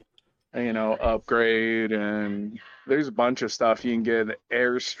launchers, upgrade, and there's a bunch of stuff you can get,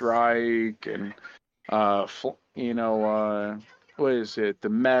 airstrike, and what is it? The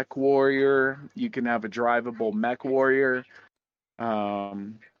mech warrior. You can have a drivable mech warrior.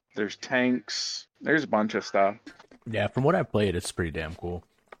 Um, there's tanks. There's a bunch of stuff. Yeah, from what I've played, it's pretty damn cool.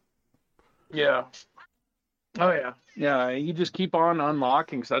 Yeah. Oh yeah. Yeah. You just keep on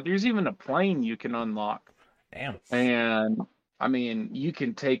unlocking stuff. There's even a plane you can unlock. Damn. And I mean, you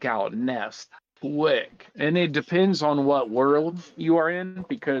can take out Nest quick. And it depends on what world you are in,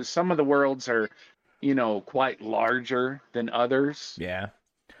 because some of the worlds are, quite larger than others. Yeah.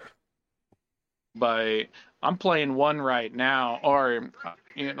 But I'm playing one right now, or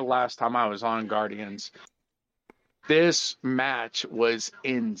the last time I was on Guardians. This match was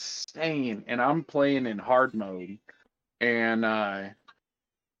insane, and I'm playing in hard mode. And I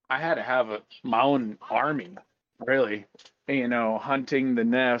had to have my own army, really, hunting the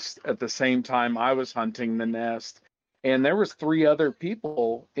nest at the same time I was hunting the nest. And there was 3 other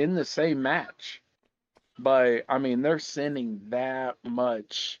people in the same match. But I mean, they're sending that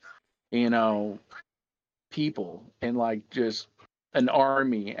much, people and like just an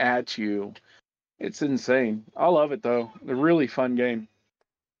army at you. It's insane. I love it though. A really fun game.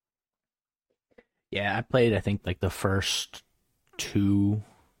 Yeah, I played, I think, like the first two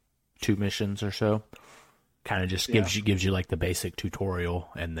missions or so. Kind of just gives you like the basic tutorial,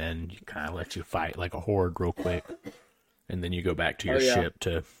 and then you kind of let you fight like a horde real quick, and then you go back to your ship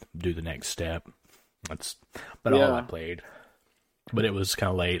to do the next step. That's all I played. But it was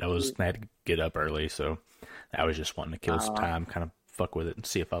kind of late. I had to get up early, so I was just wanting to kill some time, kind of fuck with it and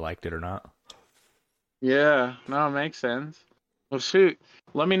see if I liked it or not. Yeah, no, it makes sense. Well, shoot,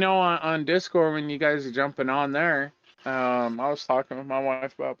 let me know on Discord when you guys are jumping on there. I was talking with my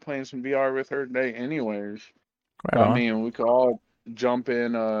wife about playing some VR with her today anyways. Right on. I mean, we could all jump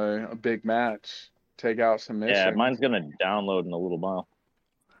in a big match, take out some missions. Yeah, mine's going to download in a little while.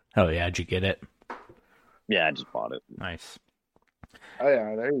 Oh, yeah, did you get it? Yeah, I just bought it. Nice. Oh,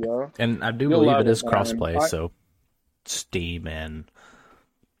 yeah, there you go. And I do You'll believe love it is it, man. crossplay, so Steam and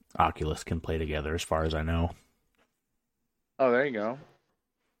Oculus can play together as far as I know. Oh, there you go.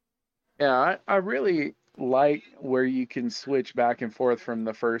 Yeah, I really like where you can switch back and forth from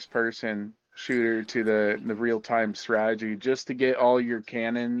the first person shooter to the real time strategy, just to get all your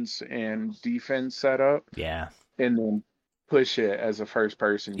cannons and defense set up. Yeah. And then push it as a first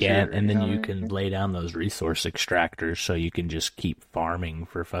person shooter. Yeah, and then you what I can mean? lay down those resource extractors so you can just keep farming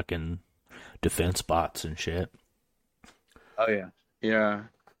for fucking defense bots and shit. Oh yeah. Yeah.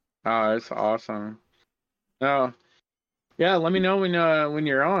 Oh, it's awesome. Oh. Yeah, let me know when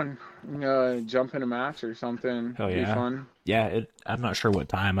you're on. Jump in a match or something. Oh, It'd yeah. be fun. Yeah, I'm not sure what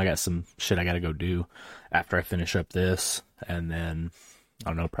time. I got some shit I gotta go do after I finish up this, and then I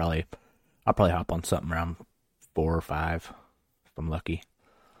don't know. I'll probably hop on something around 4 or 5 if I'm lucky.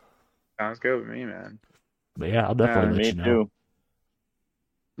 Sounds good with me, man. But yeah, I'll definitely let Me you know. too.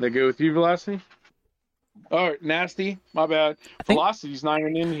 They good with you, Velocity? Oh, Nasty. My bad. I think Velocity's not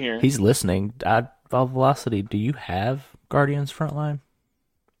even in here. he's listening. Velocity, do you have Guardians Frontline?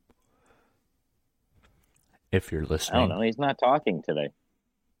 If you're I listening. don't know. He's not talking today.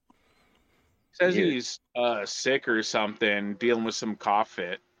 Says Yeah. he's sick or something, dealing with some cough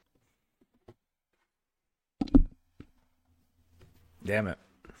fit. Damn it.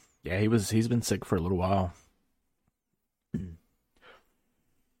 Yeah, he's been sick for a little while.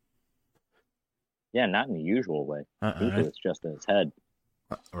 Yeah, not in the usual way. Usually it's just in his head.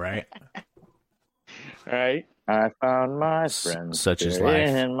 Right? Right? I found my friend Such is life.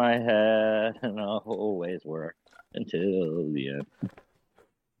 in my head, and I'll always work until the end.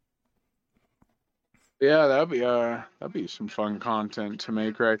 Yeah, that'd be some fun content to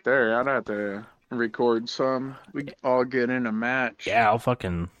make right there. I'd have to record some. We all get in a match. Yeah,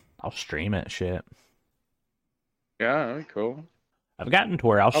 I'll stream it, shit. Yeah, that'd be cool. I've gotten to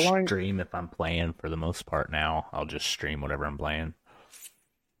where I'll How long- stream if I'm playing for the most part now. I'll just stream whatever I'm playing.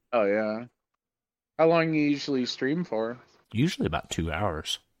 Oh yeah. How long you usually stream for? Usually about 2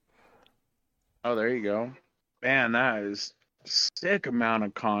 hours. Oh, there you go. Man, that is a sick amount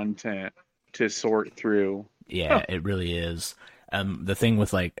of content to sort through. Yeah, it really is. The thing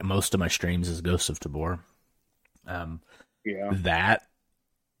with like most of my streams is Ghost of Tabor. Yeah. That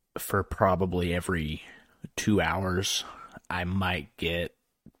for probably every 2 hours, I might get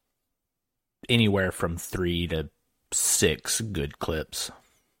anywhere from 3 to 6 good clips.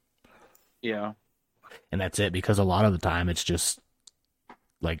 Yeah. And that's it, because a lot of the time it's just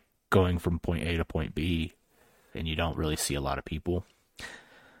like going from point A to point B, and you don't really see a lot of people.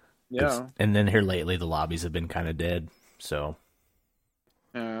 Yeah. And then here lately, the lobbies have been kind of dead, so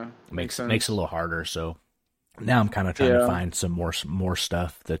Yeah. it makes it a little harder. So now I'm kind of trying to find some more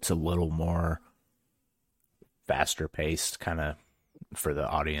stuff that's a little more faster paced, kind of for the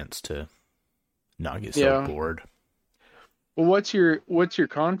audience to not get so bored. Well, what's your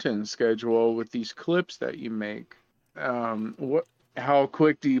content schedule with these clips that you make? How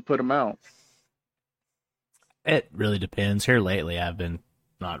quick do you put them out? It really depends. Here lately, I've been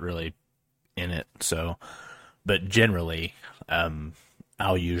not really in it, so, but generally,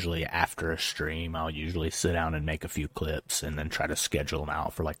 I'll usually, after a stream, I'll usually sit down and make a few clips and then try to schedule them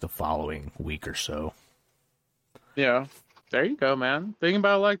out for like the following week or so. Yeah, there you go, man. Think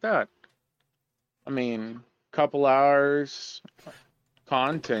about it like that. I mean, couple hours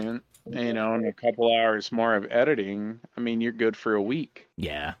content, and a couple hours more of editing. I mean, you're good for a week.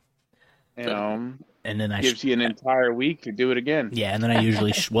 Yeah. And then gives you an entire week to do it again. Yeah, and then I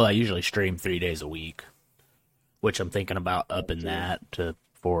usually stream 3 days a week, which I'm thinking about upping that to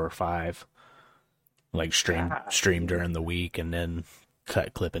 4 or 5. Like stream during the week and then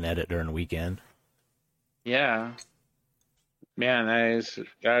cut, clip, and edit during the weekend. Yeah. Man,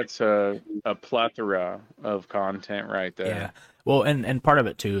 that's a plethora of content right there. Yeah. Well, and part of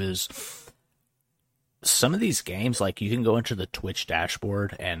it too is some of these games, like, you can go into the Twitch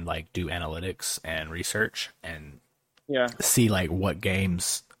dashboard and like do analytics and research and see like what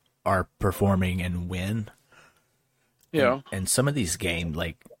games are performing and when. Yeah. And some of these games,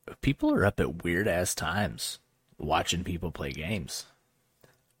 like, people are up at weird ass times watching people play games.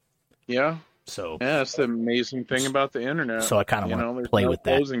 Yeah. So that's the amazing thing about the internet. So I kind of want to play with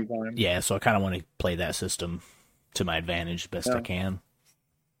that. Time. Yeah, so I kind of want to play that system to my advantage best I can.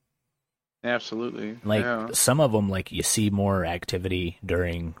 Absolutely. Like, some of them, like, you see more activity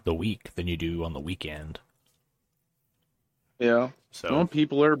during the week than you do on the weekend. Yeah. So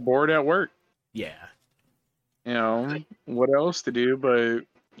people are bored at work. Yeah. What else to do but,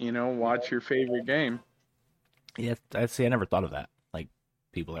 watch your favorite game. Yeah, I never thought of that. Like,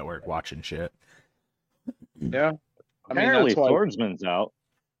 people at work watching shit. Yeah. Apparently, Swordsman's out.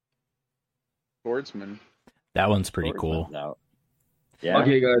 Swordsman. That one's pretty cool. Out. Yeah.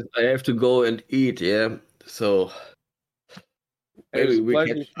 Okay, guys, I have to go and eat. Yeah, so maybe we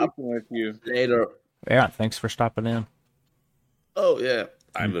can speaking with you later. Yeah, thanks for stopping in. Oh yeah,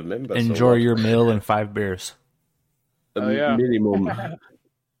 I'm a member. Enjoy your meal and 5 beers. Minimum.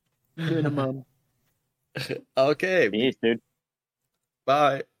 Minimum. Okay. Peace, dude.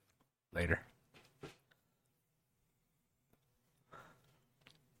 Bye. Later.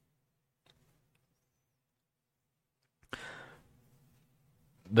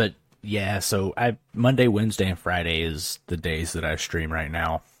 But yeah, so Monday, Wednesday, and Friday is the days that I stream right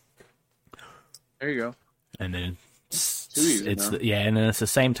now. There you go. And then and then it's the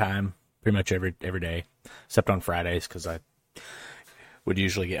same time pretty much every day, except on Fridays, because I would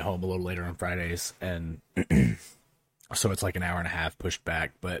usually get home a little later on Fridays, and so it's like an hour and a half pushed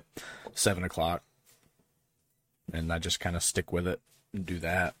back, but 7 o'clock, and I just kind of stick with it and do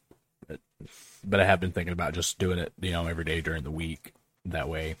that. But I have been thinking about just doing it, every day during the week. That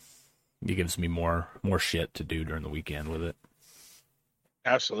way, it gives me more shit to do during the weekend with it.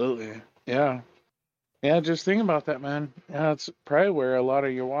 Absolutely. Yeah. Yeah, just think about that, man. Yeah, that's probably where a lot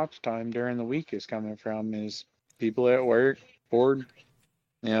of your watch time during the week is coming from, is people at work, bored,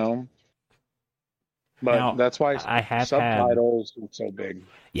 But now, that's why I have subtitles are so big.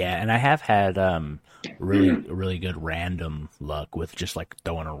 Yeah, and I have had really good random luck with just like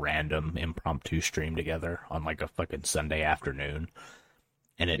throwing a random impromptu stream together on like a fucking Sunday afternoon,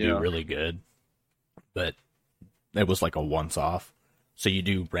 and it do really good. But it was like a once off. So you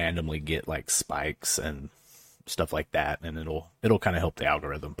do randomly get like spikes and stuff like that, and it'll kind of help the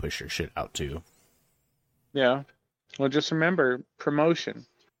algorithm push your shit out too. Yeah. Well, just remember promotion.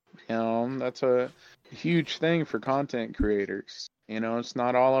 That's a huge thing for content creators. It's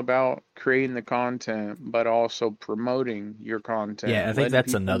not all about creating the content, but also promoting your content. Yeah, I think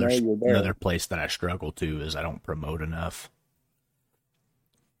that's another place that I struggle too, is I don't promote enough.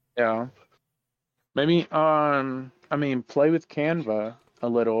 Yeah. Maybe play with Canva a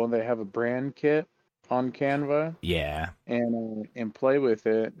little. They have a brand kit on Canva Yeah. and play with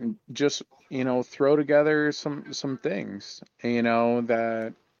it, and just throw together some things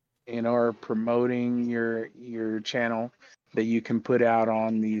that are promoting your channel that you can put out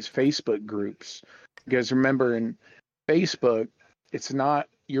on these Facebook groups. Because remember, in Facebook, it's not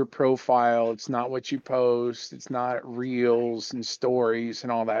your profile, it's not what you post, it's not reels and stories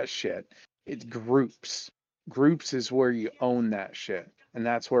and all that shit. It's groups. Groups is where you own that shit. And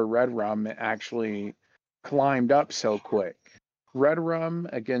that's where RedRum actually climbed up so quick.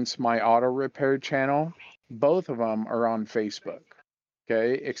 RedRum against my auto repair channel, both of them are on Facebook.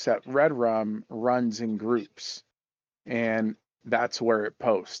 Okay, except RedRum runs in groups, and that's where it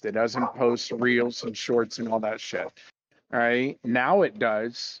posts. It doesn't post reels and shorts and all that shit. All right, now it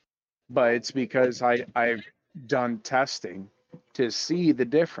does, but it's because I've done testing to see the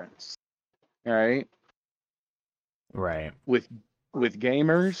difference. All right, Right. with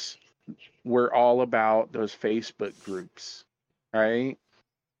gamers, we're all about those Facebook groups. All right,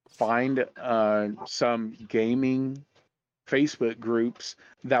 find some gaming Facebook groups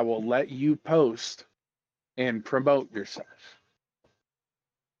that will let you post and promote yourself.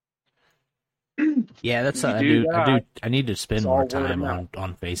 Yeah, that's You I do do. that, I need to spend it's more all word of time mouth.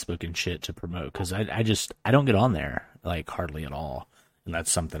 on Facebook and shit to promote, because I don't get on there like hardly at all, and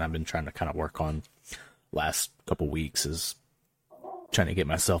that's something I've been trying to kind of work on last couple weeks, is trying to get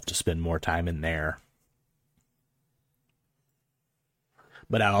myself to spend more time in there.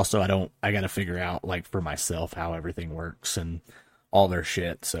 But I got to figure out, like, for myself how everything works and all their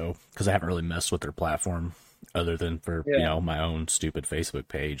shit. So, because I haven't really messed with their platform other than for, my own stupid Facebook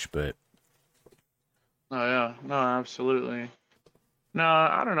page. But Oh yeah, no, absolutely. No,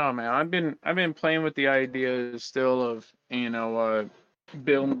 I don't know, man. I've been playing with the idea still of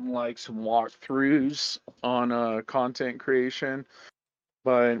building like some walkthroughs on content creation,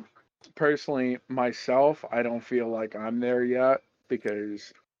 but personally myself, I don't feel like I'm there yet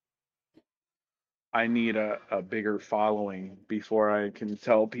because I need a bigger following before I can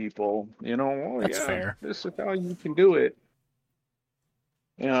tell people, oh that's yeah, fair. this is how you can do it.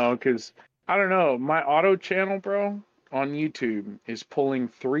 Because I don't know, my auto channel, bro, on YouTube is pulling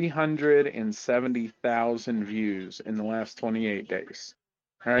 370,000 views in the last 28 days.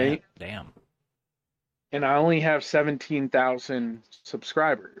 All right. Damn. And I only have 17,000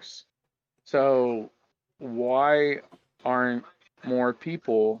 subscribers. So why aren't more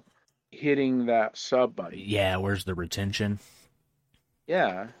people hitting that sub button? Yeah, where's the retention?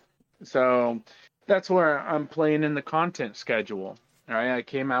 Yeah. So that's where I'm playing in the content schedule. All right. I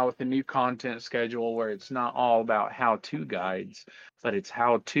came out with a new content schedule where it's not all about how-to guides, but it's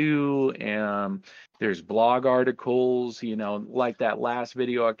how-to. There's blog articles, like that last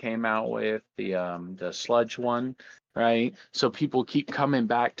video I came out with, the sludge one, right? So people keep coming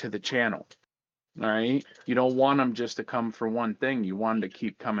back to the channel. All right. You don't want them just to come for one thing. You want them to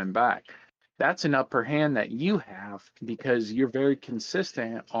keep coming back. That's an upper hand that you have because you're very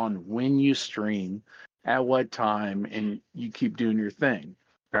consistent on when you stream, at what time, and you keep doing your thing,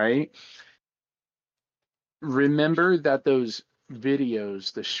 right? Remember that those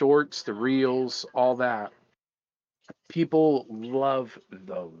videos, the shorts, the reels, all that, people love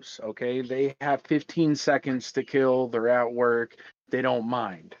those, okay? They have 15 seconds to kill, they're at work, they don't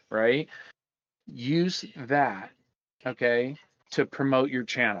mind, right? Use that, okay, to promote your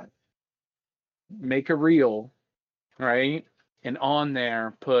channel. Make a reel, right? And on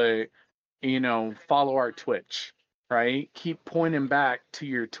there, put, follow our Twitch, right? Keep pointing back to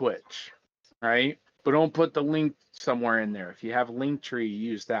your Twitch, right? But don't put the link somewhere in there. If you have Linktree,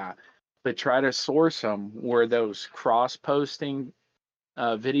 use that. But try to source them where those cross-posting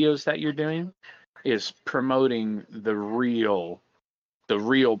videos that you're doing is promoting the real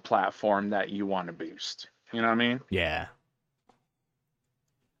platform that you want to boost. You know what I mean? Yeah.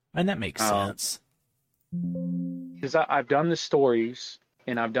 And that makes sense. Because I've done the stories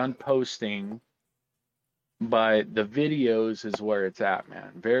and I've done posting, but the videos is where it's at,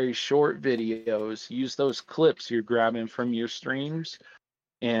 man. Very short videos. Use those clips you're grabbing from your streams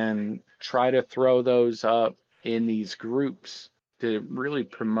and try to throw those up in these groups to really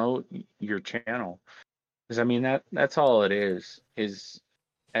promote your channel. Because I mean that's all it is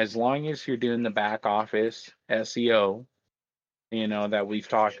as long as you're doing the back office SEO, that we've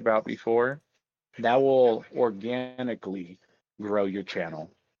talked about before, that will organically grow your channel.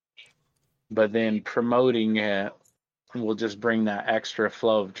 But then promoting it will just bring that extra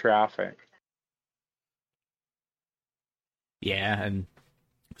flow of traffic. Yeah, and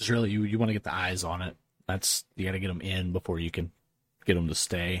it's really you want to get the eyes on it. You got to get them in before you can get them to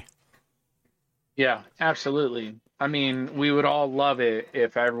stay. Yeah, absolutely. I mean, we would all love it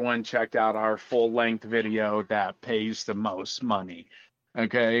if everyone checked out our full-length video that pays the most money.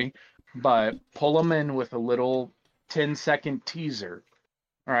 Okay? But pull them in with a little 10-second teaser,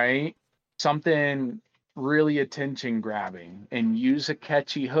 right? Something really attention grabbing, and use a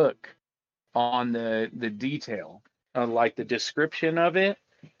catchy hook on the detail, like the description of it.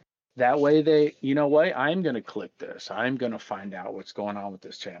 That way they, you know what, I'm going to click this. I'm going to find out what's going on with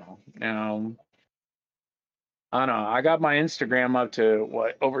this channel. Now, I don't know. I got my Instagram up to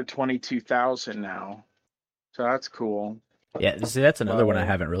what, over 22,000 now. So that's cool. Yeah, see, that's another one I But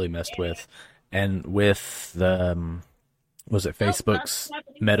haven't really messed with. And with the, was it Facebook's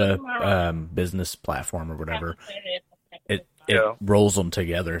Meta business platform or whatever, it Yeah. rolls them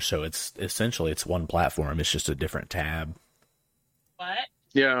together. So it's essentially it's one platform. It's just a different tab. What?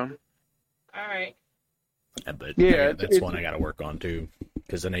 yeah. All right. But Yeah, that's one I got to work on too,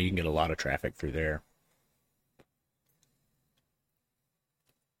 because I know you can get a lot of traffic through there.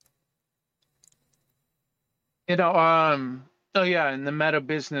 You know, oh yeah, in the Meta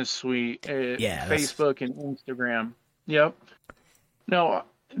Business Suite, Yeah, Facebook and Instagram. Yep. No,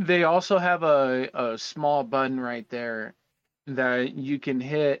 they also have a small button right there that you can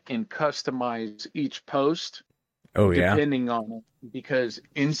hit and customize each post Oh yeah, depending on it, because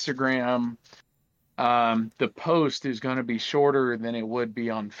Instagram, the post is going to be shorter than it would be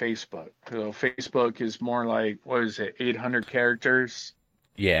on Facebook. So Facebook is more like, what is it, 800 characters,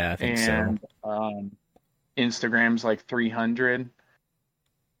 yeah, I think so. and Instagram's like 300.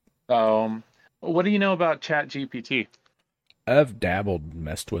 So, what do you know about ChatGPT? I've dabbled,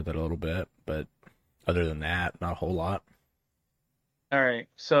 messed with it a little bit, but other than that, not a whole lot. All right,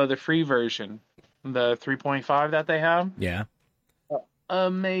 so the free version, the 3.5 that they have, Yeah.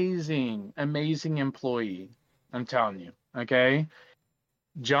 amazing employee. I'm telling you, okay?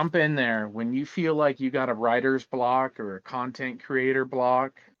 Jump in there when you feel like you got a writer's block or a content creator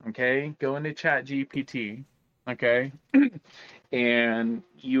block, okay? Go into ChatGPT, okay? And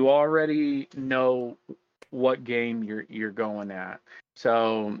you already know what game you're going at.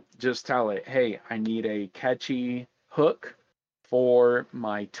 So just tell it, hey, I need a catchy hook for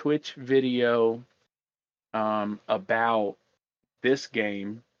my Twitch video about this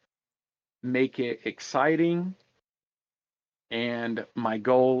game. Make it exciting, and my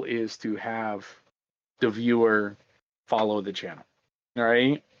goal is to have the viewer follow the channel. All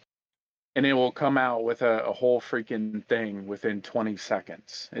right? And it will come out with a whole freaking thing within 20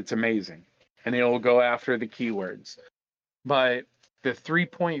 seconds. It's amazing. And it will go after the keywords. But the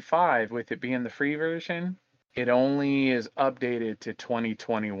 3.5, with it being the free version, it only is updated to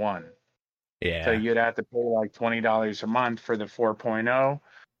 2021. Yeah. So you'd have to pay like $20 a month for the 4.0,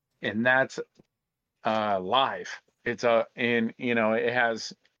 and that's live. It's and you know, it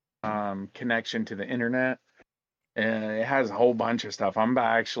has connection to the internet, and it has a whole bunch of stuff. I'm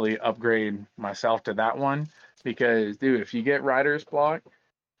about to actually upgrade myself to that one, because dude, if you get writer's block,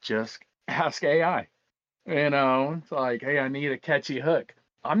 just ask AI. You know, it's like, hey, I need a catchy hook.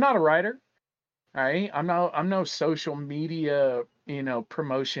 I'm not a writer, right? I'm no social media, you know,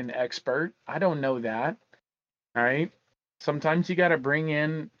 promotion expert. I don't know that. All right. Sometimes you got to bring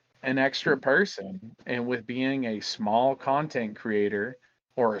in an extra person. And with being a small content creator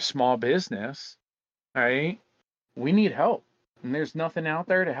or a small business, right, we need help. And there's nothing out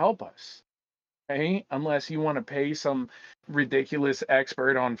there to help us, right? Unless you want to pay some ridiculous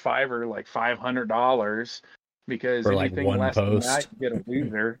expert on Fiverr like $500, because For like anything one less post. than that, you get a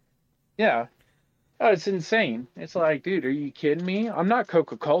loser. Yeah. Oh, it's insane. It's like, dude, are you kidding me? I'm not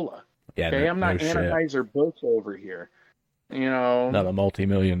Coca-Cola. Yeah. Okay, I'm not shit. Anheuser-Busch over here. You know, Not a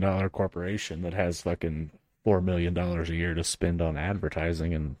multi-million-dollar corporation that has fucking $4 million a year to spend on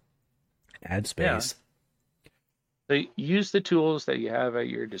advertising and ad space. so use the tools that you have at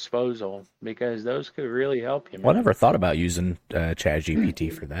your disposal, because those could really help you, man. Well, I never thought about using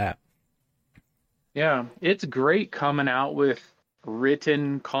ChatGPT for that. Yeah, it's great coming out with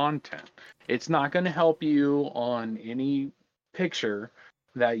written content. It's not going to help you on any picture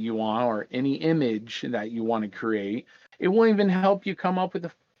that you want or any image that you want to create. It won't even help you come up with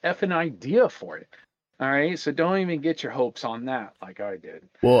a effing idea for it. All right, so don't even get your hopes on that like I did.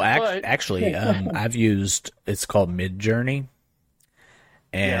 Well, But- actually, I've used, it's called Midjourney,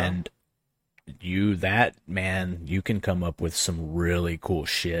 and you can come up with some really cool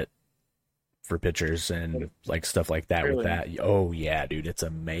shit for pictures and like stuff like that with Really? that. Oh yeah, dude, it's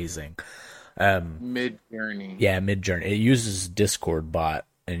amazing. Mid-journey. Yeah, Midjourney. It uses Discord bot,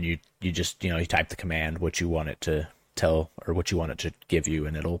 and you just, you type the command what you want it to tell or what you want it to give you,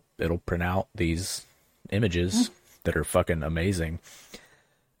 and it'll print out these images that are fucking amazing.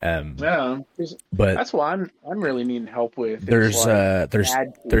 Yeah, 'cause But that's what I'm really needing help with. there's ad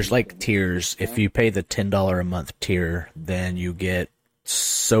there's like creation. tiers. If you pay the $10 a month tier, then you get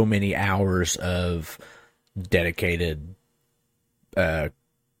so many hours of dedicated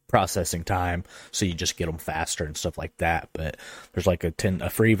processing time, so you just get them faster and stuff like that. But there's like a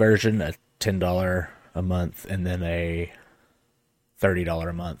free version, a $10 a month, and then a $30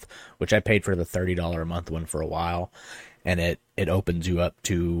 a month, which I paid for the $30 a month one for a while, and it opens you up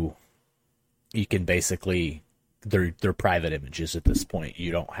to, you can basically, they're private images at this point.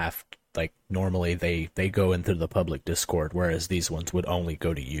 You don't have, like, normally they go into the public Discord, whereas these ones would only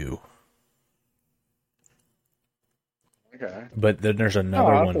go to you. Okay. But then there's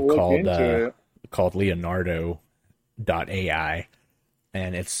another I'll have to one look into it. called Leonardo.ai,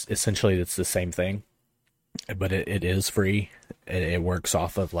 and it's the same thing, but it is free. It works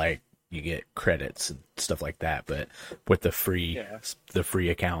off of, like, you get credits and stuff like that, but with the free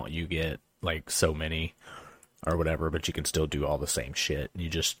account you get like so many or whatever, but you can still do all the same shit.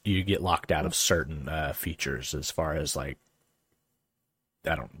 You get locked out of certain features, as far as, like,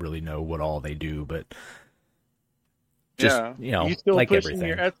 I don't really know what all they do, but just, You still like pushing everything.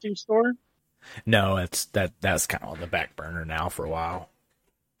 your Etsy store? No, that's kind of on the back burner now for a while.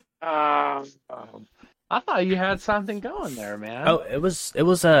 I thought you had something going there, man. Oh, it was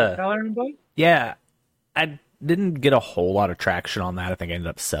a Coloring book? yeah. I didn't get a whole lot of traction on that. I think I ended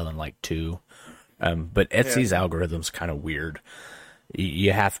up selling like 2. But Etsy's algorithm's kind of weird.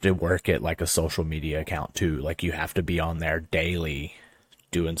 You have to work at, like, a social media account too. Like, you have to be on there daily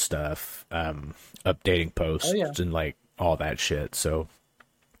doing stuff, updating posts and, like, all that shit. So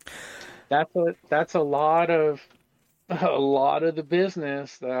That's a lot of the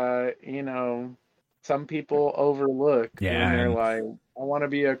business that, some people overlook when they're like, I want to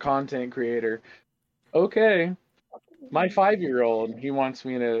be a content creator. Okay. My 5-year-old, he wants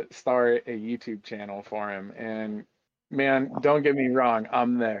me to start a YouTube channel for him. And man, don't get me wrong,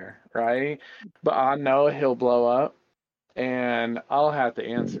 I'm there, right? But I know he'll blow up and I'll have to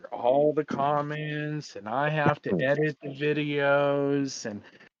answer all the comments and I have to edit the videos, and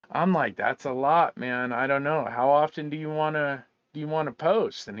I'm like, that's a lot, man. I don't know. How often do you want to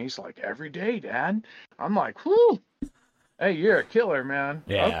post? And he's like, every day, Dad. I'm like, whew. Hey, you're a killer, man.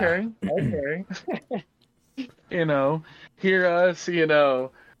 Yeah. Okay. Hear us, we've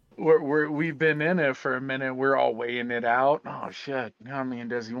been in it for a minute. We're all weighing it out. Oh shit. I mean,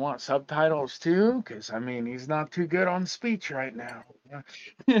 does he want subtitles too? Because I mean, he's not too good on speech right now.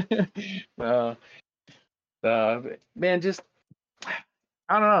 uh, Man, just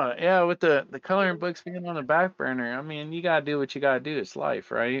I don't know. Yeah, with the coloring books being on the back burner, I mean, you gotta do what you gotta do. It's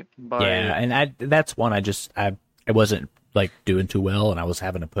life, right? But yeah, and that's one I wasn't, like, doing too well, and I was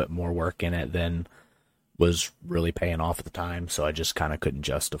having to put more work in it than was really paying off at the time, so I just kind of couldn't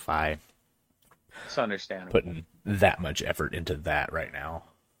justify it's understandable. putting that much effort into that right now.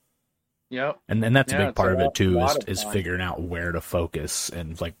 Yep. And that's a big part of it too, lot is of figuring out where to focus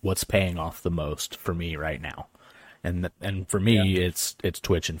and, like, what's paying off the most for me right now. And for me, it's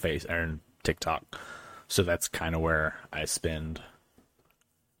Twitch and TikTok. So that's kind of where I spend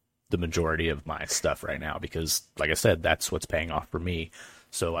the majority of my stuff right now, because, like I said, that's what's paying off for me.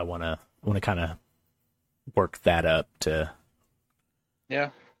 So I want to kind of work that up to,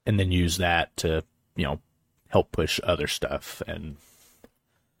 and then use that to, help push other stuff. And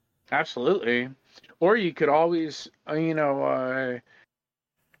absolutely. Or you could always,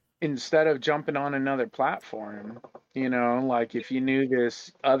 instead of jumping on another platform, like if you knew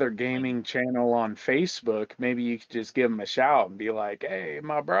this other gaming channel on Facebook, maybe you could just give them a shout and be like, hey,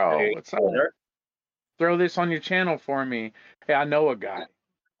 my bro, what's up? Throw this on your channel for me. Hey, I know a guy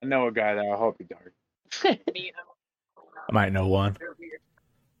that I'll help you, Dark. I might know one.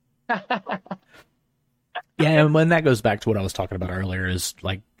 Yeah, and when that goes back to what I was talking about earlier, is,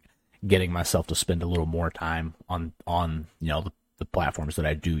 like, getting myself to spend a little more time on the platforms that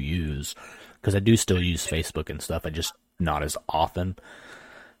I do use, because I do still use Facebook and stuff. I just not as often.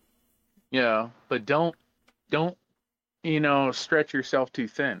 Yeah, but don't stretch yourself too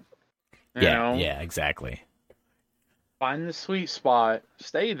thin. Yeah, exactly. Find the sweet spot,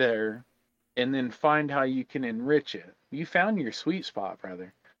 stay there, and then find how you can enrich it. You found your sweet spot,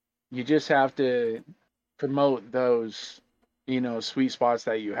 brother. You just have to promote those, sweet spots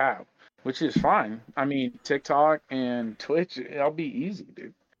that you have, which is fine. I mean, TikTok and Twitch, it'll be easy,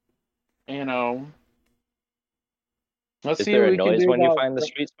 dude. Let's Is see there what a we can noise do when you about find the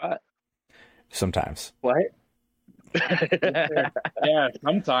sweet spot? Sometimes. what? Yeah,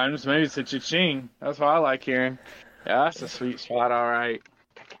 sometimes maybe it's a cha-ching. That's what I like hearing. Yeah, that's a sweet spot, all right.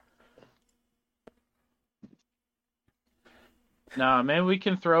 Nah, maybe we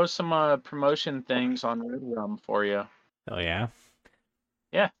can throw some promotion things on RedRum for you. Oh yeah.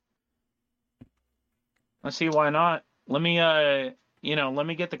 Let's see, why not? Let me let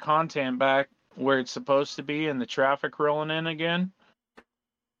me get the content back where it's supposed to be and the traffic rolling in again.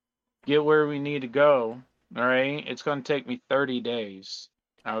 Get where we need to go. All right. It's going to take me 30 days,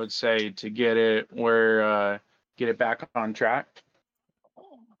 I would say, to get it get it back on track.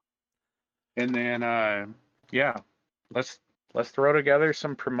 And then let's throw together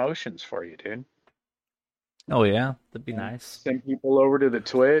some promotions for you, dude. Oh yeah, that'd be nice. Send people over to the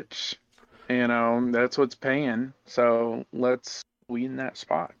Twitch. That's what's paying. So let's win that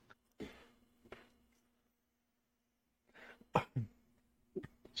spot.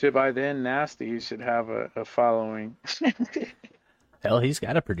 Should by then Nasty should have a following. Hell, he's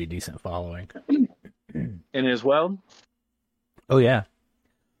got a pretty decent following. And as well? Oh yeah.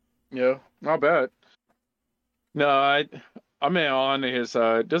 Yeah, not bad. No, I'm on his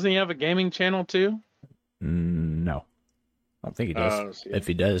doesn't he have a gaming channel too? No. I don't think he does. If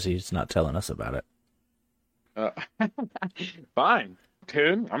he does, he's not telling us about it. Fine,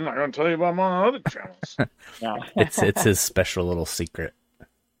 dude. I'm not going to tell you about my other channels. No. It's his special little secret.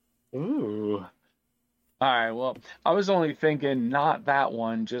 Ooh. All right. Well, I was only thinking not that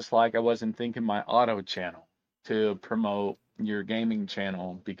one, just like I wasn't thinking my auto channel to promote your gaming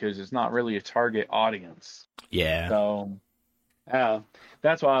channel because it's not really a target audience. Yeah. So,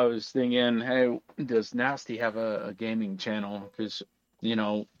 that's why I was thinking, hey, does Nasty have a gaming channel? Because,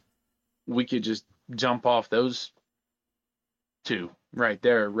 we could just jump off those two right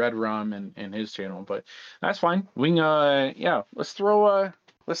there, RedRum and his channel. But that's fine. We can, let's throw,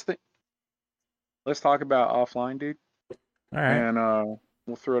 let's talk about offline, dude. All right. And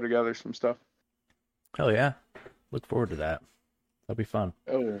we'll throw together some stuff. Hell yeah. Look forward to that. That'll be fun.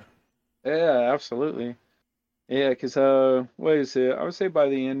 Oh, yeah, absolutely. Yeah, because, what is it? I would say by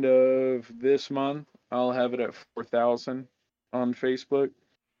the end of this month, I'll have it at 4,000 on Facebook.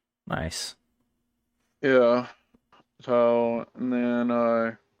 Nice. Yeah. So, and then,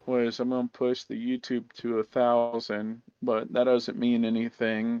 I'm going to push the YouTube to 1,000, but that doesn't mean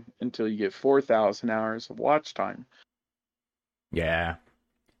anything until you get 4,000 hours of watch time. Yeah.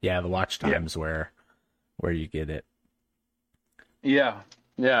 Yeah, the watch time's where you get it. Yeah.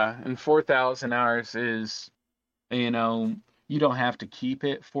 Yeah, and 4,000 hours is, you don't have to keep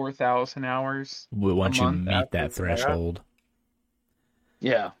it 4,000 hours. Once you meet that threshold.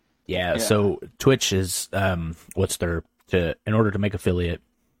 Yeah. Yeah. So Twitch is in order to make affiliate,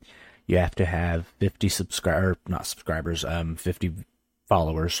 you have to have 50 50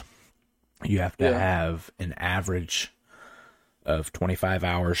 followers. You have to have an average of 25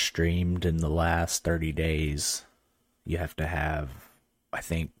 hours streamed in the last 30 days. You have to have, I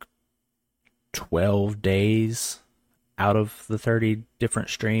think, 12 days out of the 30 different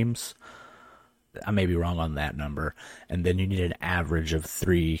streams. I may be wrong on that number. And then you need an average of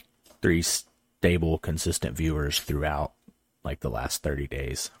three stable, consistent viewers throughout like the last 30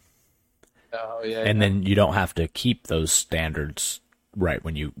 days. Oh, yeah. And then you don't have to keep those standards right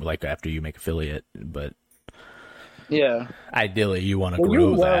when you, like, after you make affiliate, but yeah, ideally you want to well, grow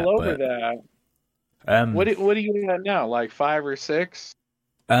you're that. Well over that. What are you at now? Like 5 or 6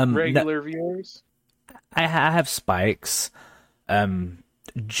 regular viewers? I have spikes.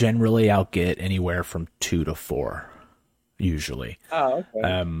 Generally, I'll get anywhere from 2 to 4, usually. Oh,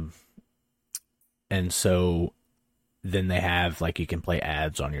 okay. And so then they have, like, you can play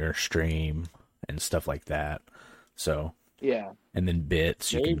ads on your stream and stuff like that. So yeah, and then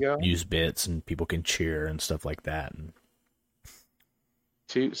bits, you can use bits, and people can cheer and stuff like that. And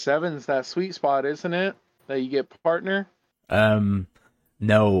 7's that sweet spot, isn't it? That you get partner.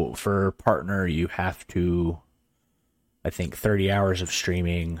 No, for partner you have to, I think, 30 hours of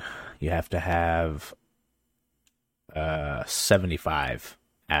streaming. You have to have 75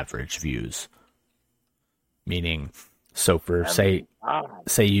 average views. Meaning, so for say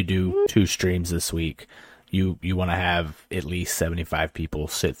you do 2 streams this week, you want to have at least 75 people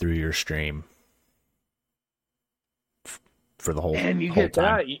sit through your stream for the whole time. And you get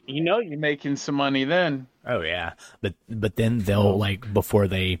that, you're making some money then. Oh yeah, but then they'll, like, before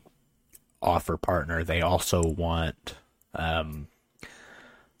they offer partner, they also want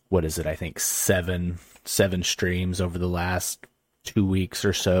what is it? I think 7 streams over the last 2 weeks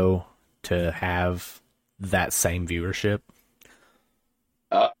or so to have that same viewership.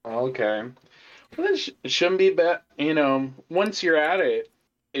 Okay. Well, it shouldn't be bad. Once you're at it,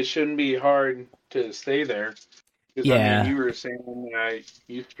 it shouldn't be hard to stay there. Yeah. I mean, you were saying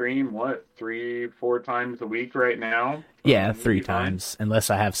you stream, 3-4 times a week right now? Yeah, 3 times. Unless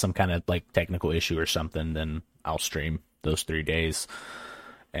I have some kind of, like, technical issue or something, then I'll stream those 3 days.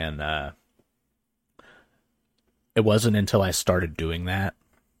 And it wasn't until I started doing that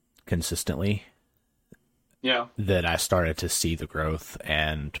consistently that I started to see the growth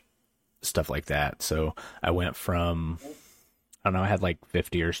and stuff like that. So I went from, I don't know, I had like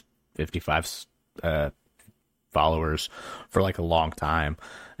 50 or 55 followers for like a long time.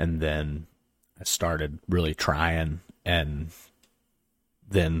 And then I started really trying, and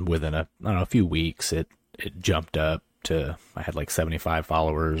then within a few weeks, it jumped up to, I had like 75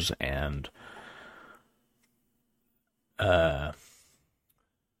 followers, and what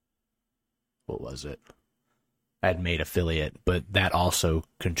was it? I had made affiliate, but that also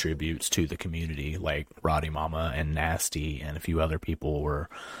contributes to the community. Like Roddy Mama and Nasty and a few other people were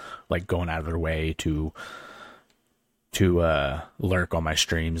like going out of their way to lurk on my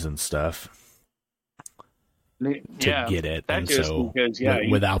streams and stuff to get it. And so because,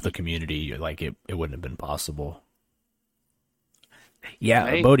 without the community, like it wouldn't have been possible. Yeah,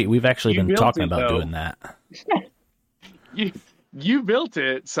 hey, Bodie, we've actually been talking about doing that. You built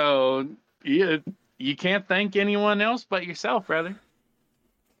it, so you can't thank anyone else but yourself, brother.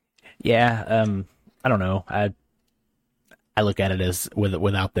 Yeah, I don't know. I look at it as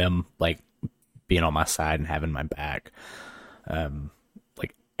without them like being on my side and having my back,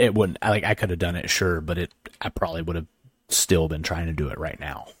 like it wouldn't. Like I could have done it, sure, but I probably would have still been trying to do it right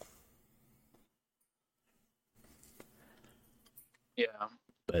now. Yeah,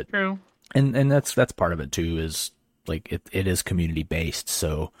 but true. And that's part of it too. Is like it is community based,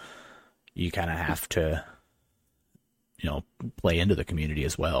 so you kind of have to, play into the community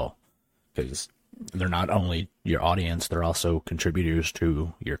as well, because they're not only your audience, they're also contributors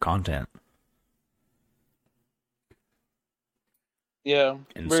to your content. Yeah,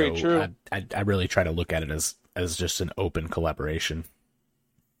 and very so true. I really try to look at it as just an open collaboration.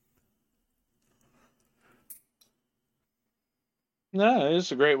 No,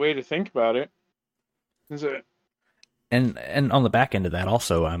 it's a great way to think about it. Is it? And on the back end of that,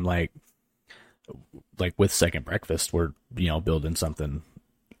 also, I'm like with Second Breakfast, we're building something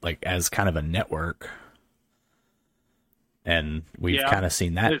like as kind of a network, and we've kind of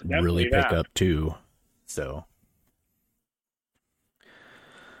seen that really pick up too. So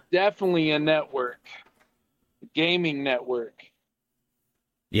definitely a network, gaming network.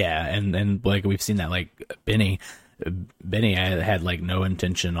 Yeah, and like we've seen that, like Benny, I had like no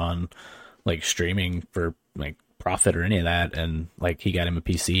intention on like streaming for like profit or any of that, and like he got him a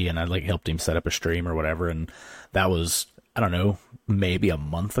PC, and I like helped him set up a stream or whatever, and that was, I don't know, maybe a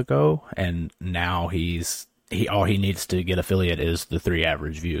month ago, and now he all he needs to get affiliate is the 3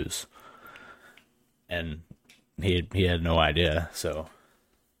 average views, and he had no idea. So,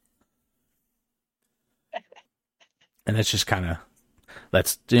 and that's just kind of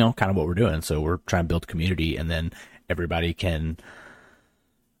what we're doing. So we're trying to build community, and then everybody can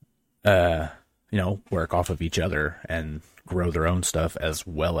work off of each other and grow their own stuff as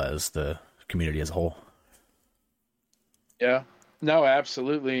well as the community as a whole. Yeah, no,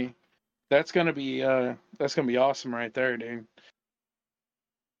 absolutely. That's gonna be awesome right there, dude.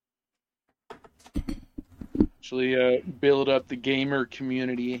 Actually, build up the gamer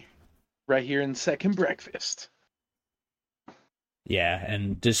community right here in Second Breakfast. Yeah,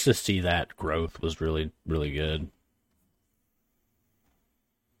 and just to see that growth was really, really good.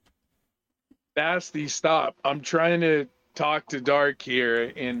 Basti, stop. I'm trying to talk to Dark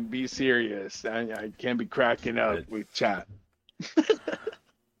here and be serious. I can't be cracking up with chat.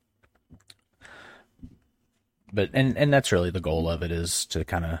 But and that's really the goal of it, is to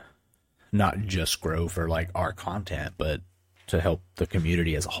kind of not just grow for like our content, but to help the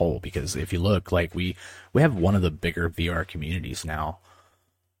community as a whole. Because if you look, like we have one of the bigger VR communities now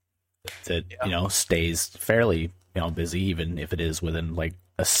that stays fairly busy, even if it is within like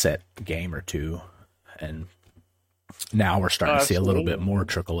a set game or two, and now we're starting to see a little bit more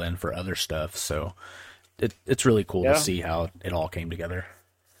trickle in for other stuff. So it's really cool to see how it all came together.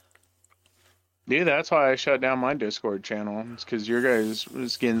 Dude, that's why I shut down my Discord channel. It's because your guys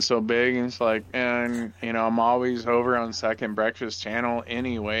was getting so big, and it's like, and I'm always over on Second Breakfast channel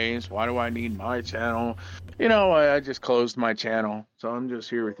anyways. Why do I need my channel? I just closed my channel, so I'm just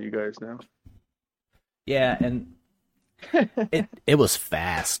here with you guys now. Yeah, and it was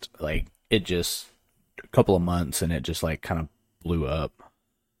fast. Like it just a couple of months, and it just like kind of blew up.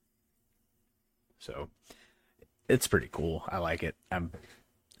 So it's pretty cool. I like it.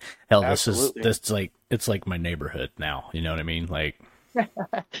 Absolutely. It's like my neighborhood now. You know what I mean? Like,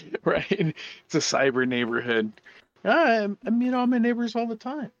 right? It's a cyber neighborhood. I meet all my neighbors all the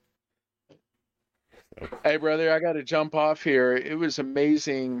time. Hey, brother, I got to jump off here. It was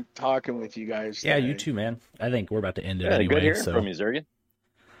amazing talking with you guys. Yeah, you today. too, man. I think we're about to end it Yeah, good anyway. hearing So from you, Zergin.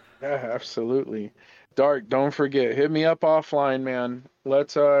 Yeah, absolutely. Dark, don't forget, hit me up offline, man.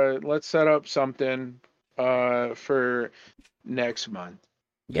 Let's set up something for next month.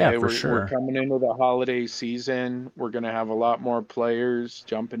 yeah, Okay, for we're sure. coming into the holiday season. We're gonna have a lot more players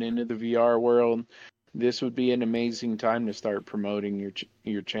jumping into the VR world. This would be an amazing time to start promoting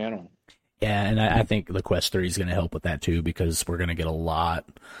your channel. Yeah, and I think the Quest 3 is going to help with that too, because we're going to get a lot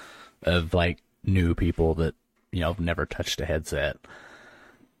of like new people that have never touched a headset.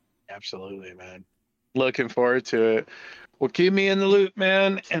 Absolutely, man. Looking forward to it. Well, keep me in the loop,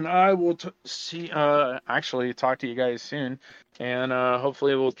 man, and I will actually talk to you guys soon, and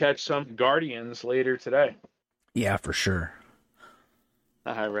hopefully we'll catch some Guardians later today. Yeah, for sure.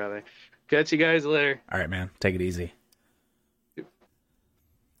 All right, brother. Catch you guys later. All right, man. Take it easy.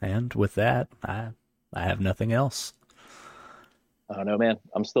 And with that, I have nothing else. I don't know, man.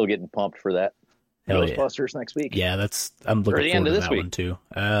 I'm still getting pumped for that. Hell yeah. Ghostbusters next week. Yeah, I'm looking the forward end to of this that week. one too.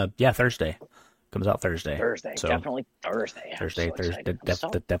 Yeah, Thursday. Comes out Thursday. So, Definitely Thursday. Thursday,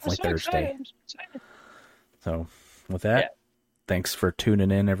 Definitely definitely Thursday. So, with that, Yeah. thanks for tuning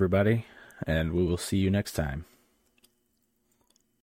in, everybody, and we will see you next time.